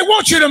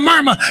you to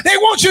murmur. They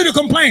want you to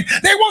complain.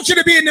 They want you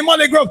to be in the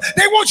mother grove.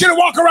 They want you to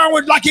walk around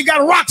with like you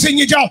got rocks in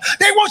your jaw.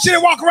 They want you to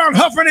walk around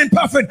huffing and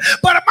puffing.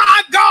 But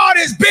my God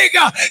is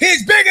bigger.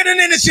 He's bigger than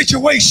any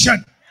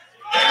situation.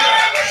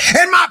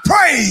 And my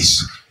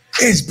praise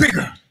is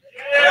bigger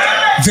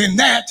than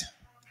that.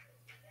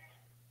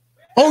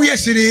 Oh,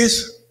 yes, it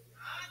is.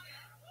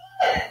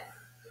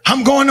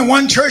 I'm going to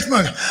one church,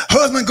 my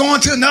husband going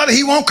to another.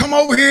 He won't come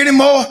over here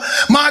anymore.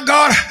 My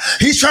God,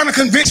 he's trying to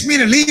convince me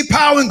to leave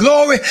power and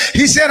glory.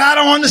 He said, I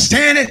don't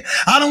understand it.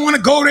 I don't want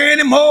to go there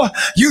anymore.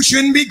 You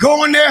shouldn't be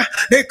going there.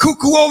 They're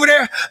cuckoo over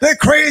there. They're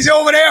crazy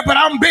over there, but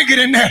I'm bigger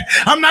than that.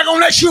 I'm not going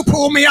to let you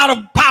pull me out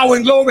of power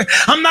and glory.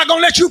 I'm not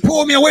going to let you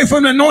pull me away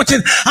from the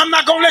anointing. I'm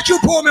not going to let you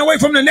pull me away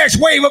from the next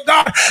wave of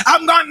God.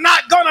 I'm not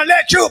going to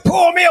let you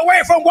pull me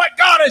away from what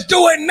God is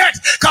doing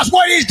next, because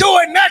what he's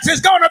doing next is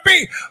going to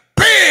be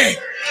big.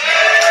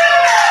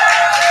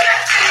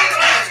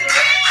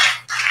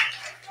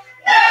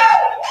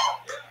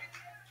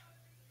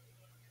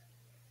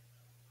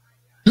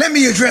 Let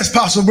me address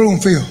Apostle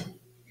Broomfield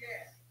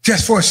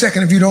just for a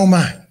second, if you don't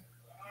mind.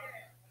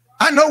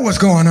 I know what's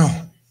going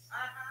on.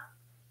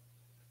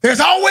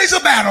 There's always a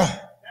battle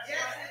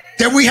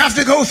that we have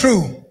to go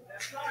through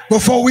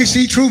before we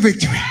see true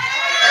victory.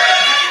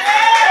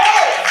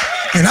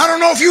 And I don't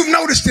know if you've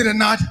noticed it or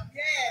not,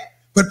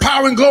 but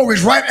power and glory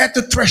is right at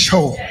the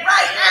threshold.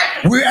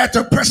 We're at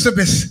the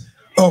precipice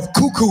of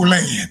cuckoo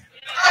land.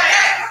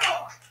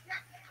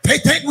 They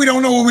think we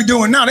don't know what we're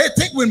doing now. They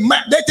think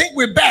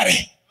we're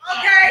batty.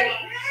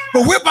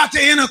 But we're about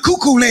to enter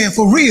cuckoo land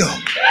for real.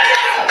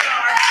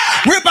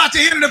 We're about to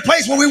enter the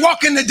place where we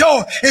walk in the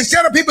door.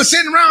 Instead of people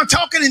sitting around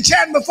talking and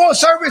chatting before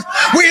service,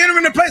 we're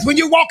entering the place when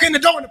you walk in the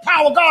door and the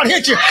power of God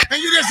hits you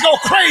and you just go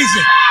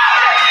crazy.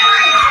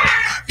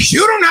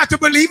 You don't have to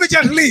believe it,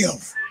 just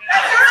live.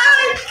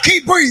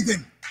 Keep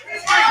breathing.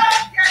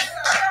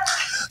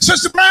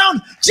 Sister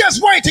Brown,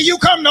 just wait till you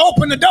come to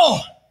open the door.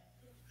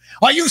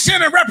 Or you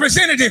send a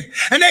representative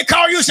and they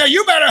call you and say,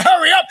 you better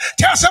hurry up.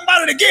 Tell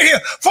somebody to get here.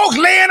 Folks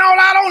laying all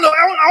out on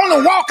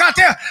the walk out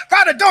there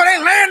by the door.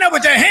 They laying there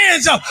with their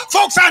hands up.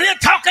 Folks out here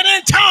talking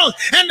in tongues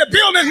and the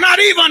building's not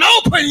even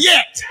open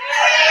yet.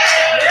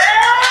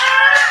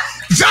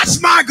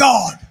 That's my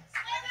God.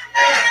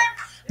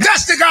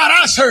 That's the God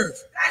I serve.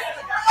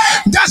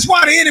 That's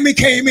why the enemy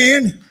came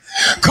in.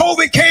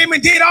 COVID came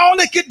and did all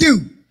it could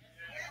do.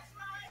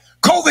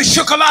 COVID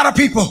shook a lot of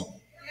people.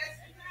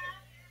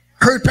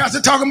 Heard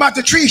Pastor talking about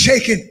the tree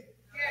shaking.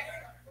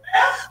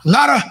 A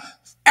lot of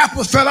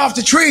apples fell off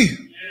the tree.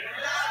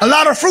 A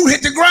lot of fruit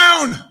hit the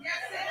ground.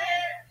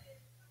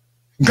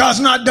 God's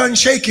not done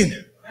shaking.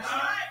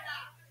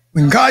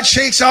 When God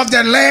shakes off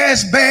that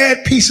last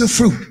bad piece of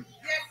fruit,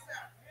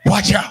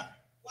 watch out.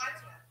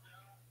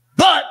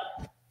 But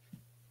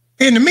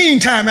in the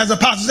meantime, as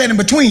Apostle said, in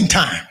between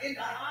time,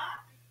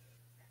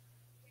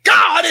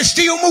 God is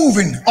still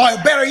moving.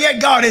 Or better yet,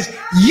 God is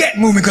yet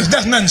moving, because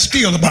there's nothing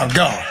still about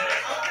God.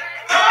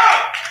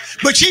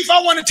 But Chief,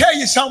 I want to tell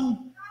you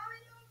something.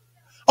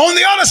 On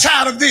the other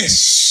side of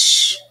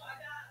this,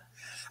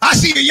 I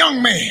see a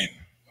young man.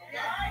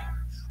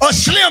 A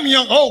slim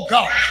young, oh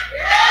God.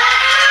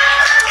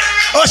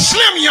 A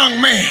slim young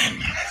man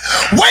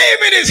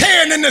waving his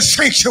hand in the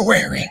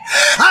sanctuary.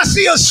 I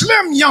see a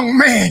slim young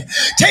man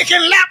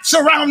taking laps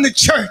around the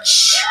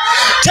church,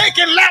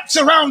 taking laps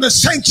around the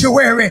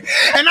sanctuary.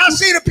 And I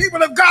see the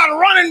people of God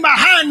running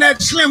behind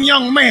that slim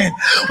young man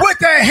with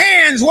their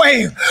hands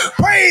waved,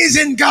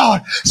 praising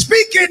God,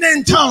 speaking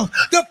in tongues,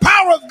 the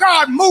power of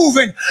God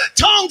moving,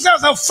 tongues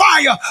as a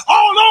fire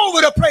all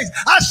over the place.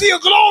 I see a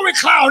glory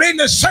cloud in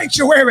the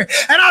sanctuary,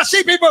 and I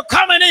see people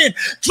coming in,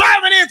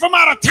 driving in from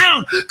out of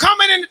town,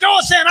 coming in the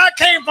door saying, I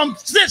came from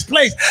this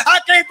place, I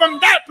came from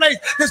that place.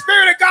 The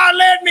Spirit of God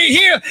led me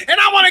here, and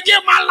I want to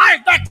give my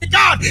life back to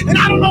God. And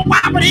I don't know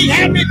why, but he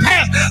had me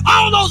pass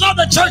all those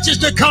other churches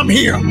to come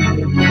here.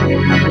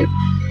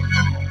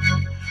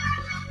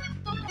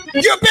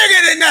 You're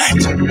bigger than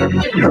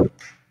that.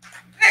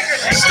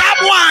 Stop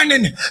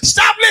whining.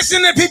 Stop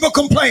listening to people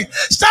complain.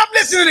 Stop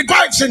listening to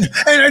gripes and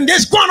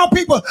disgruntled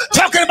people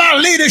talking about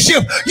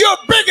leadership. You're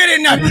bigger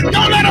than that.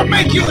 Don't let them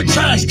make you a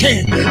trash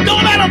can.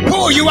 Don't let them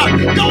pull you out.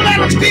 Don't let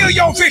them steal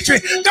your victory.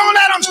 Don't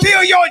let them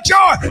steal your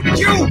joy.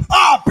 You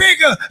are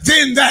bigger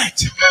than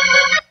that.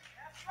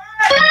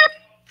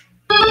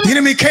 The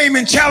enemy came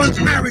and challenged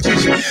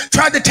marriages,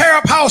 tried to tear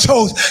up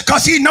households,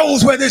 because he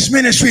knows where this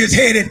ministry is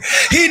headed.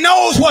 He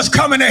knows what's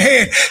coming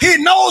ahead. He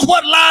knows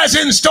what lies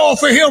in store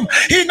for him.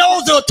 He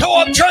knows the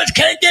tore up church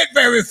can't get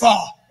very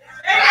far.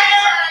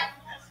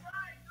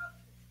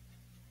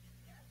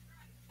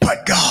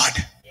 But God.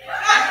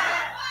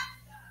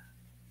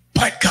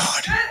 But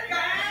God.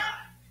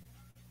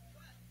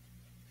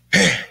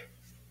 Hey,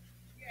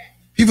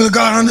 people of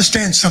God,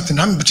 understand something.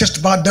 I'm just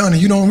about done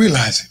and you don't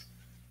realize it.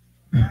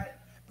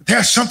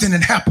 There's something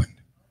that happened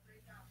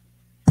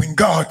when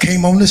God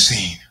came on the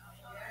scene.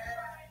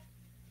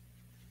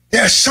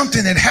 There's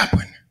something that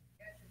happened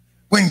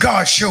when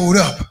God showed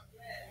up.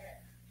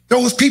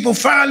 Those people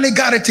finally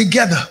got it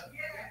together.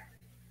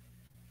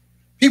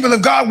 People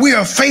of God, we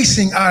are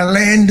facing our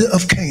land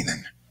of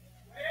Canaan.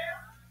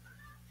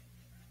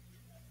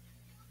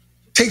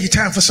 Take your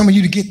time for some of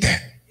you to get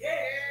that.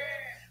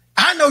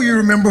 I know you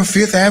remember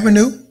Fifth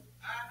Avenue.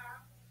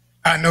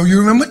 I know you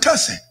remember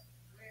Tussin.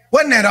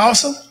 Wasn't that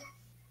awesome?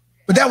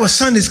 But that was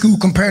Sunday school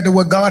compared to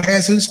what God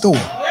has in store.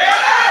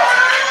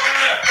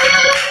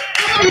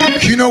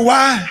 You know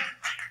why?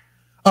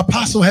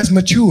 Apostle has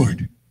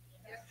matured.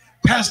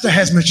 Pastor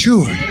has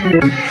matured.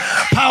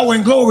 Power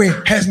and glory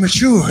has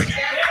matured.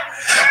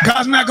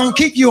 God's not going to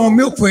keep you on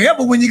milk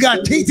forever when you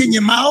got teeth in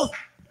your mouth.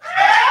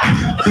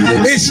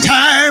 It's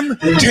time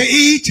to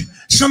eat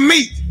some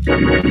meat.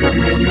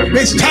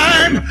 It's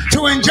time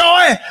to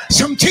enjoy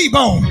some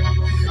T-bone.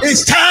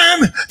 It's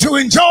time to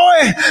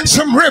enjoy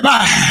some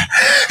ribeye.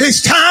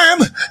 It's time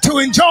to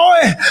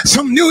enjoy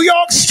some New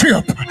York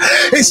strip.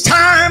 It's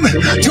time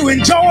to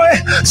enjoy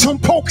some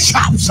pork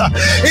chops.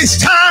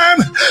 It's time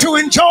to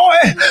enjoy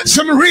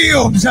some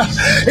ribs.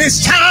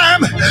 It's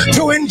time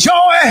to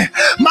enjoy,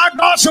 my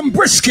God, some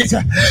brisket.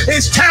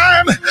 It's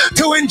time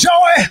to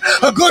enjoy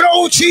a good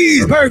old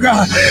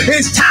cheeseburger.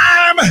 It's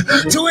time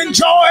to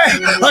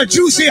enjoy a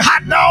juicy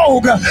hot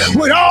dog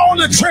with all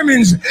the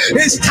trimmings.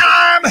 It's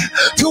time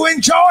to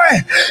enjoy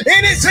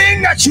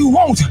anything that you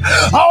want.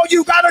 All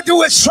you got to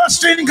do is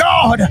trust in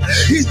God.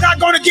 He's not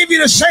going to give you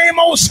the same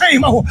old,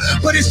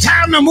 but it's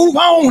time to move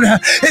on.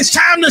 It's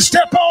time to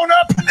step on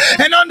up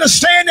and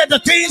understand that the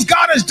things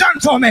God has done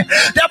for me,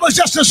 that was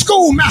just a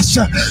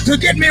schoolmaster to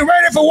get me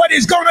ready for what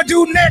he's going to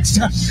do next.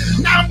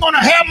 Now I'm going to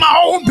have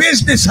my own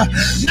business.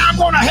 Now I'm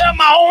going to have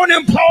my own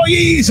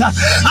employees.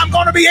 I'm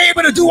going to be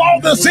able to do all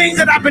the things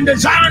that I've been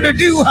designed to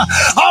do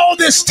all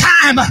this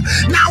time.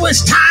 Now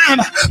it's time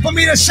for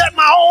me to set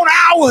my own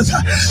hours.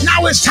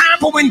 Now it's time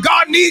for when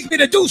God needs me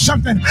to do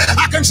something,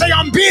 I can say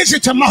I'm busy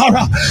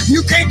tomorrow.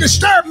 You can't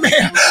disturb me.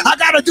 I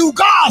got to do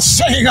God's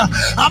thing.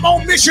 I'm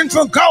on mission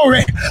for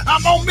glory.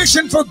 I'm on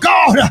mission for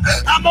God.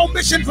 I'm on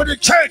mission for the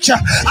church.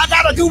 I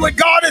got to do what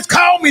God has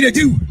called me to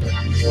do.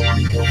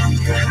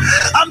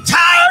 I'm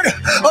tired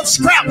of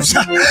scraps.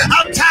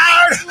 I'm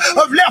tired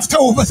of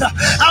leftovers.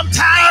 I'm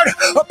tired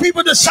of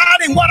people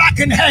deciding what I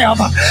can have.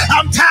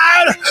 I'm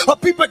tired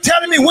of people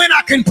telling me when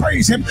I can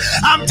praise him.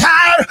 I'm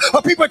tired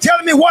of people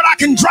telling me what I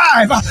can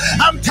drive.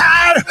 I'm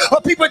tired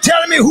of people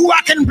telling me who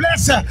I can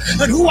bless and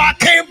who I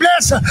can't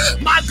bless.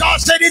 My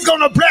God said he's going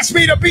to bless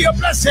me to be a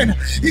blessing.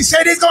 He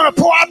said he's going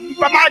to pour out,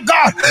 my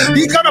God,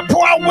 he's going to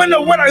pour out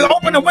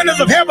open the windows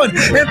of heaven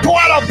and pour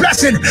out a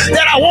blessing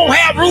that I won't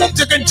have room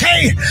to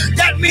contain.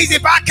 That means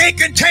if I can't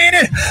contain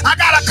it, I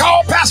got to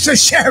call Pastor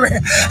Sherry.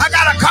 I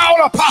got to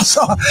call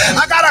Apostle.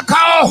 I got to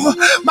call,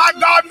 my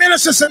God,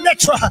 Minister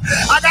Sinatra.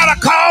 I got to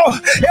call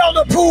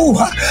Elder Pooh.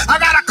 I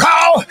got to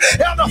call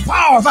Elder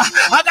Favre.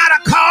 I got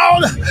to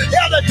call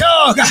Elder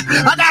Doug.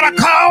 I got to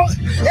call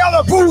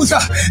Elder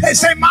Boozer and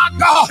say, my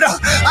God,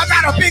 I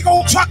got a big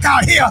old truck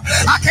out here.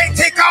 I can't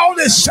take all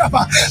this stuff.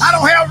 I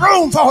don't have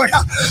room for it.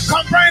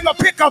 Come bring a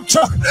pickup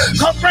truck.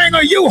 Come bring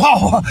a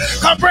U-Haul.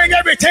 Come bring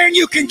everything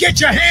you can get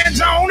your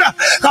hands on,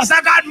 because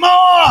I got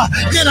more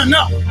than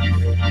enough.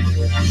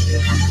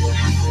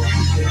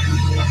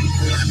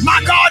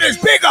 My God is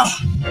bigger.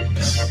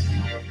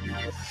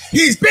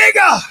 He's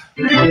bigger.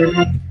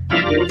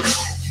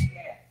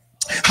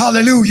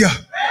 Hallelujah.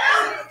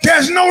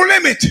 There's no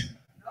limit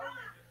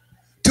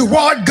to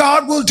what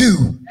God will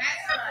do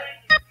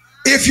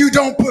if you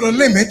don't put a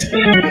limit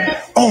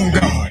on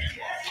God.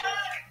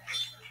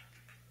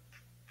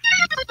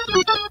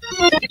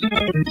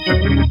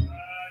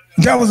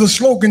 That was a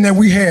slogan that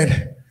we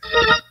had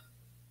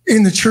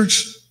in the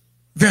church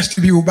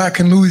vestibule back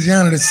in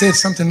Louisiana that said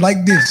something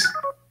like this: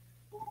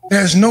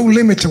 there's no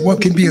limit to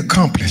what can be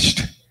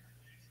accomplished.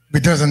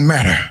 It doesn't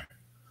matter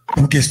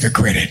who gets the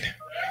credit.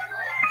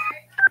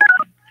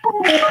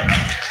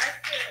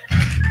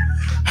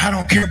 I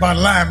don't care about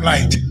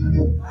limelight.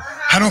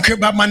 I don't care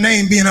about my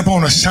name being up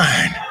on a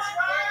sign.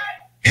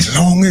 As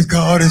long as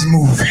God is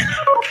moving.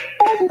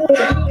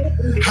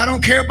 I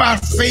don't care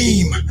about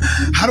fame.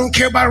 I don't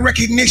care about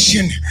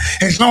recognition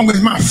as long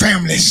as my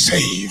family's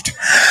saved.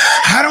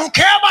 I don't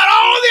care about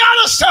all the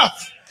other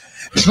stuff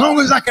as long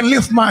as I can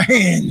lift my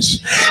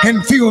hands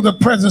and feel the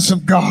presence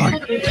of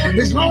God.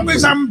 As long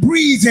as I'm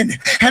breathing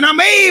and I'm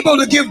able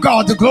to give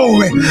God the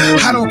glory.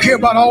 I don't care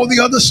about all the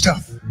other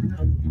stuff.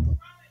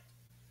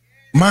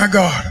 My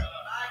God,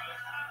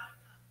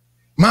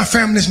 my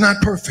family's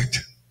not perfect.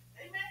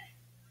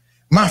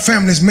 My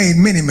family's made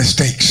many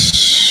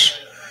mistakes.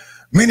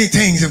 Many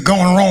things have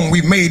gone wrong.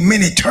 We've made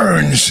many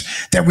turns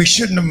that we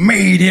shouldn't have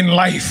made in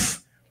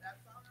life.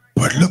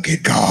 But look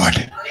at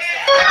God.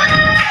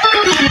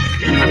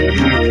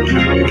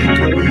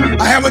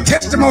 I have a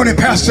testimony,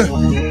 Pastor,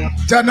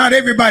 that not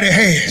everybody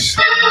has.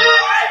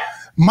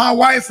 My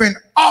wife and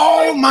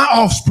all my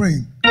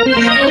offspring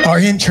are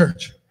in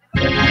church.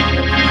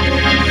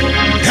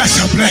 That's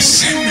a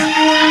blessing.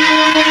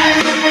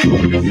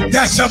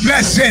 That's a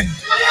blessing.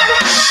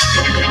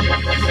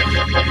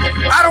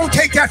 I don't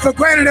take that for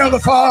granted, Elder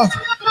Favre,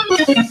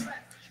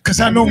 because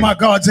I know my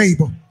God's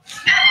able.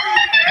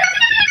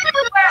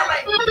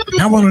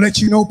 I want to let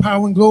you know,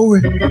 power and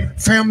glory,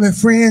 family and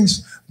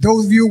friends,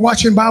 those of you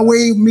watching by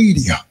way of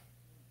media,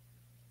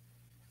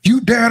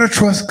 you dare to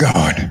trust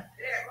God.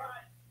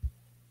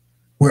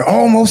 We're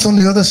almost on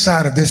the other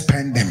side of this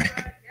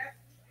pandemic.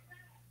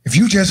 If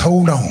you just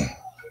hold on,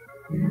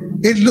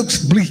 it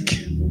looks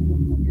bleak.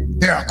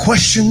 There are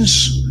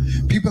questions.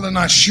 People are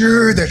not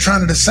sure. They're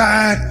trying to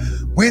decide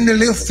when to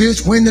lift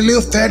this, when to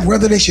lift that,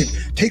 whether they should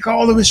take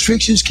all the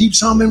restrictions, keep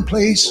some in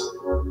place.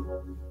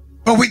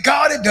 But with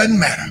God, it doesn't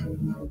matter.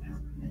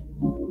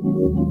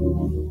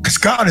 Because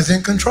God is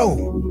in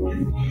control.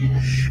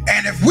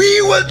 And if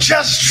we will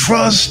just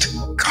trust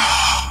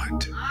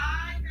God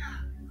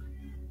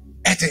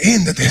at the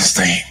end of this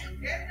thing,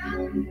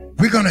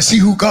 we're going to see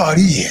who God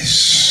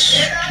is.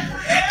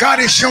 God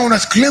has shown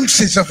us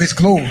glimpses of his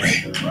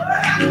glory.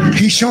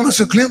 He's shown us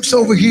a glimpse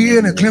over here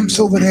and a glimpse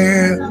over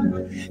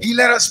there. He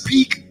let us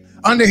peek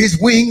under his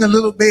wing a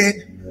little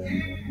bit.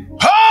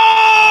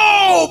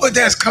 Oh, but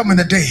there's coming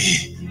a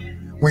day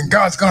when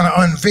God's going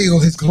to unveil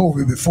his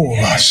glory before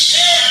us.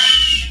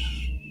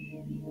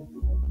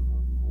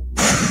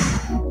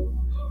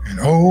 And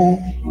oh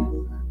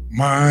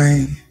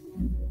my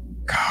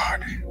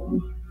God.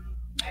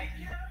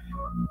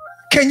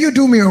 Can you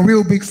do me a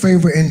real big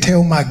favor and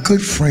tell my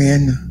good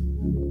friend,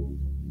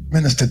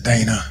 Minister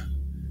Dana,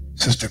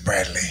 Sister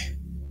Bradley,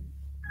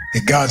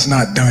 that God's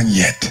not done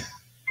yet?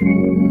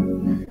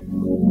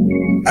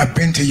 I've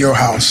been to your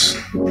house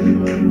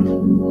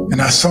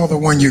and I saw the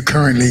one you're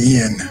currently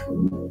in,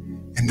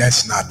 and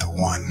that's not the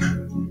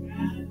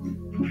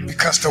one.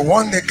 Because the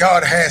one that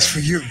God has for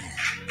you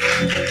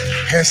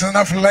has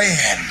enough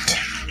land,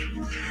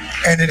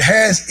 and it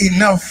has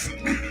enough,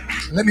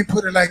 let me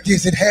put it like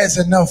this, it has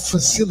enough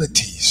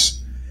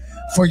facilities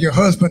for your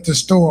husband to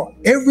store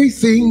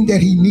everything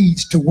that he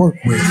needs to work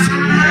with.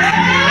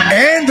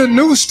 And the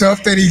new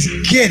stuff that he's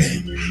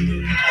getting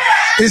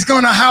is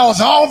going to house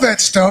all that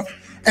stuff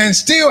and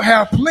still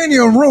have plenty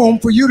of room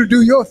for you to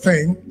do your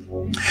thing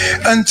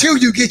until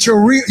you get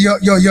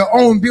your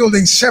own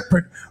building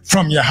separate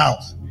from your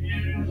house.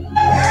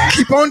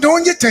 Keep on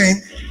doing your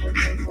thing,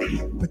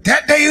 but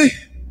that day,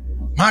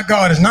 my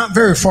God, is not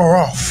very far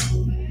off.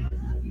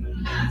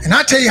 And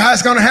I tell you how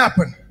it's going to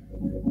happen,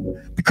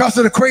 because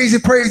of the crazy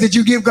praise that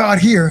you give God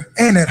here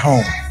and at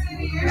home.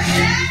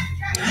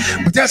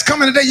 But that's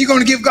coming today. You're going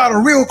to give God a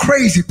real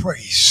crazy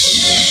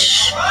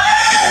praise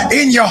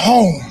in your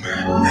home.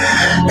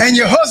 And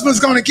your husband's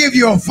going to give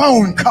you a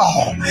phone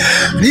call.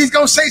 And he's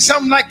going to say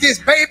something like this: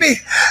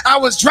 baby, I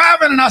was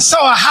driving and I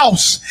saw a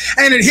house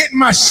and it hit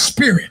my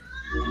spirit.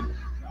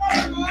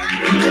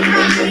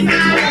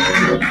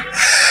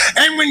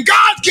 And when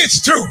God gets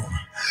through,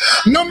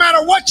 no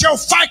matter what your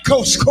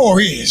FICO score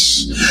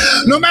is,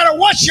 no matter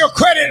what your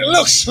credit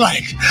looks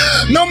like,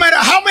 no matter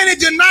how many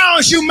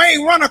denials you may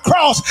run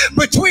across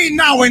between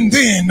now and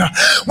then,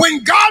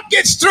 when God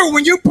gets through,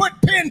 when you put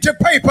pen to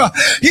paper,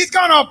 he's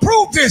going to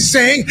approve this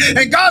thing,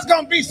 and God's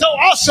going to be so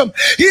awesome.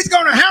 He's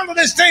going to handle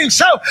this thing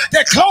so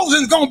that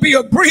closing's going to be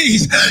a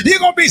breeze. You're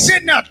going to be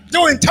sitting out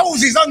doing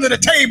toesies under the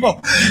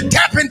table,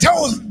 tapping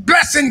toes,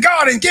 blessing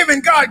God and giving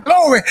God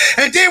glory.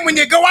 And then when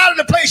you go out of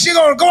the place, you're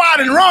going to go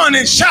out and run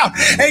and shout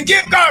and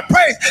give God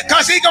praise,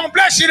 because he's going to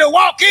bless you to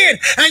walk in,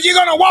 and you're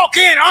going to walk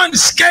in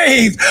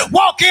unscathed,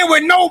 walk in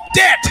with no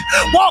debt,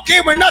 walk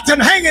in with nothing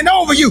hanging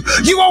over you.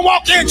 You won't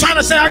walk in trying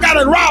to say, I got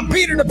to rob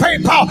Peter to pay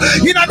Paul.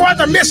 You're not going to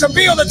have to miss a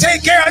bill to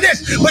take care of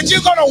this, but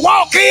you're going to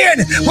walk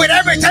in with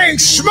everything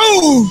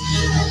smooth.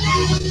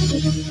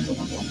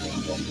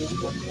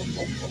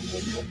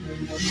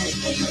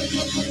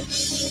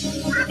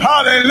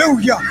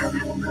 Hallelujah.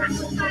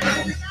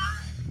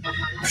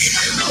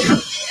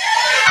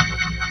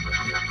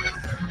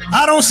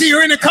 I don't see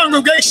her in the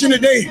congregation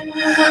today,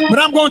 but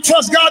I'm going to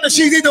trust God that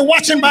she's either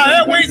watching by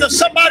airways or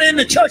somebody in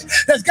the church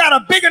that's got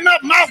a big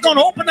enough mouth going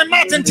to open their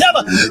mouth and tell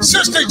her,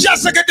 Sister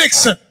Jessica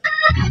Dixon,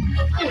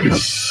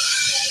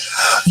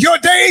 your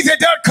days that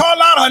they'll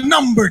call out are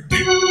numbered.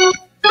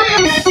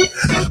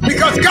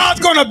 Because God's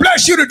going to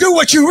bless you to do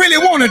what you really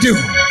want to do.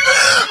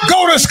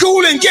 Go to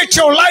school and get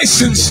your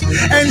license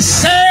and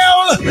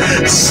sell.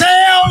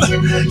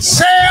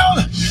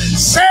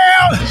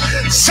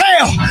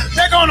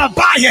 They're going to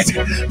buy it.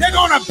 They're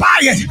going to buy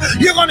it.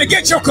 You're going to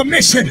get your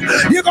commission.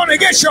 You're going to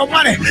get your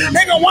money.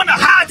 They're going to wonder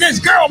how this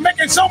girl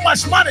making so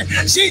much money.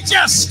 She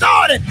just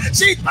started.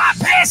 She's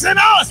bypassing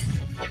us.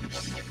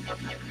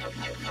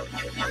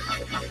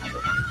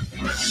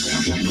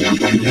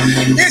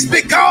 It's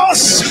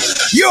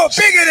because you're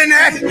bigger than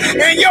that,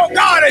 and your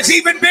God is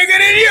even bigger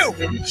than you.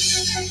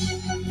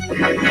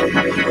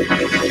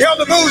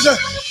 Elder Boozer,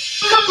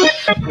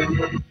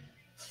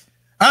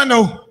 I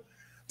know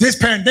this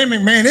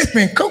pandemic, man, it's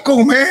been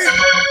cuckoo, man.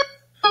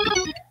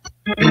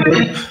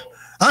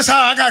 That's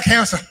how I got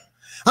cancer.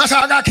 That's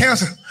how I got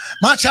cancer.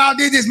 My child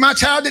did this, my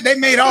child did. They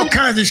made all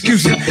kinds of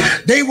excuses.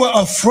 They were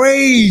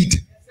afraid.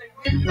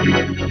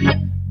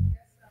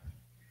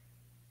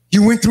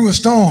 You went through a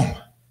storm.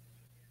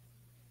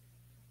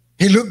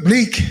 It looked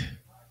bleak.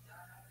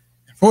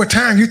 For a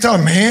time, you thought,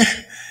 man,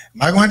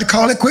 am I going to have to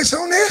call it quits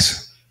on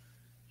this?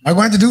 I'm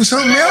going to do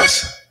something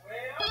else?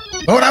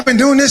 Lord, I've been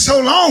doing this so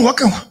long. What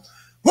can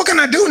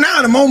I do now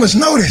at a moment's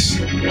notice?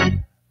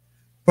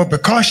 But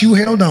because you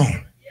held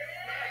on,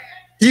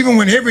 even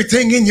when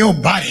everything in your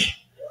body,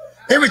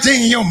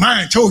 everything in your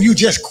mind told you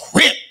just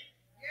quit,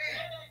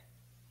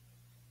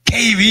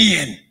 cave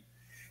in,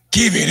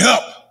 give it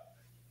up.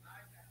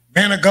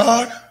 Man of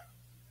God,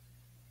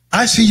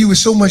 I see you with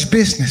so much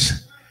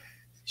business.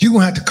 You're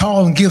going to have to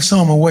call and give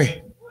some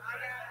away.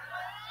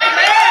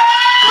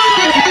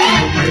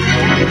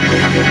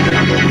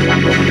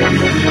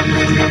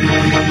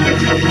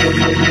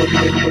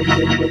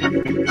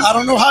 I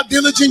don't know how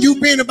diligent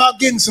you've been about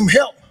getting some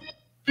help.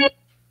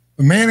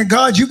 But man of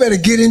God, you better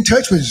get in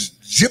touch with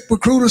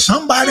ZipRecruiter,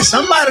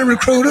 somebody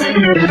recruiter.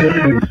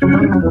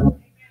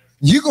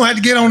 You're going to have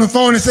to get on the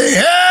phone and say,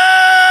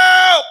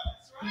 help!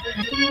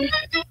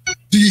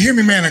 Do you hear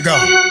me, man of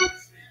God?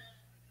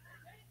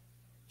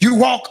 You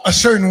walk a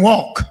certain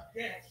walk.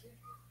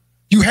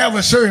 You have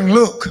a certain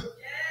look.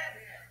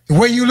 The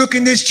way you look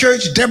in this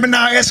church,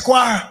 Debonair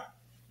Esquire.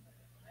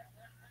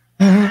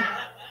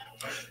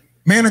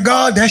 Man of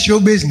God, that's your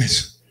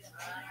business.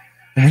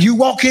 And when you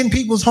walk in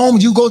people's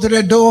homes, you go to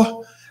their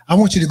door, I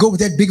want you to go with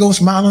that big old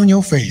smile on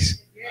your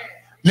face.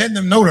 Letting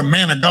them know the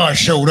man of God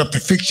showed up to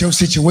fix your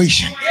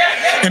situation.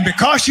 And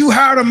because you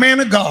hired a man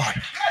of God,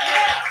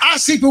 I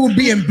see people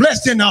being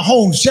blessed in their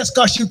homes just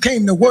because you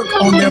came to work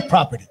on their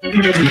property.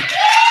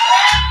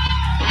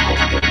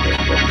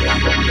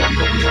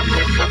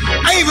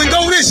 I even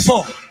go this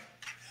far.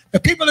 The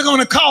people are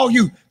going to call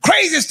you.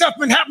 Crazy stuff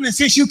been happening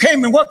since you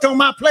came and worked on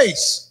my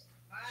place.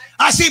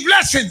 I see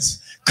blessings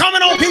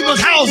coming on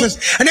people's houses,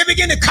 and they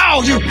begin to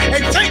call you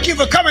and thank you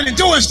for coming and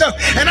doing stuff.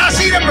 And I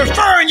see them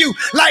referring you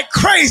like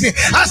crazy.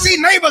 I see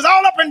neighbors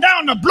all up and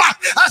down the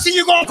block. I see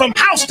you going from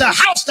house to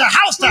house to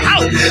house to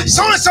house.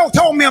 So-and-so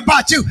told me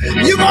about you.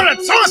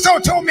 So-and-so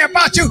told me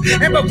about you.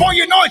 And before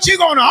you know it, you're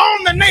going to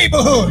own the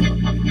neighborhood.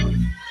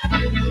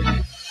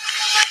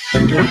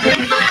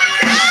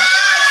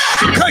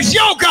 Because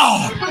your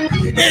God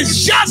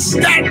is just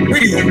that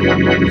big.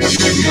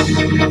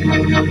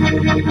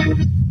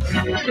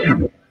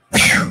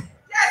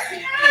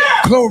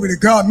 Glory to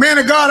God. Man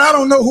of God, I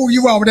don't know who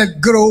you are with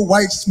that good old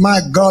white, my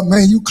God,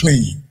 man, you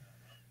clean.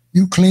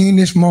 You clean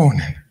this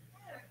morning.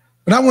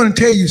 But I want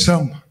to tell you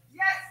something.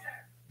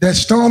 That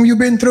storm you've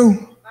been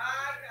through,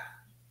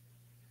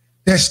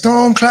 that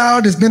storm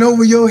cloud that's been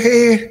over your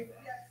head,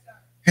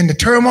 and the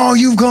turmoil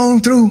you've gone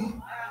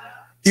through,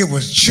 it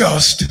was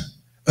just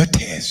a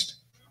test.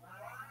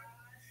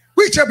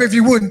 Reach up if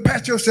you would and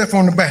pat yourself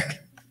on the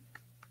back.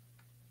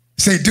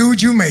 Say,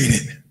 dude, you made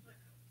it.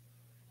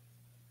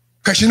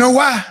 Because you know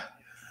why?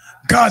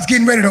 God's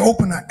getting ready to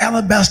open an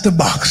alabaster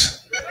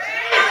box.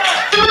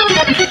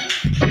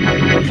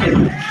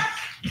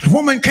 The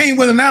woman came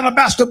with an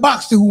alabaster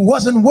box who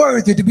wasn't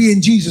worthy to be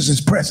in Jesus'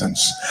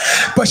 presence.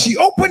 But she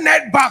opened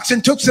that box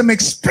and took some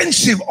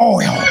expensive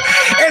oil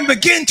and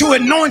began to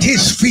anoint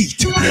his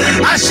feet.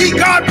 I see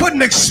God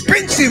putting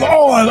expensive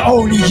oil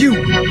on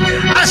you.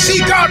 I see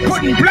God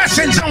putting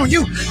blessings on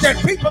you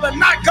that people are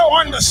not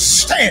going to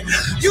understand.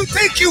 You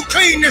think you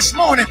clean this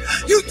morning.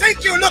 You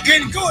think you're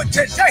looking good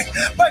today.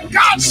 But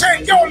God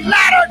said your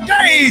latter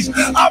days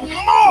are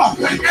more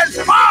and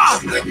far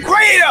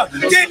greater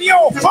than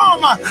your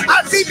former.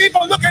 I see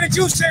people looking at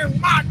you saying,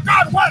 my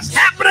God, what's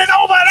happening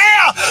over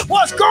there?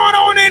 What's going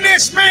on in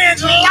this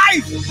man's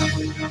life?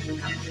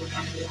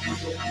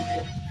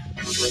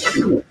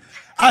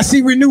 I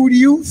see renewed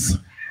youth.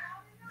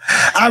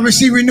 I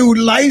see renewed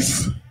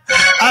life.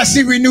 I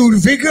see renewed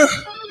vigor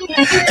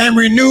and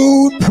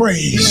renewed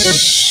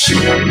praise.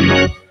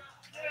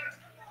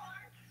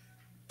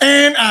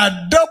 And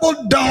I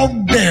double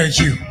dog dare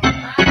you.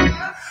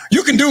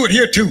 You can do it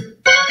here too.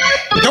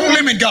 Don't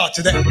limit God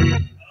to that.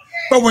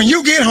 But when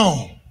you get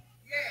home,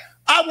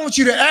 I want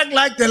you to act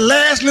like the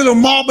last little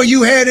marble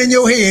you had in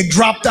your head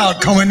dropped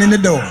out coming in the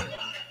door.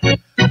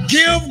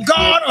 Give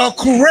God a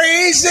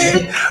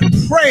crazy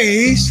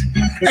praise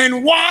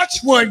and watch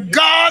what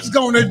God's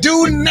going to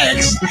do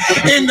next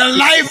in the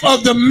life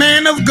of the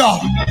man of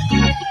God.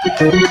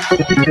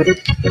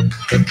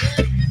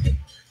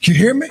 You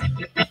hear me?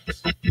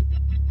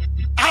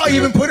 I'll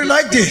even put it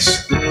like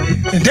this.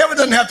 The devil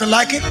doesn't have to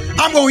like it.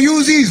 I'm going to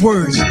use these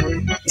words.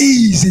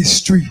 Easy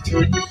street.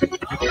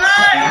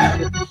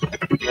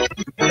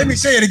 Let me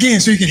say it again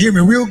so you can hear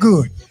me real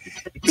good.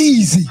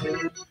 Easy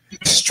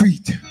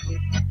street.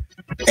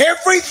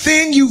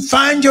 Everything you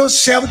find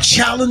yourself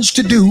challenged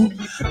to do,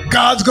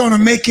 God's going to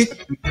make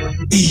it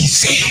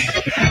easy.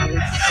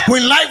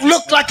 When life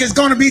looks like it's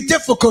going to be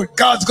difficult,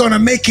 God's going to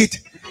make it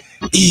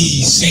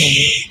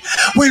easy.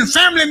 When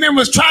family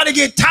members try to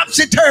get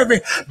topsy-turvy,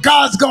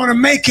 God's going to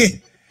make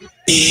it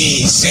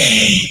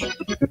easy.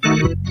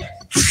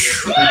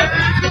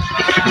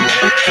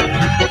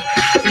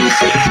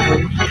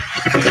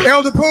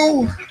 Elder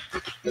Poole,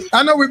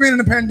 I know we've been in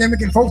a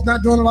pandemic and folks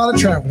not doing a lot of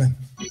traveling.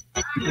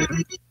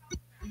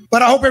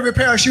 But I hope every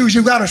pair of shoes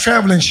you got are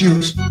traveling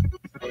shoes.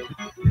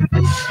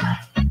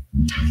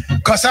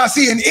 Because I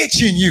see an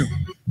itch in you.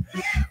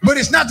 But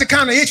it's not the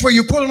kind of itch where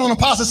you're pulling on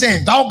apostle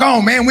saying,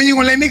 doggone, man, when you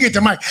gonna let me get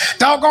the mic?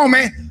 Doggone,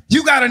 man,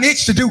 you got an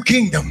itch to do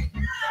kingdom.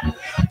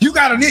 You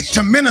got an itch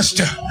to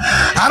minister.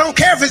 I don't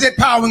care if it's at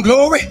Power and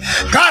Glory.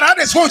 God, I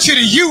just want you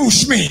to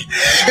use me.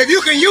 If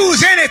you can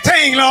use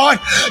anything, Lord,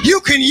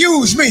 you can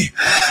use me.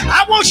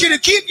 I want you to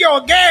keep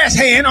your gas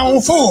hand on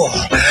full.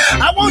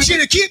 I want you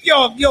to keep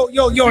your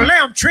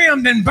lamp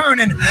trimmed and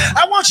burning.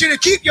 I want you to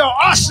keep your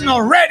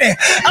arsenal ready.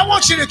 I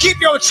want you to keep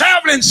your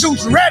traveling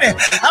suits ready.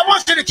 I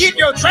want you to keep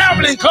your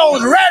traveling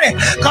clothes ready.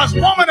 Because,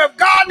 woman of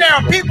God, there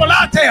are people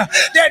out there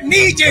that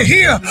need to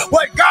hear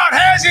what God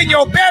has in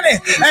your belly,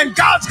 and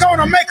God's going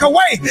to make a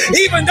way.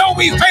 Even though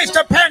we faced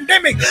a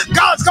pandemic,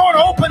 God's going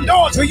to open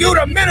doors for you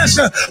to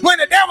minister. When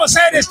the devil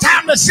said it's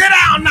time to sit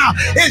down now,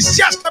 it's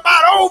just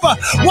about over.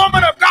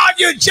 Woman of God,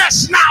 you're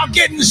just now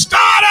getting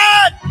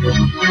started.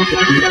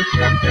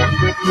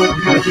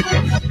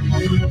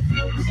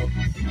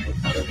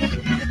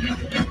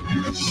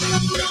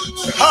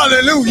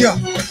 Hallelujah.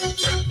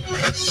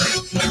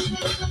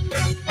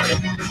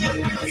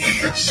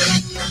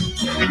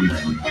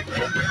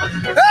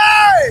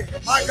 Hey,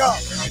 my God.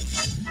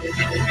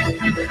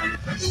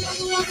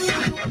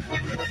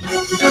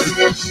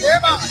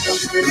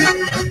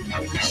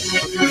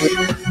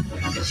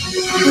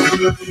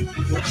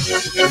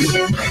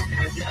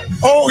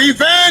 Oh,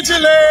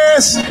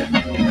 evangelist.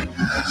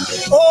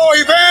 Oh,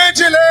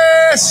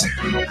 evangelist.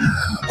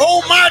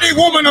 Almighty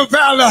woman of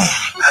valor.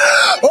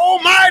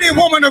 Almighty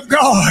woman of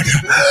God.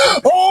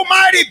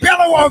 Almighty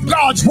bellower of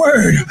God's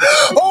word.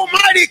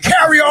 Almighty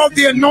carrier of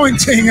the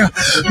anointing.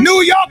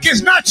 New York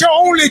is not your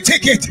only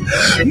ticket.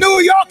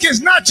 New York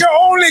is not your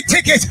only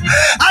ticket.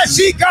 I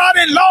see God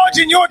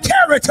enlarging your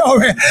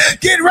territory.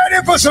 Get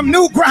ready for some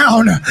new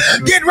ground.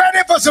 Get ready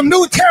for some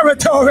new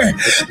territory.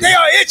 They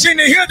are itching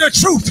to hear the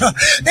truth.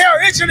 They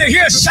are itching to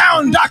hear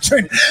sound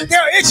doctrine. They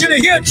are itching to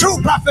hear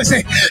true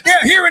prophecy.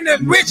 They're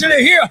itching to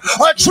hear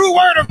a true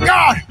word of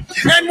God.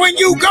 And when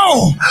you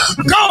go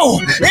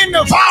in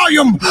the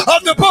volume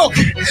of the book,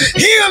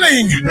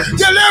 healing,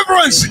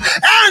 deliverance,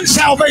 and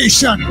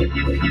salvation.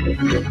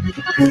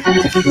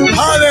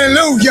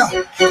 Hallelujah.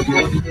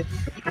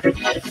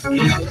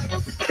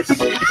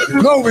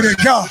 Glory to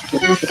God.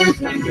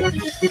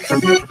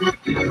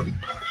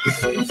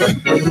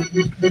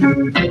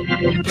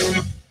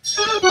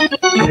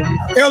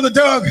 Elder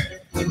Doug,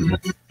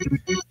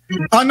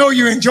 I know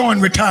you're enjoying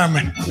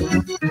retirement.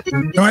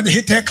 Don't have to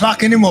hit that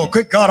clock anymore.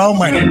 Good God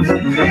Almighty.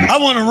 I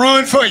want to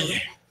run for you.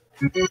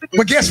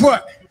 But guess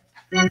what?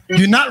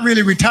 You're not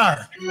really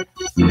retired.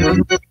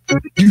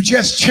 You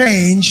just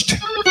changed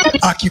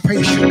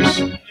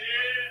occupations.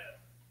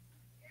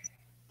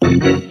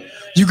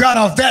 You got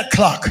off that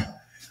clock,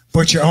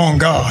 but you're on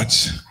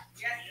God's.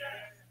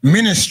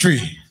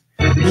 Ministry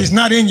is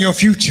not in your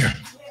future.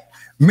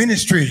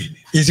 Ministry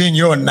is in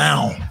your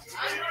now.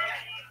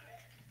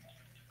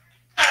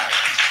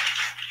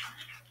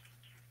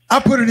 I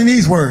put it in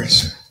these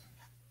words.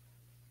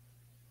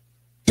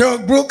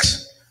 Doug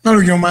Brooks, no,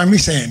 you don't mind me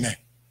saying that.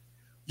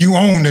 You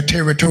own the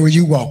territory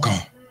you walk on.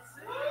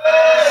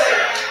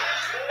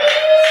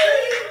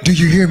 Do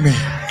you hear me?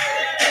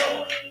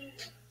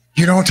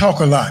 You don't talk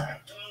a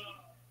lot.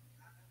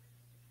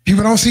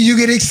 People don't see you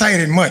get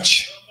excited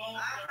much,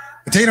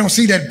 but they don't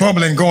see that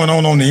bubbling going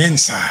on the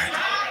inside.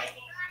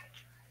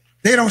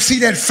 They don't see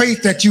that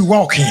faith that you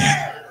walk in.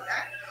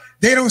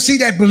 They don't see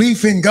that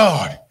belief in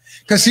God.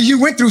 Because see, you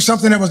went through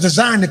something that was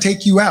designed to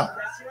take you out.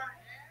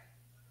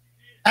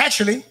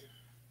 Actually,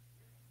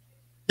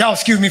 y'all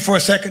excuse me for a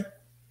second,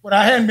 but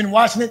I hadn't been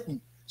watching it, and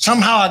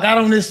somehow I got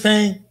on this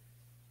thing.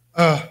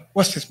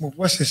 What's this movie?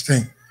 What's this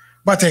thing?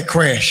 About that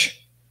crash.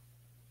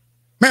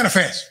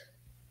 Manifest.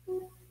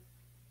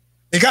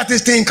 They got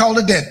this thing called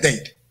a death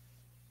date.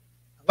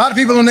 A lot of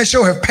people on that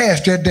show have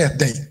passed their death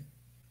date.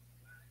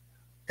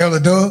 Elder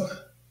Doug,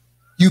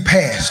 you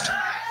passed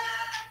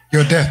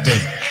your death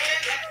date.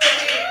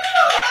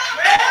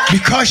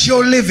 Because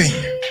you're living,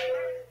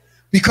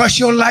 because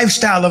your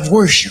lifestyle of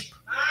worship,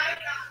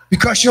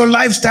 because your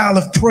lifestyle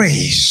of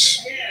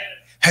praise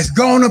has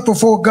gone up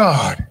before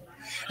God,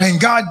 and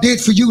God did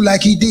for you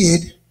like he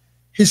did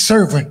his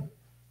servant.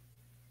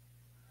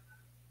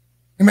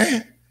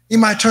 Amen. He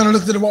might turn and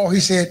look to the wall.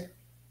 He said,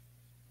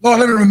 Lord,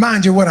 let me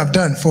remind you what I've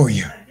done for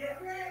you.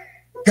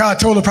 God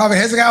told the prophet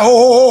Hezekiah,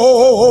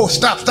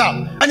 stop.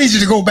 I need you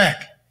to go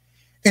back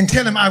and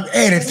tell him I've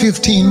added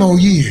 15 more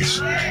years.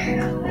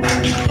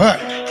 But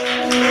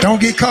don't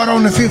get caught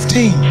on the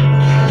 15.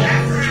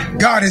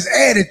 God has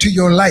added to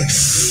your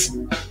life.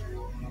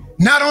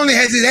 Not only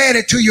has it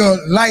added to your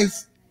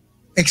life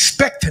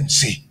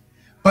expectancy,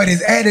 but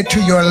it's added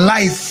to your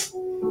life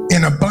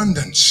in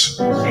abundance.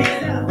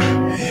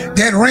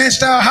 That ranch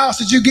style house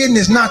that you're getting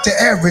is not the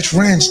average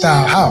ranch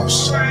style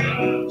house.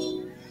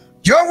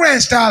 Your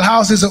ranch style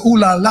house is a ooh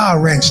la la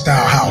ranch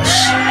style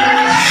house.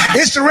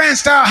 It's the ranch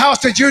style house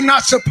that you're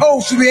not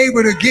supposed to be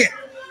able to get.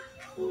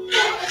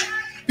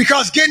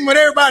 Because getting what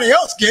everybody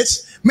else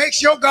gets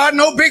makes your God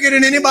no bigger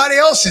than anybody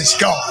else's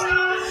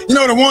God. You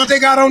know the ones they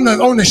got on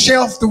the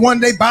shelf, the one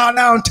they bow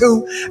down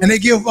to, and they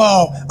give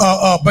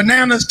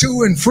bananas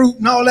to and fruit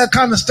and all that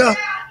kind of stuff.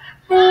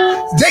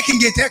 They can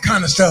get that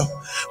kind of stuff.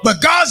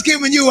 But God's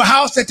giving you a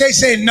house that they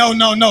say, no,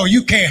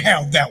 you can't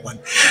have that one.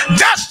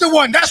 That's the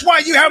one. That's why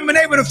you haven't been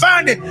able to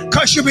find it,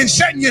 because you've been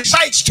setting your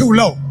sights too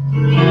low. Do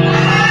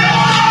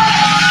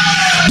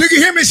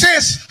you hear me,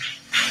 sis?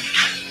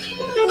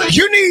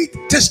 You need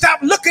to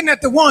stop looking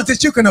at the ones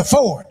that you can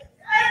afford.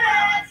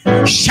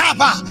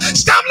 Shabbat.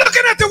 Stop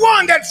looking at the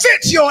one that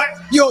fits your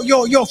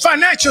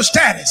financial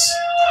status.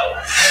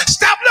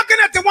 Stop looking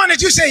at the one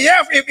that you say,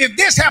 yeah, if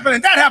this happened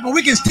and that happened,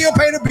 we can still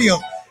pay the bill.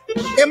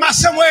 Am I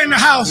somewhere in the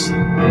house?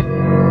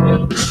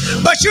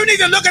 But you need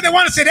to look at the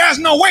one and say, there's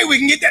no way we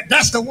can get that.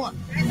 That's the one.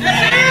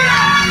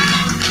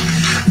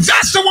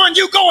 That's the one.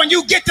 You go and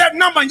you get that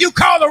number and you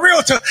call the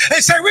realtor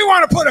and say, we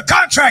want to put a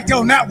contract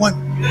on that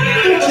one.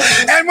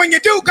 And when you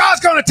do, God's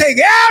going to take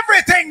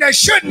everything that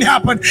shouldn't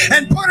happen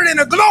and put it in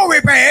a glory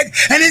bag,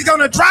 and he's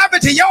going to drive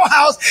it to your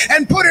house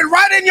and put it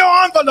right in your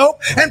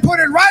envelope and put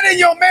it right in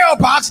your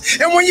mailbox.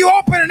 And when you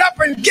open it up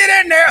and get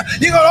in there,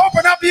 you're going to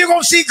open up and you're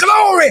going to see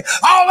glory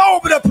all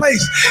over the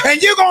place.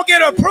 And you're going to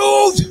get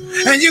approved,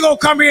 and you're going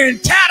to come here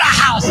and tear the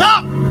house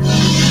up.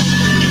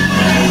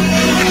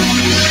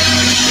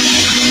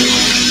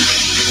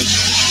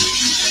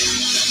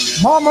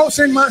 I'm almost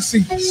in my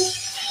seat.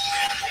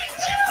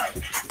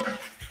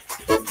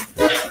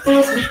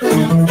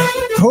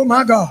 Oh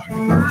my God.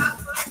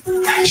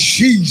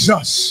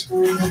 Jesus.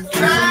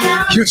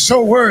 You're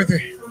so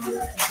worthy.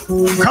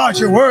 God,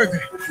 you're worthy.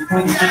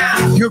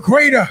 You're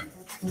greater.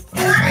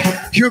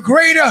 You're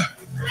greater.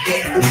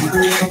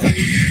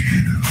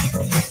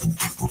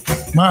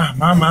 My.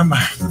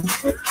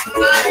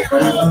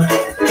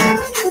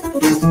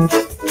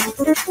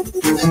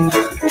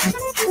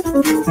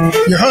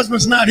 Your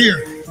husband's not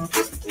here.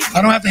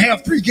 I don't have to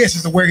have 3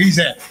 guesses of where he's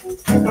at.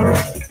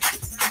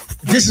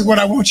 This is what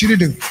I want you to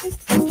do.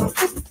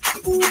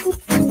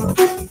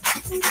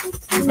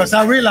 Because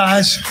I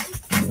realize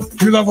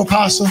you love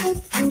Apostle,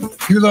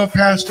 you love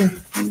Pastor,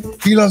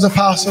 he loves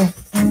Apostle,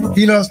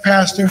 he loves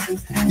Pastor.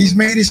 He's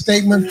made his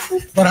statement,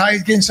 but how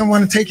he's getting someone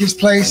to take his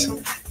place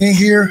in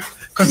here,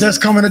 because there's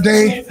coming a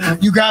day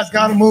you guys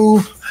got to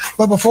move.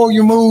 But before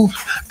you move,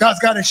 God's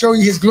got to show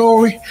you his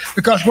glory,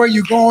 because where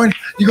you're going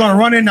to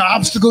run into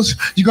obstacles.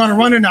 You're going to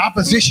run into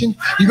opposition.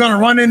 You're going to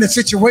run into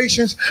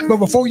situations. But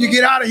before you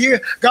get out of here,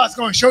 God's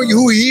going to show you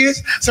who he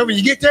is. So when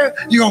you get there,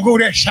 you're going to go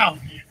there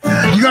shouting.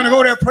 You're going to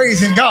go there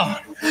praising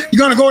God. You're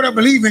going to go there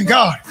believing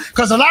God.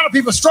 Because a lot of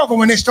people struggle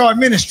when they start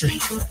ministry.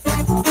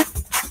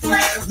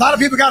 A lot of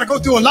people got to go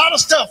through a lot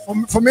of stuff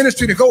for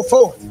ministry to go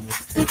forward.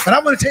 But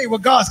I'm going to tell you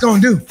what God's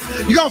going to do.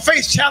 You're going to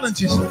face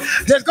challenges.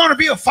 There's going to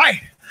be a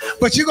fight.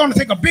 But you're going to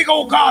take a big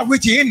old God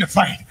with you in the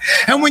fight.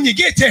 And when you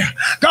get there,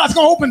 God's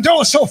going to open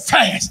doors so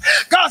fast.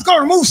 God's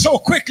going to move so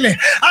quickly.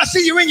 I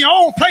see you in your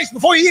own place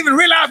before you even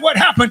realize what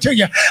happened to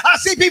you. I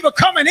see people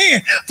coming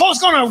in. Folks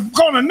going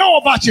to know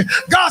about you.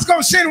 God's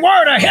going to send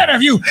word ahead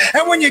of you.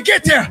 And when you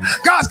get there,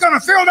 God's going to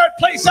fill that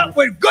place up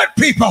with good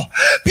people.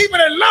 People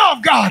that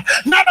love God.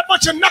 Not a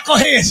bunch of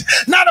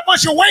knuckleheads. Not a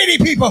bunch of weighty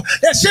people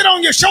that sit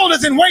on your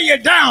shoulders and weigh you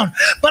down.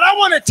 But I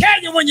want to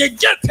tell you, when you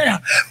get there,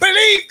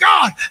 believe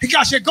God,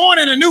 because you're going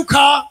in a new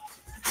car.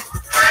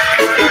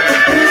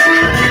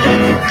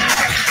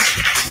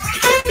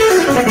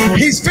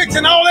 He's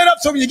fixing all that up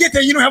so when you get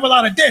there, you don't have a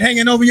lot of debt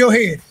hanging over your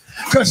head.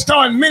 Because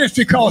starting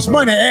ministry costs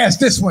money. Ask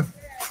this one.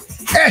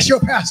 Ask your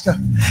pastor.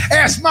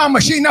 Ask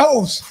mama. She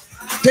knows.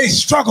 They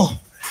struggle.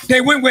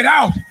 They went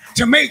without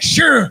to make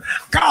sure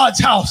God's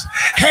house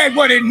had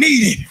what it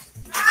needed.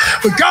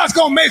 But God's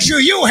going to make sure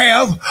you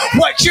have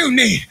what you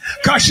need,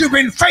 because you've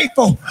been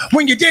faithful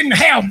when you didn't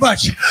have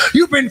much.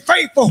 You've been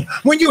faithful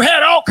when you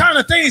had all kinds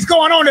of things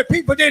going on that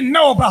people didn't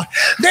know about.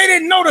 They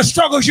didn't know the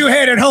struggles you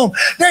had at home.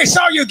 They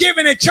saw you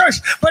giving at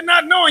church, but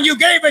not knowing you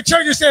gave at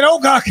church and said, oh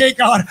God, okay,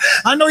 God,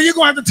 I know you're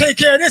going to have to take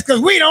care of this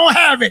because we don't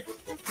have it.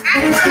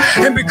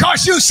 And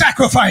because you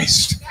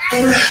sacrificed,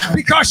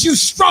 because you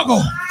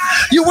struggled,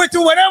 you went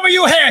through whatever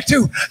you had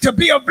to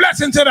be a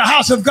blessing to the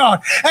house of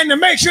God and to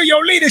make sure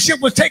your leadership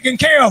was taken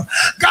care of.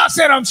 God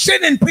said, I'm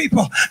sending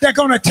people that are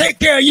going to take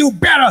care of you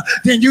better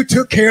than you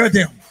took care of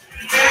them.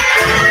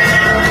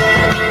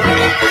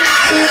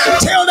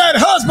 Tell that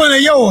husband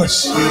of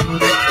yours.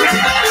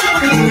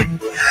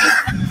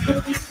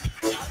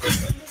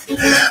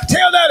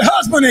 Tell that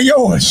husband of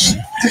yours.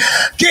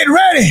 Get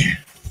ready.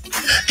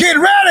 Get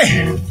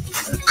ready,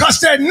 because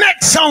that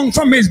next song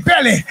from his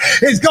belly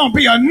is going to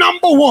be a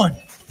 #1.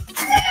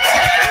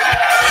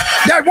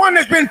 That one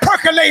that's been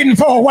percolating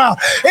for a while,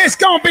 it's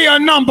going to be a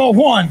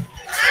 #1.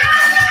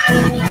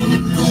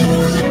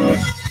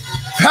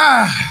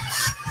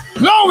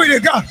 Glory to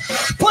God.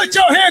 Put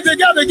your hands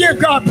together, give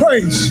God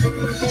praise.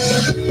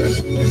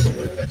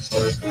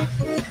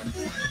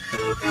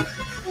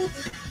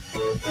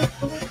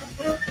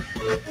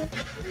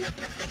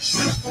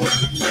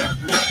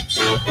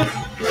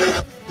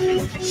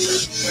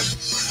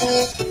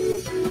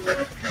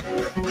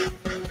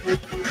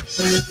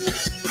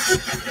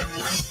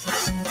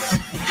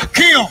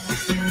 Kim,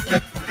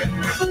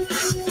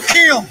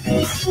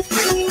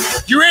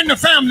 the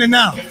family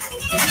now.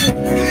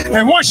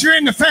 And once you're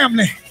in the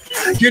family,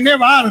 you're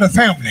never out of the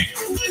family.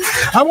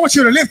 I want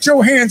you to lift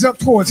your hands up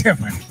towards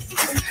heaven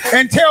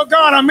and tell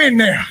God, I'm in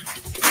there.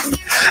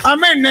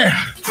 I'm in there.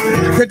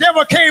 The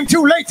devil came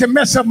too late to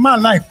mess up my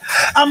life.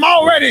 I'm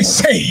already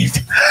saved.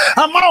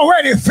 I'm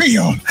already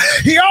filled.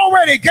 He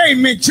already gave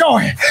me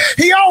joy.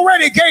 He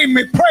already gave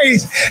me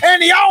praise.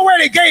 And he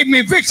already gave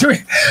me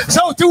victory.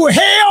 So through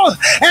hell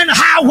and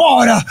high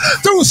water,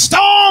 through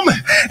storm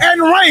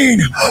and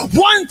rain,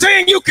 one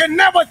thing you can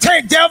never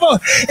take, devil,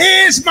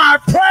 is my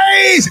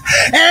praise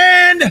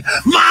and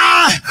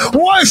my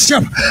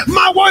worship.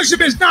 My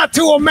worship is not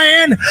to a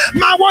man.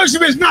 My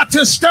worship is not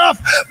to stuff.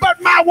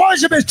 But my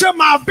worship is to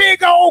my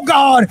big old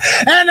God.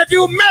 And if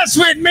you mess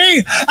with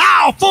me,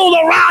 I'll fool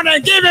around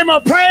and give him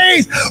a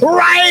praise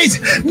right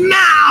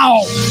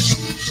now.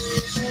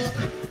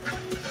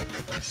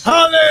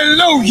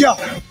 Hallelujah.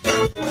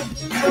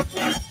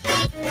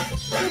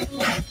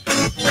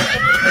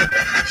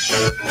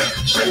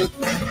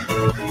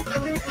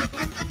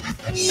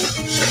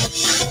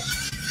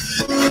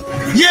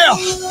 Yeah,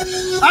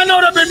 I know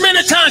there have been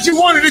many times you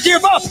wanted to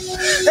give up,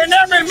 and there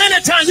have been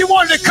many times you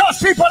wanted to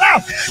cuss people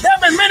out. There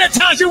have been many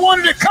times you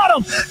wanted to cut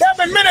them. There have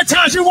been many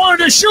times you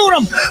wanted to shoot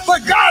them.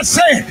 But God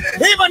said,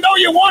 even though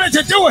you wanted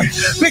to do it,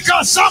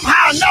 because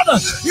somehow or another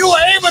you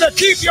were able to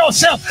keep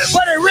yourself,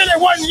 but it really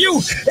wasn't you,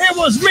 it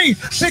was me.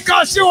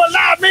 Because you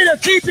allowed me to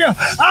keep you,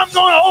 I'm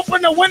going to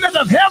open the windows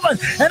of heaven,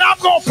 and I'm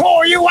going to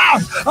pour you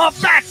out a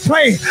back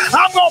pay.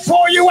 I'm going to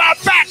pour you out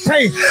back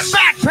pay,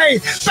 back pay,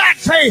 back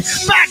pay,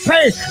 back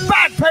pay,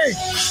 back pay.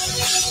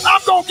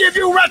 I'm going to give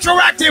you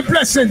retroactive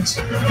blessings.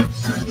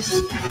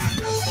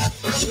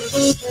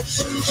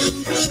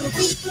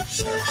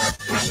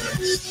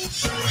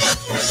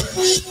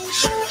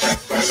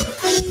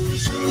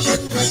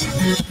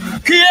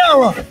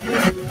 Kiara.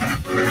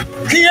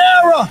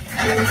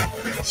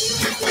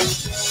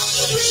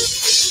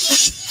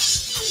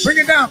 Bring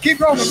it down. Keep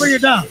going. Bring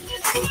it down.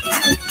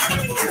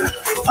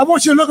 I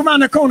want you to look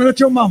around the corner at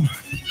your mama.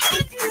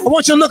 I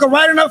want you to look her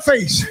right in her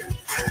face.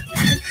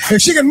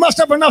 If she can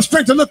muster up enough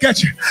strength to look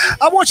at you,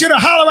 I want you to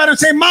holler at her and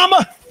say,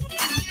 Mama,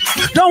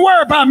 don't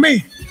worry about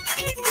me.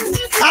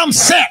 I'm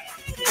set.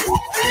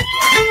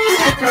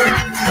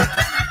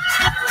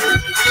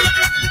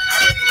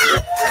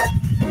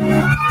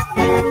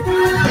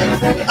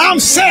 I'm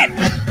set.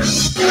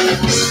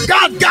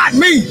 God got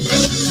me.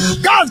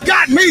 God's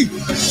got me.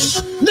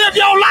 Live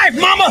your life,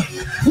 Mama.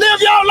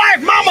 Live your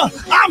life, Mama.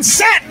 I'm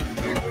set.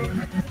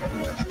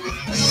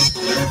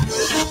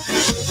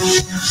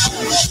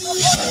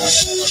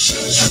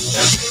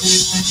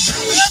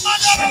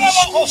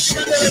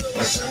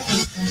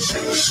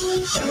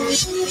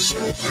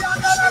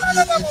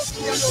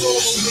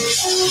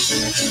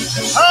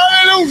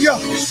 Hallelujah.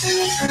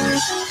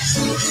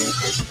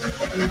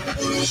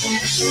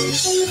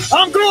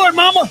 I'm good,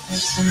 Mama.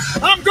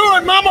 I'm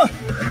good, Mama.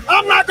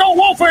 I'm not going to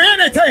want for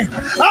anything.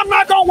 I'm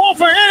not going to want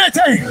for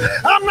anything.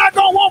 I'm not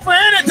going to want for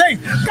anything.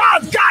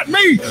 God's got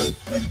me.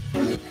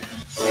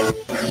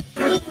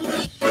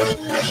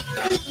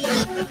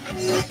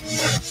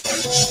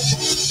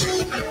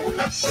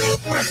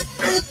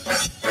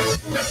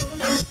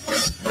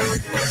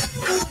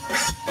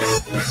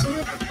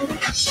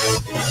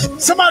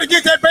 Somebody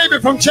get that baby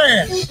from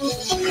Chad.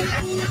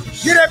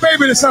 Get that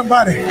baby to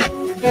somebody.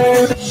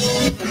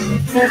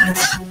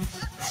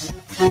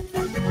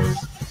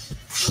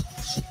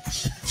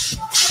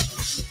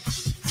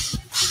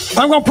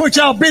 I'm going to put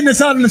y'all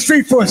business out in the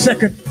street for a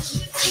second.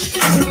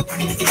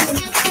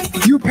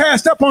 You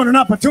passed up on an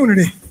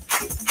opportunity.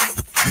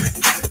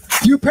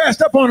 You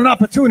passed up on an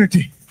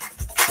opportunity.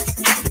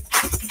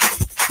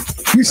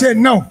 You said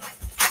no.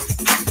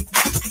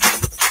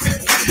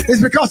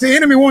 It's because the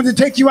enemy wanted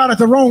to take you out at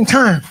the wrong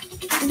time.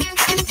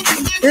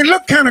 It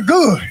looked kind of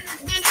good.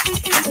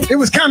 It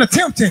was kind of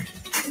tempting.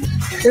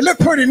 It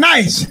looked pretty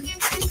nice.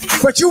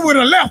 But you would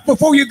have left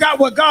before you got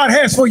what God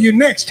has for you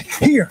next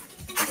here.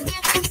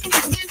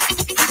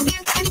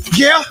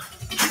 Yeah.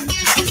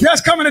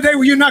 There's coming a day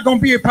where you're not going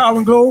to be in power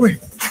and glory.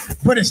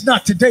 But it's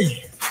not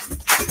today.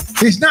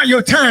 It's not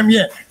your time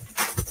yet.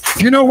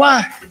 You know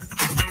why?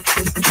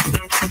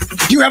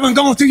 You haven't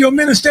gone through your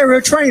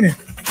ministerial training.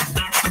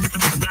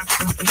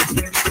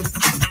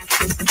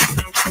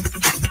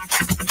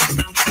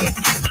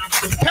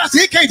 Pastor,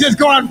 he can't just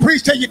go out and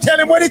preach till you tell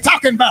him what he's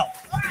talking about.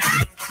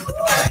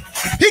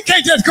 He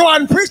can't just go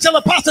out and preach till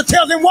the pastor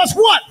tells him what's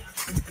what.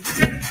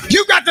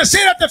 You got to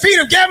sit at the feet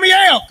of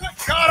Gamaliel. Good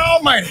God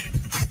Almighty.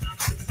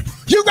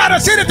 You got to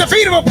sit at the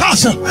feet of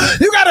apostle.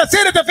 You got to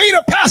sit at the feet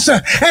of pastor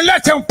and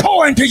let them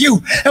pour into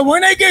you. And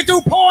when they get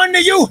through pouring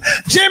to you,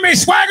 Jimmy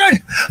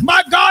Swaggart,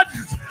 my God,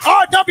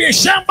 R.W.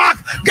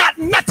 Shambach got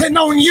nothing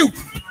on you.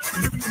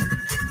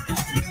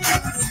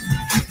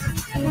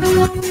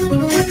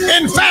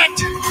 In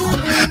fact,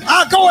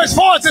 I'll go as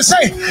far as to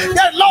say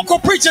that local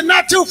preacher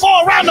not too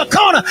far around the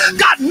corner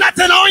got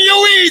nothing on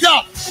you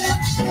either.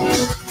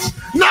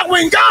 Not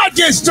when God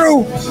gets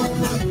through.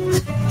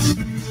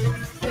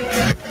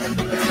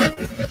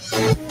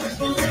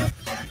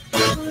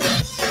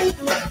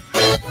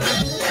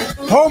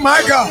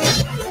 my God.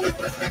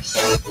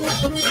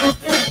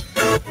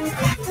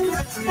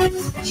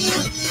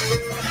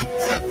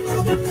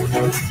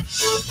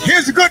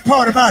 Here's the good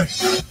part about it.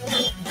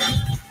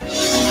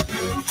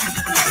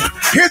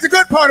 Here's the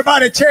good part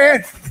about it,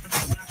 Chad.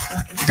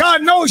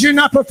 God knows you're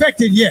not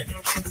perfected yet.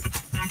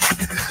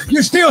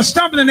 You're still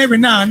stumbling every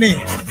now and then.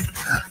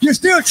 You're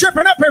still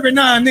tripping up every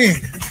now and then.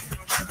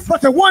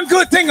 But the one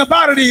good thing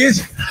about it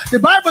is, the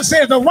Bible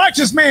says the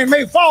righteous man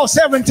may fall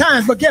 7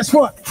 times, but guess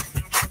what?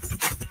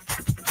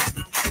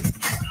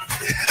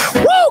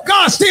 Woo,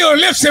 God still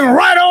lifts him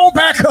right on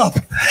back up.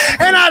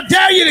 And I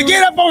dare you to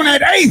get up on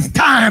that 8th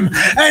time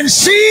and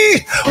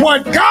see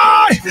what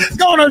God is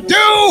going to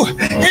do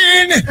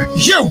in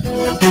you.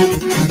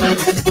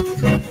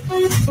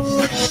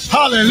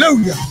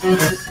 Hallelujah.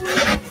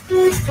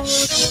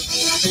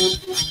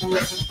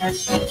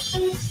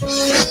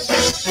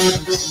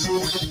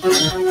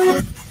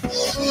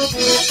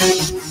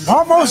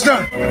 Almost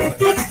done.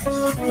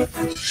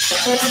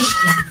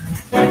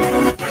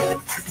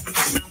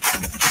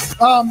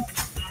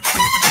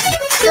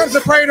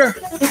 Consecrator,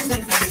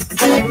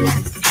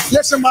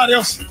 let somebody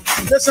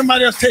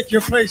else take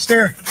your place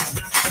there.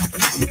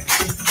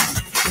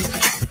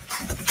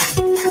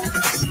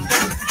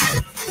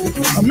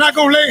 I'm not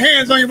going to lay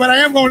hands on you, but I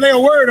am going to lay a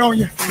word on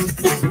you.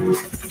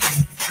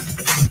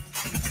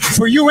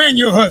 For you and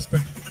your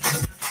husband.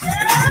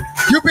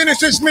 You've been in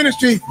this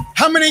ministry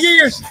how many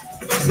years?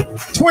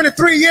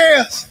 23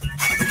 years.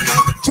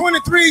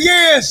 23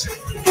 years.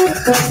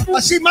 I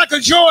see Michael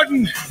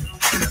Jordan.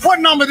 What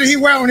number did he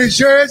wear on his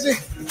jersey?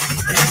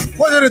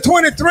 Was it a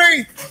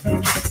 23?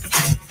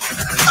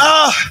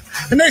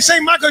 And they say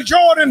Michael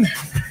Jordan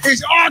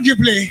is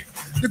arguably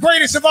the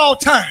greatest of all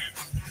time.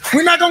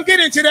 We're not going to get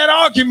into that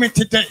argument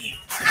today.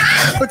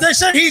 But they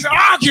say he's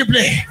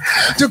arguably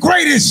the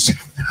greatest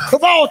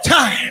of all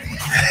time.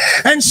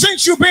 And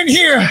since you've been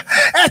here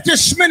at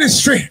this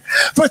ministry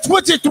for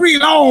 23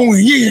 long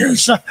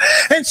years,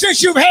 and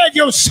since you've had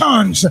your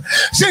sons,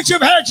 since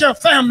you've had your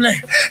family,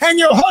 and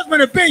your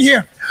husband have been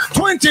here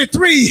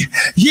 23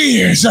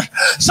 years.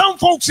 Some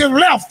folks have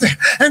left,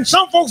 and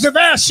some folks have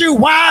asked you,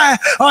 why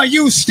are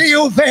you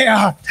still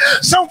there?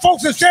 Some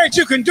folks have said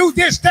you can do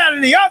this, that,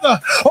 and the other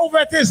over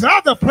at this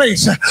other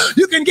place.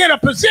 You can get a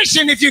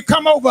position if you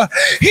come over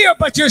here,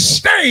 but you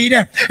stayed.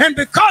 And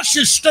because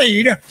you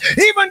stayed,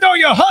 even though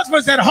your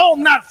husband's at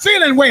home not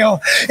feeling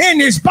well in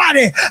his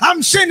body,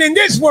 I'm sending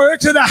this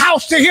word to the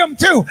house to him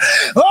too.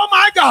 Oh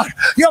my God,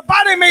 your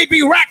body may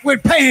be racked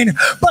with pain,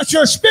 but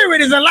your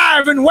spirit is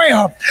alive and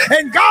well.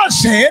 And God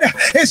said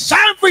it's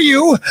time for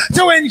you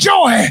to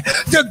enjoy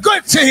the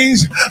good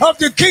things of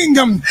the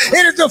kingdom.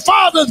 It is the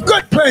Father's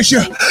good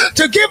pleasure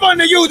to give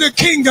unto you the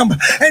kingdom.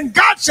 And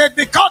God said,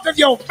 because of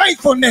your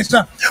faithfulness,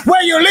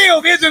 where you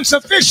live isn't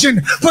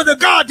sufficient for the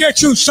God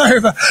that you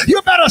serve.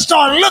 You better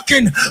start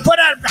looking for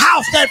that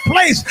house, that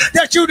place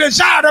that you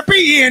desire to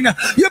be in.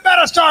 You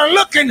better start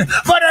looking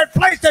for that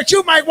place that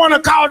you might want to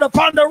call the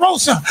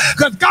Ponderosa,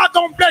 because God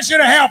gonna bless you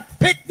to have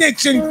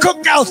picnics and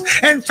cookouts,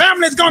 and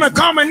families gonna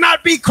come and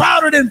not be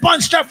crowded and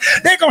bunched up.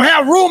 They're gonna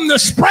have room to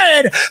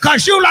spread,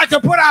 because you like to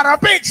put out a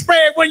big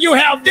spread when you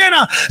have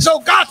dinner. So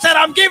God said,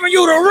 I'm giving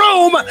you the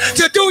room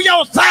to do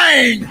your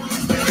thing.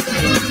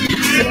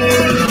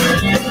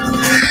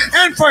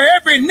 And for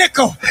every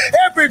nickel,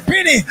 every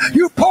penny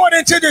you poured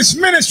into this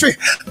ministry,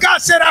 God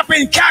said, I've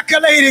been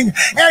calculating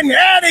and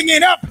adding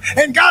it up.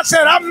 And God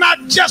said, I'm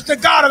not just a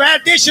God of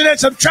addition and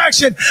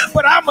subtraction,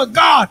 but I'm a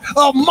God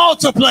of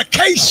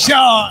multiplication.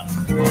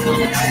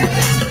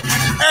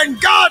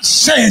 And God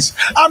says,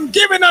 I'm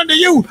giving unto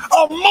you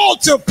a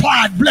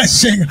multiplied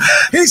blessing.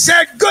 He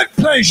said, good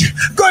pleasure,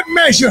 good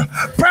measure,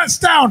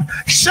 pressed down,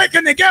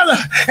 shaken together,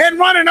 and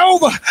running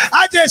over.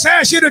 I just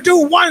ask you to do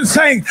one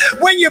thing.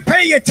 When you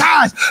pay your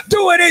tithes,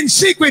 do it in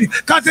secret,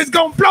 because it's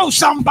going to blow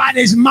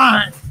somebody's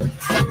mind.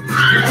 You're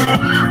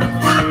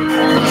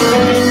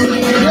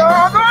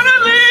going to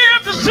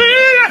live to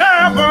see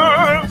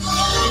heaven.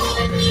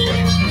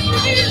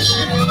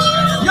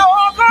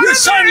 You're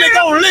certainly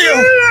going to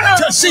live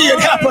to see it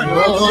happen. You're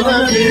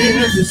gonna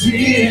live to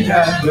see it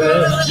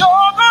happen. You're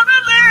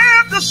gonna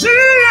live to see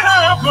it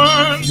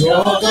happen.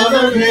 You're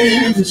gonna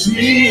live to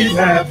see it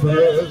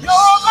happen.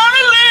 You're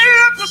gonna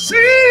live to see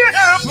it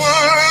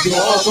happen.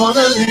 You're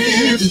gonna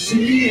live to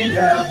see it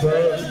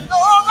happen.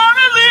 You're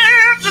gonna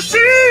live to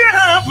see it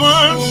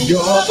happen.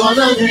 You're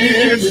gonna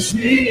live to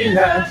see it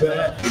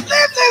happen.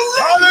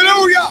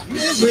 Hallelujah.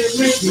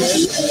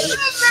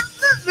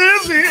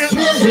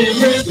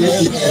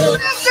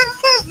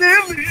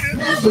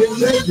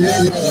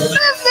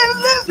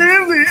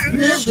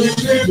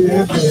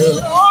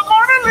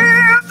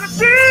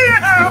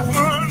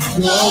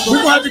 We're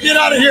going to have to get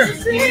out of here.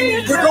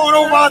 We're going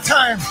over our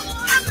time.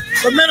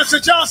 But Minister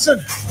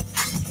Johnson,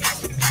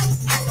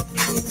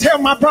 tell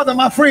my brother,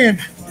 my friend,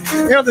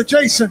 Elder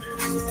Jason,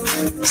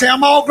 say,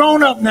 I'm all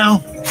grown up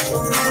now.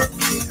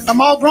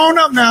 I'm all grown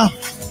up now.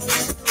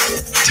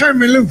 Turn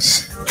me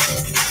loose.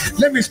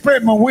 Let me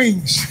spread my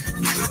wings.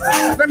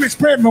 Let me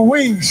spread my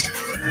wings.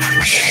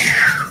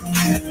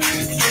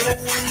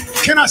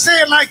 Can I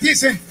say it like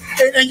this and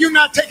you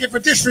not take it for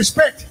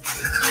disrespect?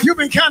 You've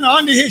been kind of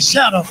under his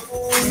shadow.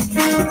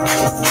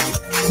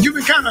 You've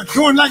been kind of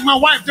doing like my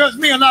wife does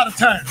me a lot of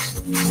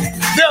times.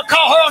 They'll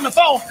call her on the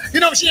phone.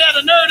 You know what she had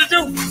the nerve to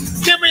do?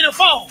 Give me the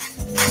phone.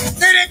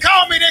 They didn't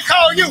call me, they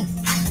called you.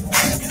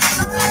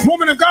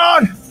 Woman of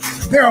God,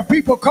 there are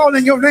people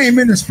calling your name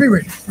in the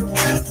spirit.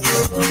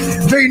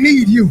 They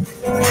need you.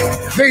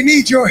 They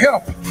need your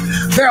help.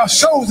 There are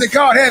souls that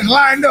God has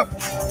lined up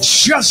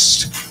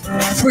just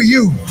for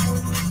you.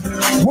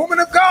 Woman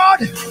of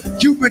God,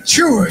 you've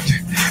matured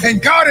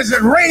and God is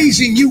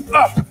raising you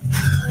up.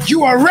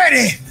 You are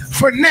ready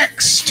for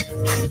next.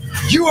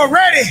 You are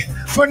ready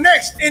for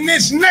next. In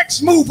this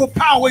next move of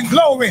power and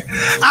glory,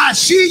 I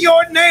see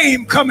your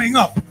name coming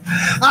up.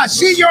 I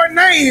see your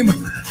name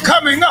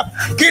coming up.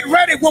 Get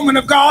ready, woman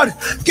of God.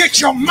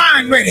 Get your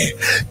mind ready.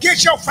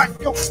 Get your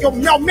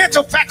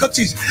mental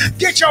faculties.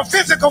 Get your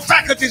physical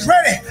faculties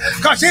ready.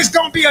 Because it's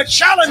going to be a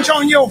challenge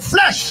on your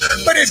flesh,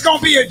 but it's going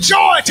to be a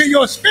joy to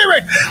your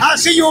spirit. I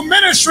see you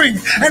ministering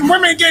and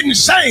women getting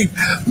saved.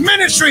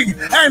 Ministering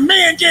and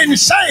men getting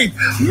saved.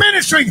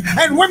 Ministering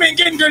and women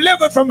getting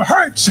delivered from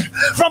hurts,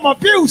 from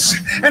abuse,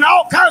 and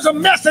all kinds of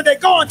mess that they're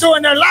going through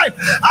in their life.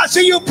 I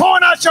see you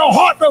pouring out your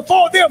heart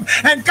before them,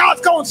 and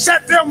God's going to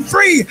set them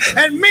free.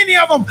 And many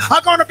of them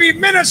are going to be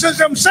ministers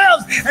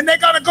themselves, and they're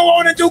going to go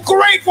on and do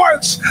great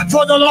works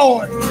for the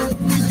Lord.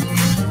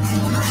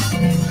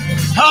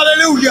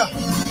 Hallelujah.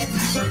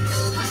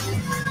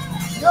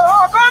 You're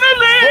gonna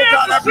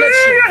live to see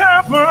it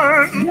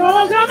happen.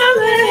 You're gonna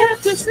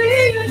live to see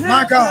it happen.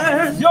 My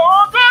God.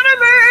 You're gonna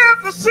live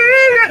to see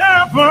it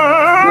happen.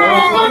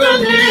 You're gonna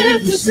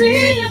live to see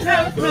it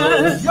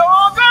happen.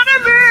 You're gonna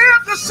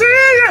live to see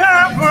it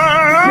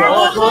happen.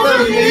 You're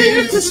gonna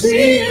live to see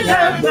it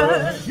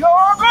happen.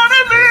 You're gonna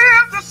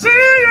live to see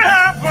it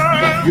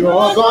happen.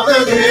 You're gonna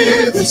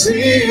live to see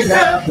it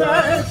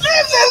happen.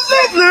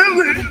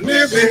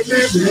 Live.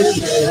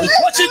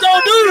 What you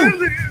gonna do?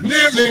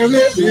 Live.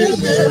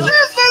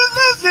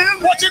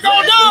 What you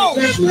gonna do?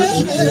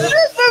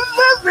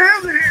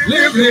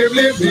 Live.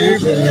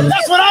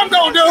 That's what I'm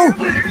gonna do.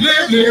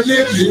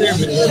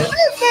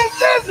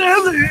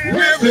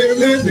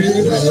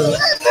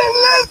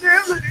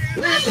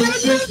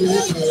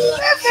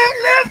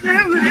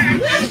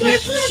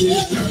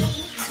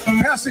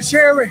 Pastor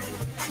Sherry,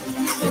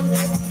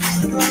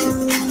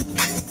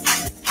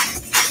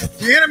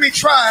 the enemy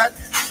tried,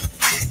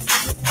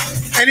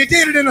 and he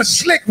did it in a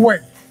slick way.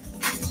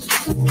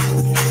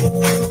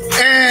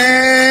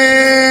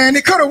 And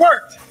it could have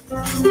worked,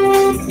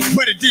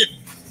 but it didn't.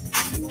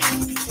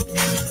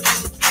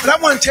 But I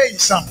want to tell you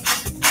something.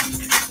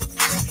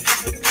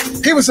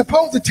 He was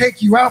supposed to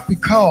take you out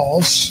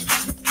because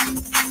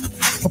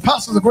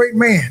Apostle's a great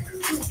man.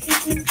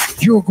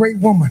 You're a great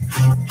woman.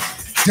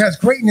 There's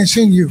greatness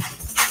in you.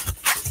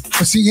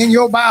 But see, in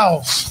your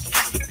bowels,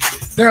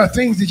 there are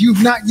things that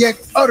you've not yet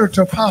uttered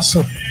to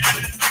Apostle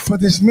for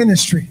this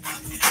ministry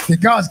that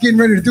God's getting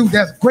ready to do.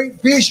 There's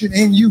great vision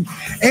in you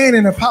and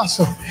in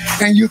Apostle,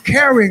 and you're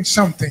carrying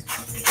something.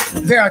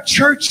 There are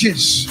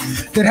churches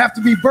that have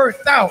to be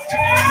birthed out.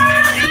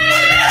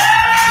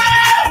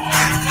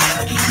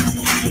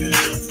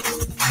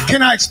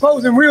 Can I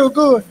expose him real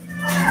good?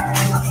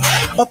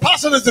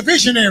 Apostle is the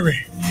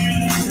visionary,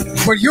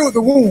 but you're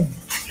the womb.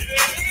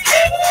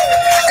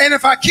 And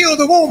if I kill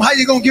the womb, how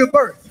you gonna give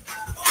birth?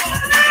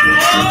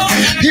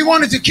 He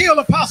wanted to kill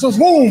Apostle's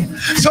womb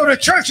so the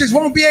churches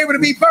won't be able to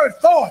be birthed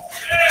forth.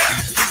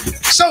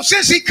 So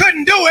since he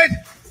couldn't do it,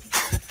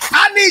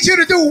 I need you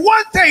to do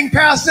one thing,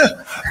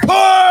 Pastor.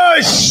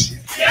 Push.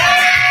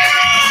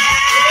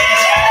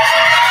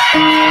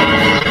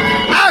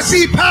 I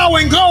see power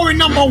and glory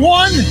number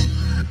 1,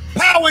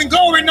 power and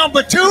glory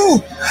number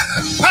 2,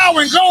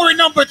 power and glory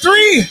number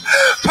 3,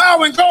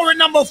 power and glory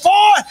number 4,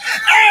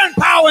 and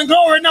power and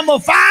glory number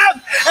 5.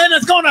 And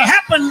it's going to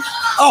happen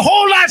a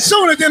whole lot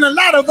sooner than a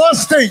lot of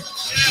us think.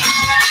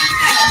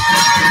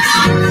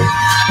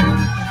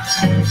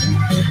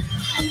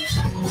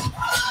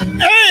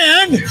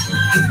 And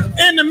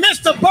in the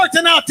midst of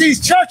birthing out these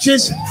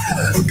churches,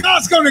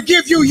 God's going to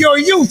give you your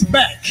youth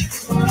back.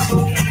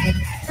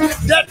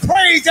 That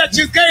praise that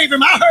you gave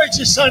him, I heard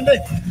you Sunday.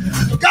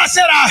 God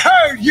said, I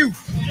heard you.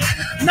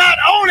 Not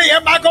only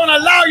am I going to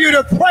allow you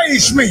to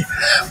praise me,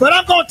 but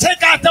I'm going to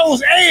take out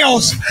those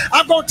ails.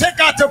 I'm going to take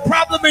out the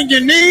problem in your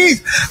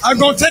knees. I'm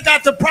going to take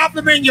out the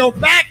problem in your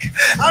back.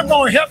 I'm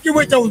going to help you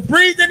with those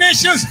breathing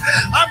issues.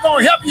 I'm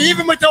going to help you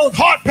even with those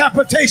heart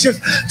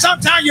palpitations.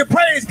 Sometimes you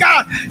praise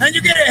God and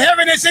you get a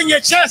heaviness in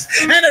your chest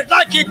and it's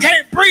like you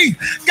can't breathe.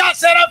 God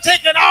said, I'm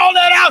taking all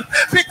that out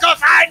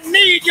because I need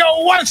need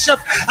your worship.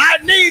 I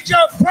need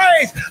your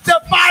praise.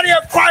 The body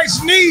of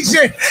Christ needs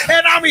it.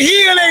 And I'm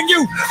healing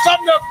you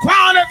from the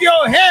crown of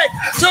your head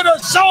to the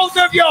soles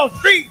of your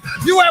feet.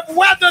 You have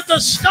weathered the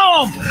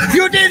storm.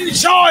 You didn't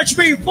charge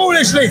me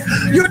foolishly.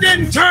 You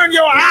didn't turn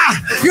your eye.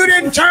 You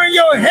didn't turn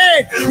your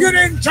head. You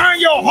didn't turn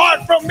your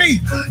heart from me.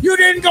 You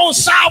didn't go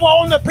sour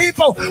on the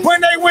people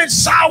when they went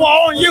sour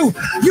on you.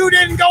 You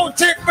didn't go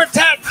tit for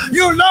tat.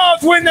 You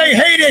loved when they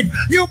hated.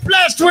 You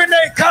blessed when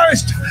they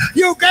cursed.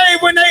 You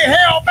gave when they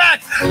held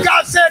back.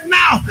 God said,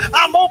 now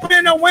I'm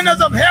opening the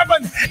windows of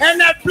heaven, and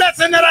that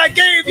blessing that I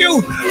gave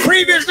you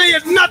previously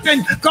is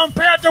nothing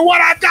compared to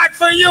what I got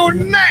for you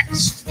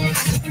next.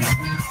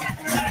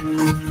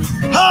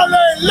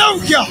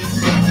 Hallelujah.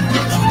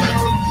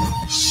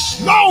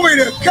 Glory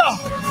to God.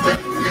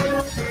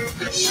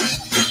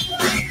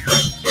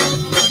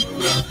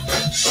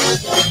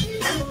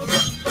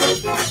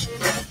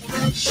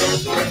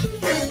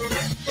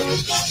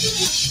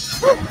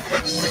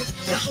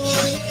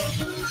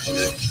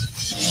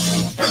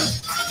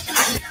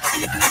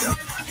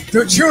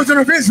 The children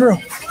of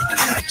Israel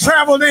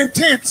traveled in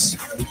tents.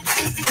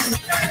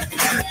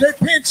 They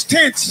pitched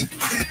tents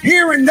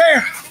here and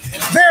there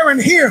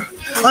and here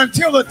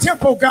until the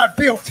temple got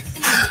built.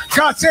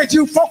 God said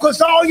you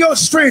focused all your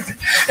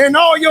strength and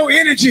all your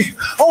energy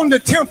on the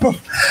temple.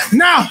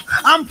 Now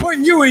I'm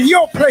putting you in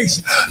your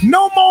place.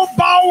 No more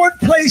borrowed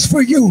place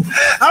for you.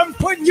 I'm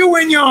putting you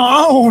in your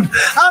own.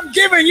 I'm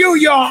giving you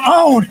your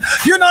own.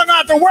 You're not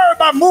going to have to worry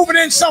about moving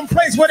in some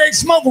place where they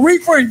smoke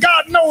reefer and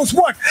God knows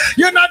what.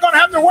 You're not going to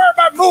have to worry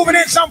about moving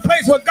in some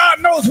place where God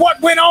knows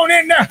what went on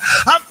in there.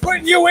 I'm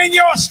putting you in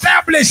your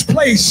established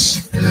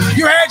place.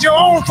 You had your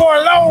own for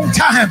a long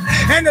time,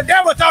 and the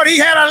devil thought he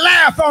had a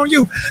laugh on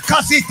you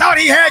because he thought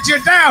he had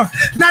you down.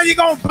 Now you're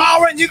going to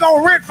borrow and you're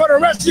going to rent for the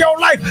rest of your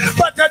life,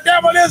 but the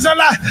devil is a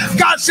lie.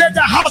 God said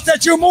the house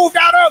that you moved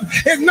out of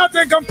is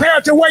nothing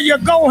compared to where you're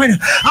going.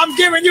 I'm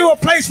giving you a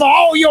place for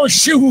all your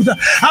shoes.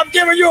 I'm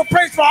giving you a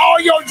place for all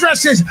your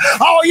dresses,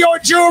 all your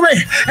jewelry,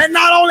 and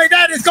not only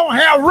that, it's going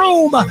to have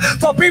room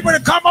for people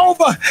to come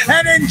over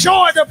and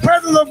enjoy the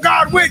presence of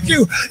God with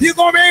you. You're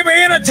going to be able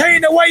to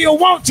entertain the way you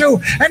want to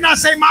and not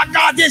say, my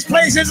God, this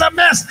place is a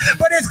mess,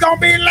 but it's going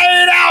to be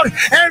laid out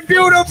and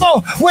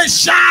beautiful with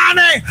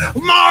shining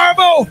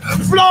marble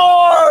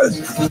floors.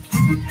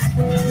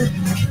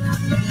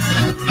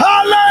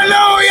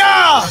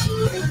 Hallelujah!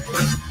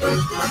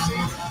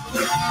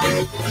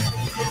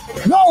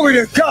 Glory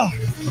to God.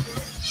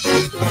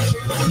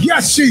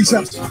 Yes,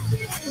 Jesus.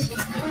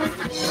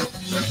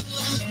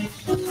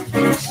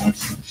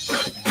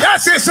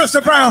 That's it,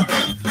 Sister Brown.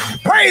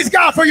 Praise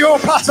God for your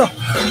apostle.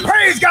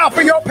 Praise God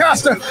for your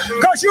pastor,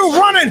 because you're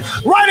running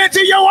right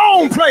into your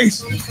own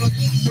place.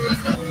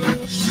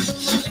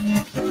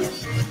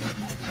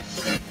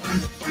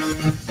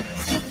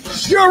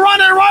 You're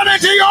running right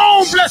into your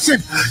own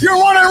blessing. You're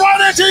running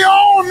right into your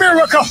own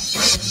miracle.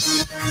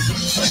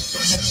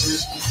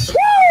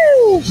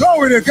 Woo!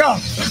 Glory to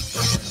God.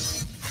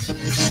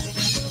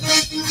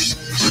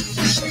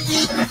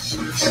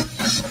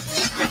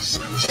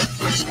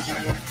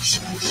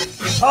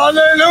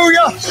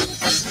 Hallelujah.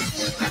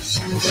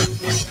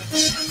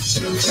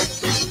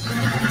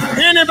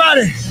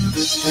 Anybody,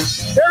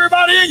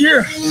 everybody in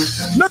here,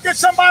 look at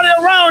somebody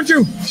around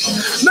you.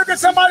 Look at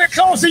somebody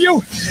close to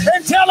you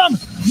and tell them,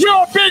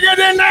 you're bigger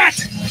than that.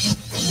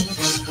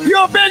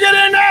 You're bigger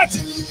than that.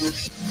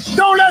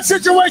 Don't let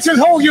situations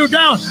hold you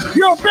down.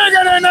 You're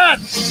bigger than that.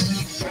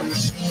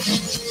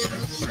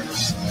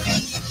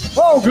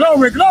 Oh,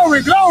 glory,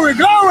 glory, glory,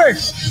 glory.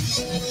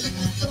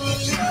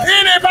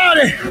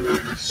 Anybody,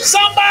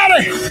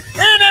 somebody,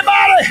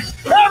 anybody,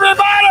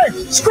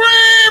 everybody,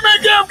 scream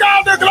and give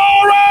God the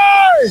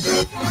glory.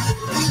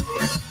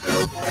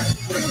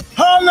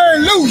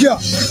 Hallelujah.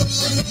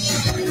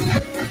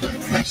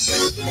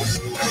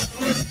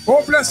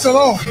 Oh, bless the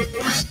Lord.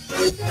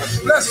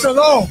 Bless the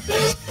Lord.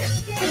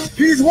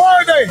 He's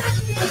worthy.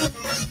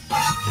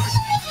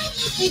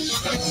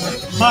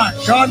 My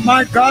God,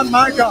 my God,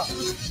 my God.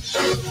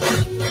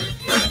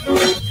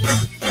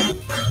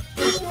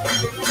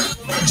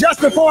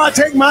 Just before I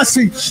take my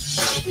seat,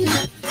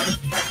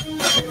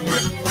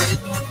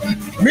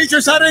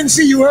 Demetrius, I didn't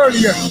see you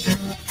earlier,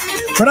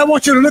 but I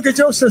want you to look at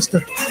your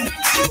sister.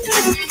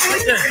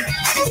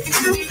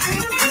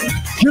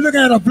 You're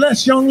looking at a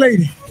blessed young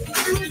lady.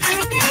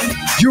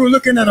 You were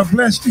looking at a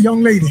blessed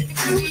young lady.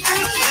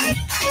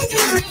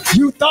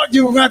 You thought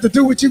you were going to have to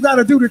do what you got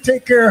to do to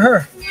take care of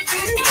her.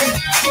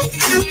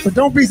 But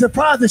don't be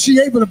surprised if she's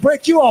able to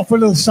break you off a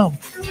little something.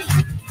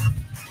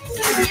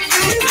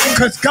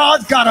 Because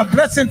God's got a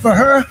blessing for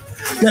her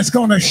that's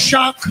going to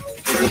shock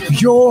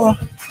your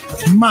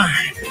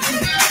mind.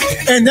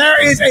 And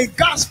there is a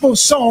gospel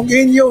song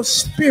in your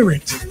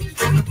spirit.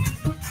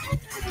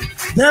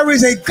 There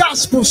is a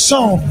gospel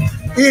song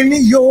in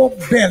your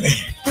belly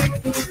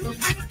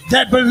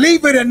that,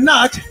 believe it or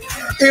not,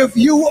 if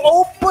you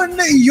open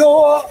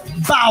your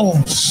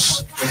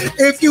bowels,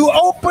 if you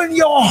open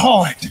your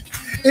heart,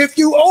 if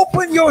you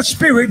open your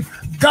spirit,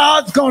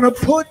 God's going to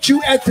put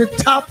you at the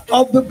top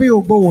of the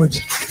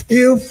billboards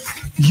if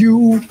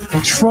you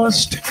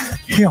trust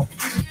him.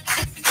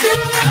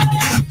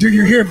 Do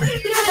you hear me?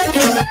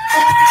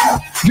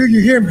 Do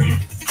you hear me?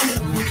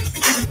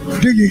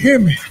 Do you hear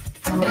me?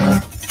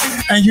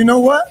 And you know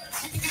what?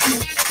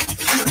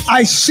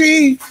 I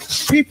see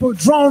people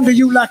drawn to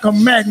you like a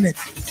magnet.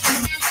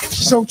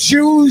 So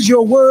choose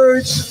your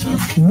words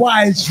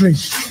wisely.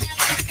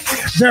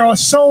 There are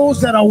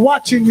souls that are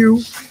watching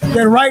you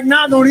that right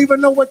now don't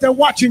even know what they're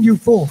watching you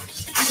for.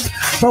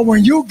 But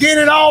when you get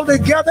it all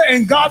together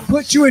and God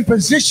puts you in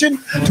position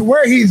to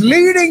where he's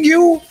leading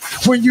you,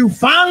 when you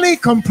finally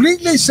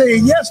completely say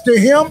yes to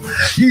him,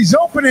 he's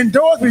opening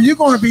doors where you're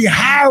going to be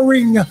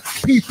hiring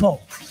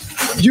people.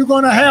 You're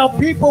going to have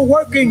people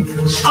working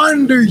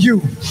under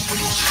you.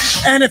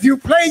 And if you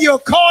play your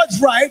cards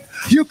right,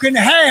 you can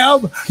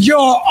have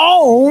your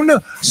own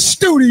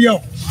studio.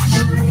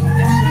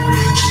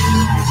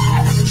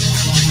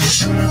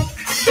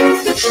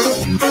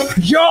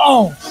 Your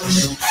own.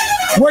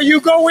 Where you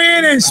go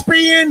in and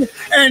spin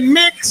and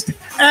mix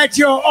at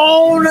your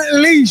own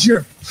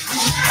leisure.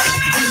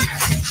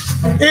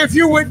 If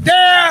you would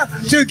dare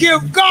to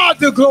give God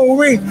the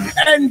glory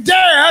and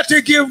dare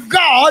to give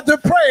God the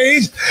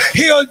praise,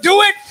 he'll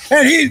do it,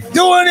 and he's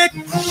doing it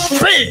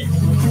big.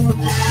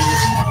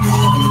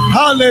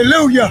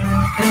 Hallelujah.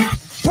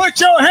 Put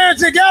your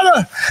hands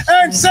together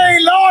and say,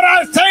 Lord,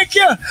 I thank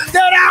you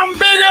that I'm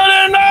bigger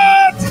than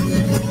that.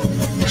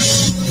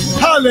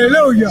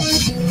 Hallelujah.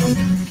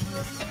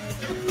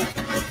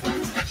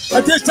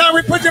 At this time,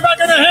 we put you back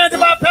in the hands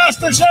of our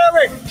Pastor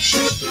Sherry.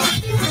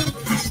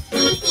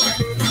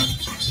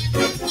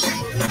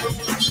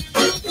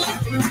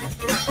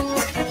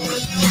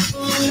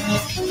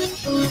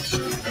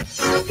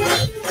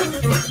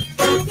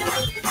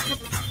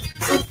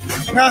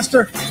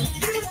 Pastor,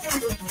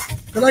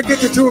 can I get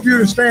the two of you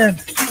to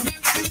stand?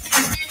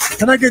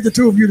 Can I get the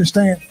two of you to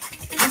stand?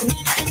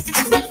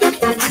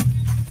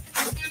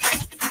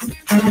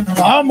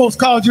 I almost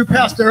called you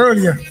pastor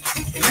earlier.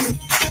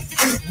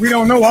 We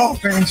don't know all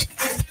things.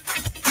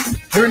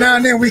 Every now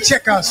and then we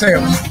check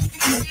ourselves.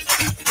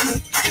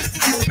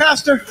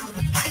 Pastor,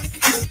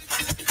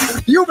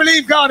 you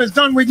believe God is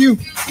done with you?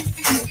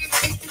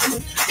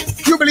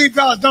 You believe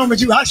God's done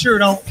with you? I sure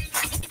don't.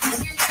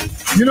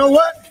 You know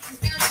what?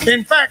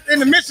 In fact, in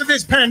the midst of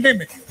this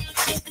pandemic,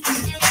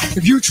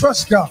 if you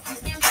trust God,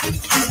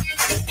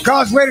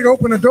 God's ready to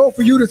open a door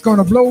for you that's going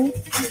to blow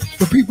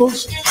the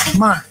people's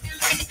mind.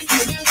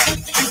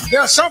 There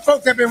are some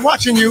folks that have been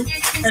watching you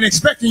and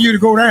expecting you to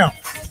go down.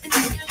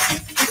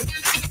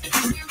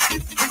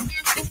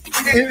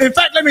 In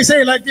fact, let me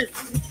say it like this.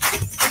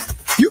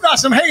 You got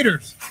some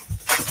haters.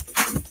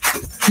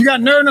 You got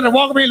nerve to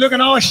walk away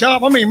looking all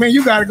sharp. I mean, man,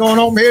 you got it going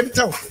on from head to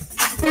toe.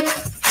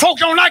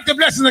 Folks don't like the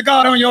blessings of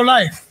God on your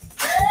life.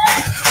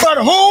 But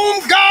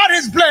whom God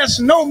has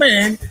blessed, no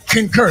man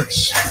can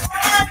curse.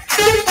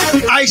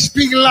 I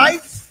speak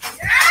life.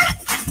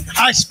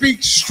 I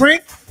speak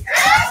strength.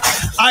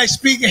 I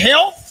speak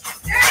health.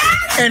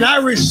 And I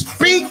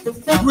speak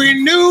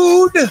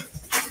renewed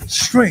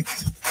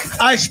strength.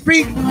 I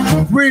speak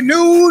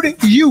renewed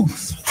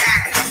youth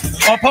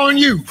upon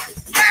you.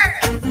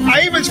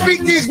 I even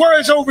speak these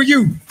words over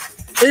you.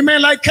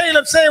 Amen. Like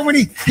Caleb said when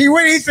he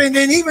went, he said,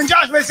 and even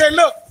Joshua said,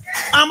 look,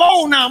 I'm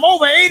old now. I'm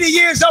over 80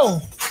 years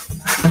old.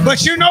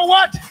 But you know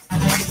what?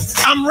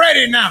 I'm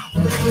ready now.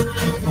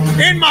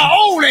 In my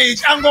old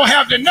age, I'm going to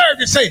have the nerve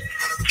to say,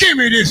 give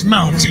me this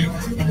mountain.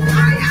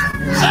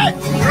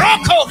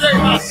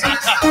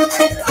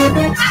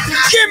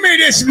 Give me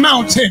this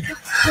mountain.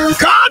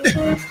 God,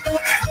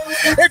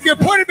 if you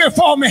put it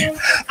before me,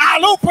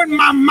 I'll open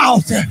my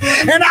mouth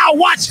and I'll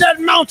watch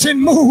that mountain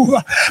move.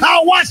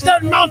 I'll watch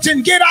that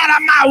mountain get out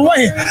of my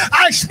way.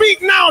 I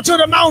speak now to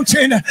the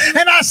mountain and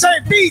I say,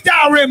 be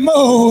thou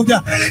removed.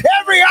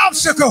 Every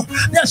obstacle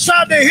that's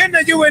trying to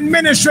hinder you in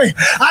ministry,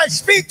 I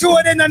speak to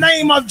it in the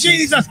name of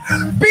Jesus.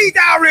 Be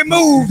thou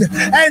removed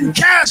and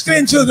cast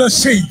into the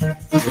sea.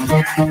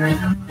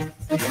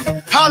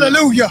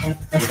 Hallelujah.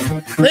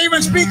 They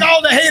even speak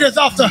all the haters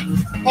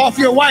off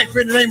your wife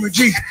in the name of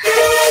Jesus.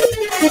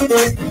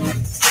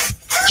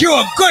 You're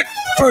a good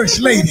first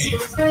lady.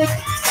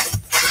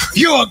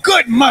 You're a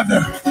good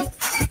mother.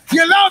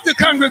 You love the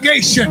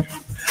congregation.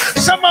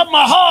 Some of them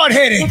are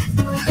hard-headed.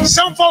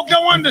 Some folk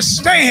don't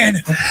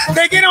understand.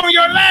 They get on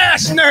your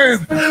last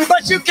nerve,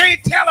 but you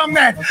can't tell them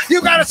that.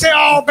 You got to say,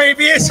 oh,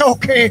 baby, it's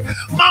okay.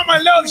 Mama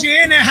loves you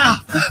anyhow.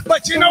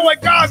 But you know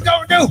what God's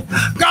going to do?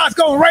 God's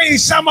going to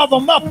raise some of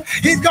them up.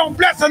 He's going to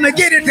bless them to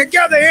get it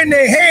together in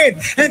their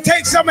head and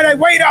take some of that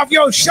weight off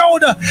your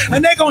shoulder,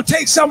 and they're going to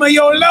take some of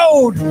your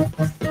load.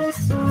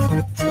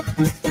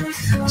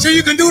 So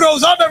you can do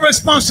those other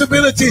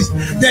responsibilities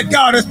that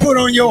God has put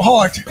on your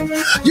heart.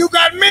 You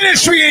got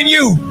ministry in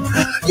you.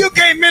 You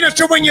can't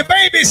minister when you're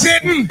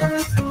babysitting.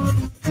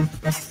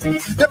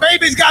 The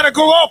baby's got to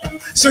grow up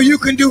so you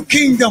can do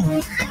kingdom.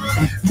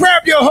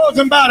 Grab your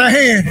husband by the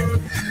hand.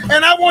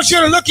 And I want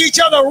you to look each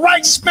other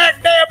right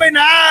smack dab in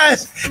the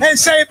eyes and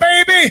say,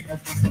 baby,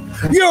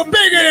 you're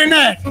bigger than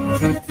that.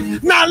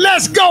 Now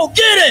let's go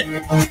get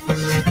it.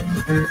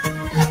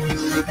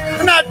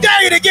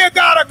 dare you to give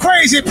God a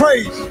crazy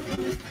praise.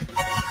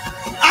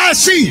 I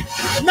see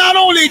not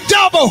only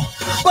double,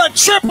 but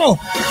triple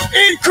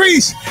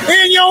increase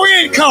in your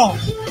income.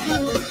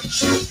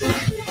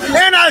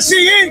 And I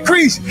see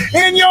increase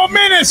in your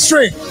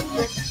ministry.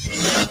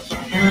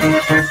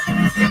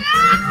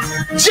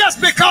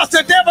 Just because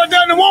the devil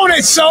doesn't want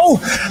it so,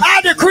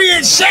 I decree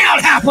it shall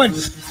happen.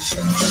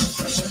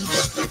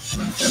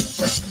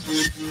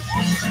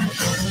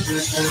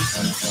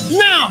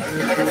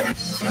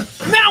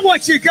 Now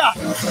what you got?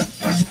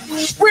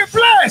 We're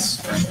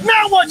blessed.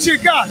 Now what you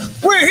got?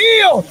 We're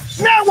healed.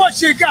 Now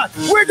what you got?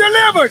 We're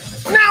delivered.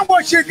 Now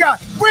what you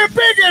got? We're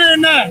bigger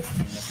than that.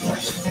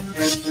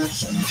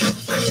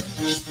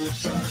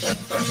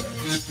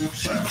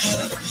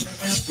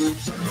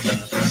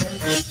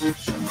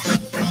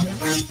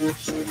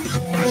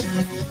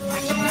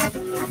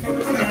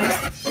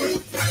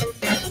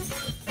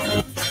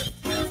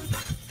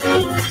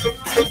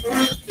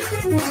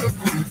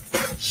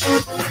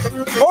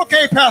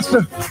 Okay,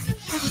 Pastor.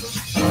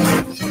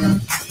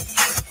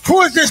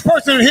 Who is this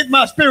person that hit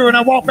my spirit when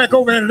I walk back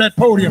over there to that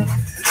podium?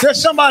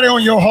 There's somebody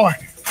on your heart.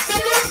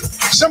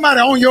 Somebody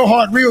on your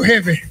heart real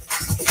heavy.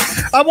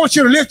 I want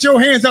you to lift your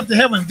hands up to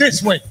heaven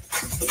this way.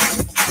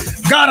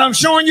 God, I'm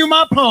showing you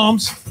my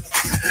palms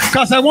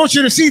because I want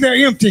you to see they're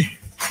empty.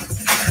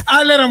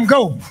 I let them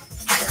go.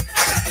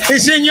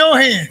 It's in your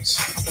hands.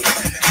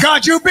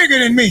 God, you're bigger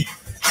than me.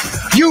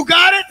 You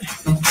got it.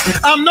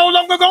 I'm no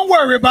longer going to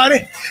worry about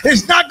it.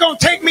 It's not going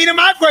to take me to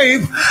my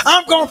grave.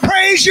 I'm going to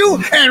praise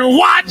you and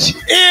watch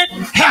it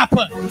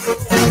happen.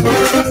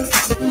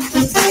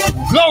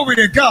 Glory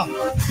to God.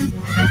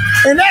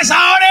 And that's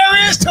all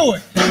there is to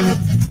it.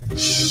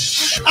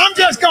 I'm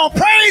just going to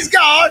praise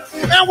God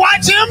and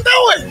watch him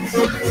do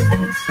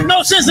it.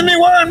 No sense in me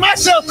worrying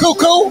myself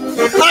cuckoo.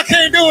 I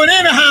can't do it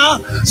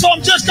anyhow. So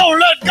I'm just going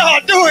to let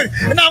God do it.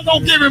 And I'm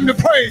going to give him the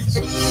praise.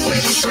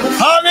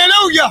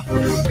 Hallelujah.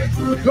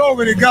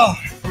 Glory to God.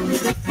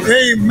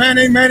 Amen,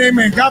 amen,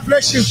 amen. God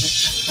bless you.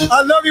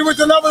 I love you with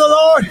the love of the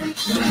Lord.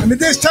 And at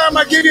this time,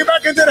 I give you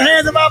back into the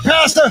hands of our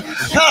pastor,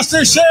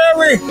 Pastor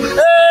Sherry.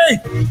 Hey,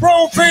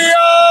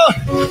 Broomfield.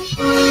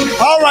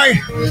 All right.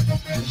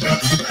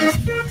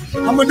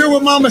 I'm going to do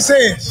what Mama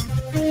says.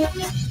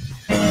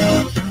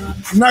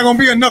 I'm not going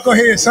to be a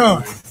knucklehead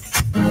son.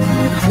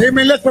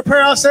 Amen. Let's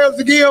prepare ourselves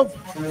to give.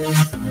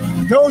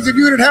 Those of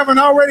you that haven't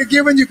already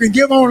given, you can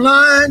give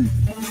online.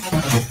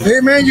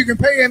 Amen. You can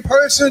pay in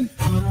person.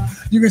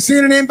 You can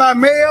send it in by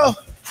mail.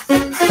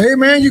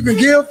 Amen. You can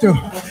give to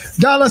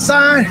 $.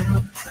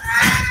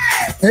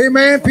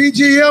 Amen.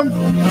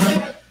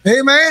 PGM.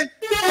 Amen.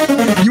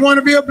 You want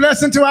to be a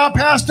blessing to our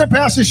pastor,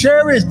 Pastor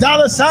Sherry, it's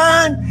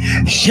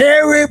 $,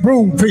 Sherry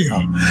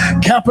Broomfield.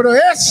 Capital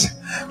S,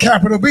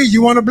 capital B.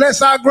 You want to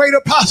bless our great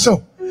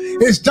apostle,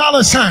 it's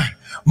 $,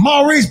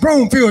 Maurice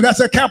Broomfield. That's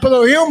a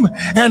capital M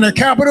and a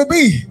capital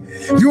B.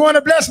 If you want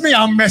to bless me,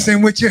 I'm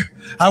messing with you.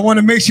 I want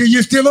to make sure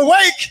you're still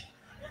awake.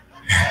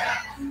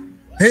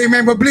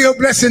 Amen. But be a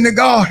blessing to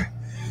God.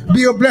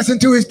 Be a blessing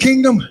to his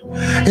kingdom.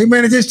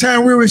 Amen. At this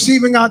time, we're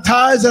receiving our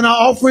tithes and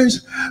our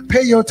offerings.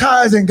 Pay your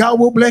tithes and God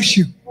will bless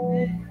you.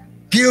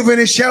 Give and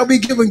it shall be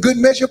given. Good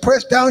measure,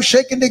 pressed down,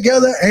 shaken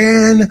together,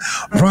 and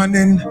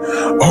running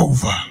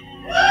over.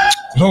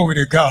 Glory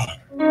to God.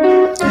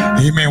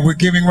 Amen. We're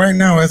giving right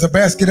now. There's a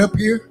basket up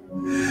here.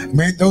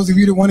 Man, those of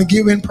you that want to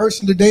give in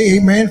person today,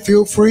 amen,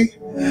 feel free.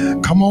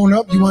 Come on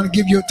up. You want to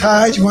give your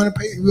tithes? You want to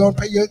pay? You want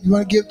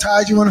to give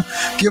tithes? You want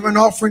to give an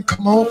offering?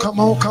 Come on, come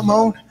on, come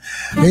on.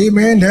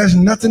 Amen. There's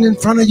nothing in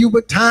front of you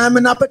but time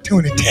and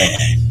opportunity.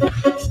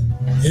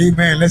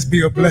 Amen. Let's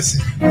be a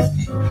blessing.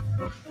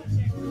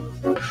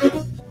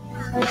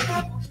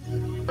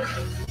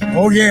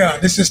 Oh yeah,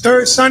 this is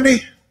third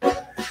Sunday.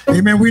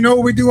 Amen. We know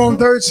what we do on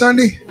third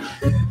Sunday.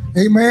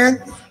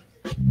 Amen.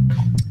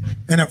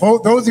 And if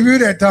those of you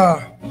that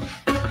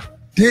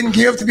didn't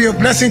give to be a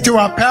blessing to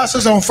our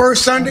pastors on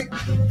first Sunday,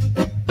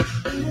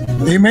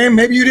 amen.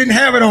 Maybe you didn't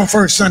have it on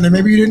first Sunday.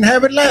 Maybe you didn't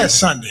have it last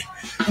Sunday.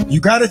 You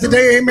got it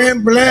today.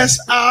 Amen. Bless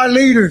our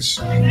leaders.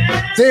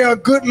 They are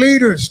good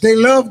leaders. They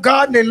love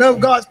God and they love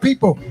God's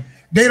people.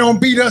 They don't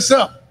beat us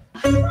up.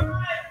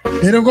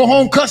 They don't go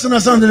home cussing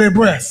us under their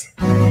breath.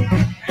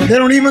 They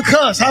don't even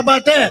cuss. How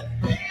about that?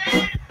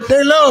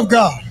 They love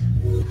God.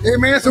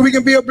 Amen. So we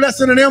can be a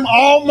blessing to them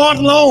all month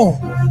long.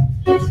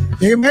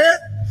 Amen.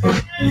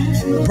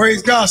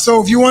 Praise God.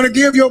 So if you want to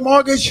give your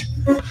mortgage,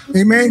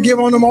 amen, give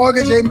on the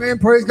mortgage. Amen.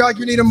 Praise God.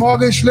 You need a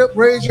mortgage slip,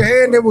 raise your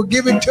hand. They will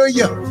give it to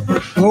you.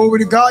 Glory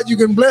to God. You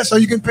can bless or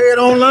you can pay it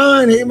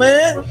online.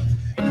 Amen.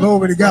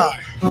 Glory to God.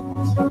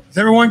 Is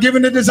everyone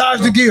giving the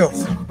desires to give?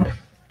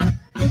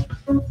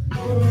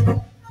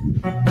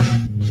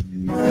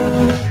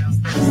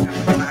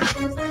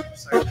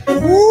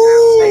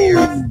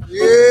 Woo!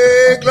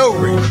 Yeah,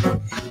 glory.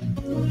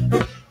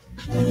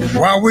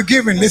 While we're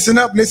giving, listen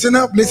up, listen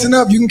up, listen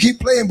up. You can keep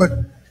playing, but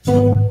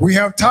we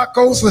have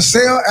tacos for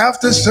sale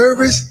after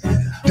service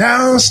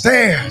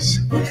downstairs.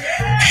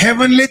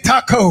 Heavenly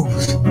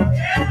tacos.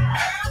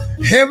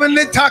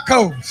 Heavenly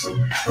tacos.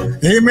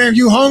 Amen. If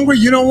you hungry,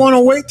 you don't want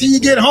to wait till you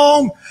get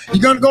home.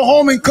 You're going to go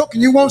home and cook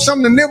and you want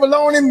something to nibble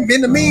on in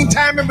the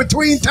meantime, in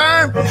between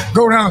time,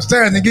 go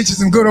downstairs and get you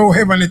some good old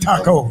heavenly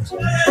tacos.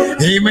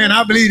 Amen.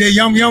 I believe they're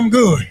yum, yum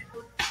good.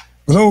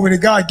 Glory to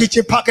God. Get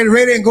your pocket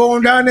ready and go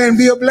on down there and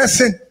be a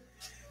blessing.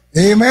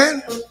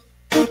 Amen.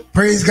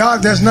 Praise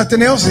God. There's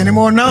nothing else. Any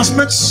more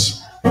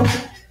announcements?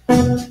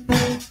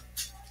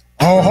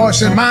 All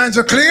hearts and minds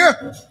are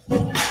clear.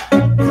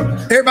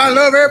 Everybody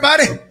love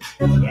everybody.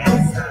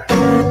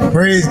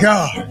 Praise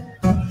God.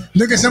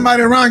 Look at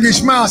somebody around you,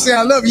 smile, say,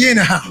 I love you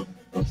anyhow.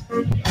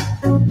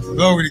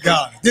 Glory to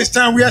God. This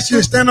time we ask you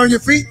to stand on your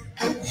feet.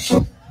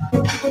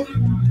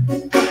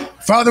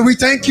 Father, we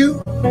thank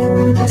you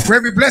for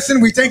every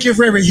blessing. We thank you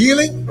for every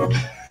healing.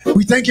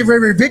 We thank you for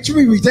every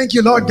victory. We thank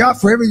you, Lord God,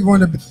 for every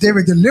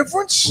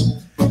deliverance.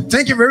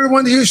 Thank you for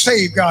everyone that you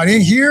saved, God,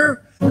 in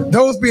here.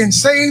 Those being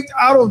saved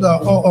out of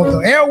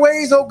the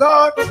airways, oh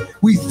God,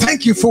 we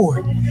thank you for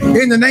it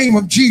in the name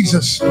of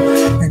Jesus.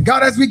 And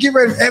God, as we get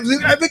ready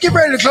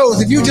to close,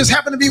 if you just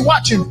happen to be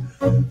watching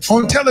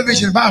on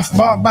television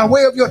by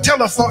way of your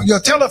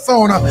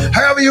telephone, or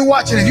however you're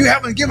watching, if you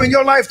haven't given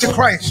your life to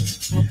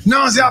Christ,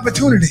 now's the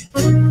opportunity.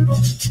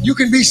 You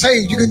can be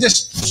saved. You can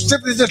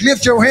simply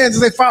lift your hands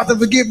and say, Father,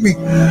 forgive me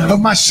of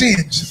my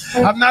sins.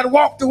 I've not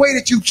walked the way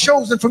that you've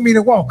chosen for me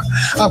to walk.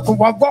 I've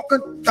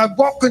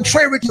walked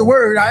contrary to your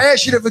word. I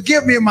ask you to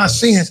forgive me of my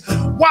sins.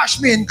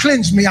 Wash me and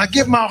cleanse me. I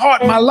give my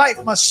heart, my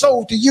life, my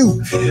soul to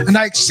you. And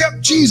I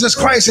accept Jesus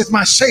Christ as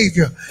my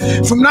Savior.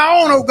 From now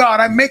on, oh God,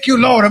 I make you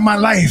Lord of my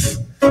life.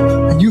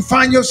 And you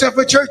find yourself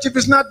a church, if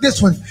it's not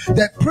this one,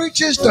 that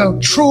preaches the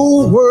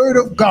true word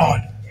of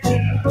God.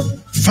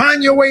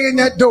 Find your way in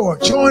that door.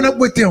 Join up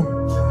with them.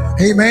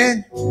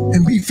 Amen.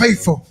 And be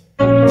faithful.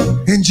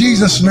 In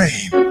Jesus'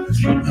 name.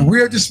 And we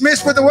are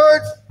dismissed with the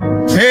word.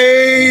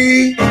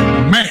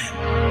 Amen.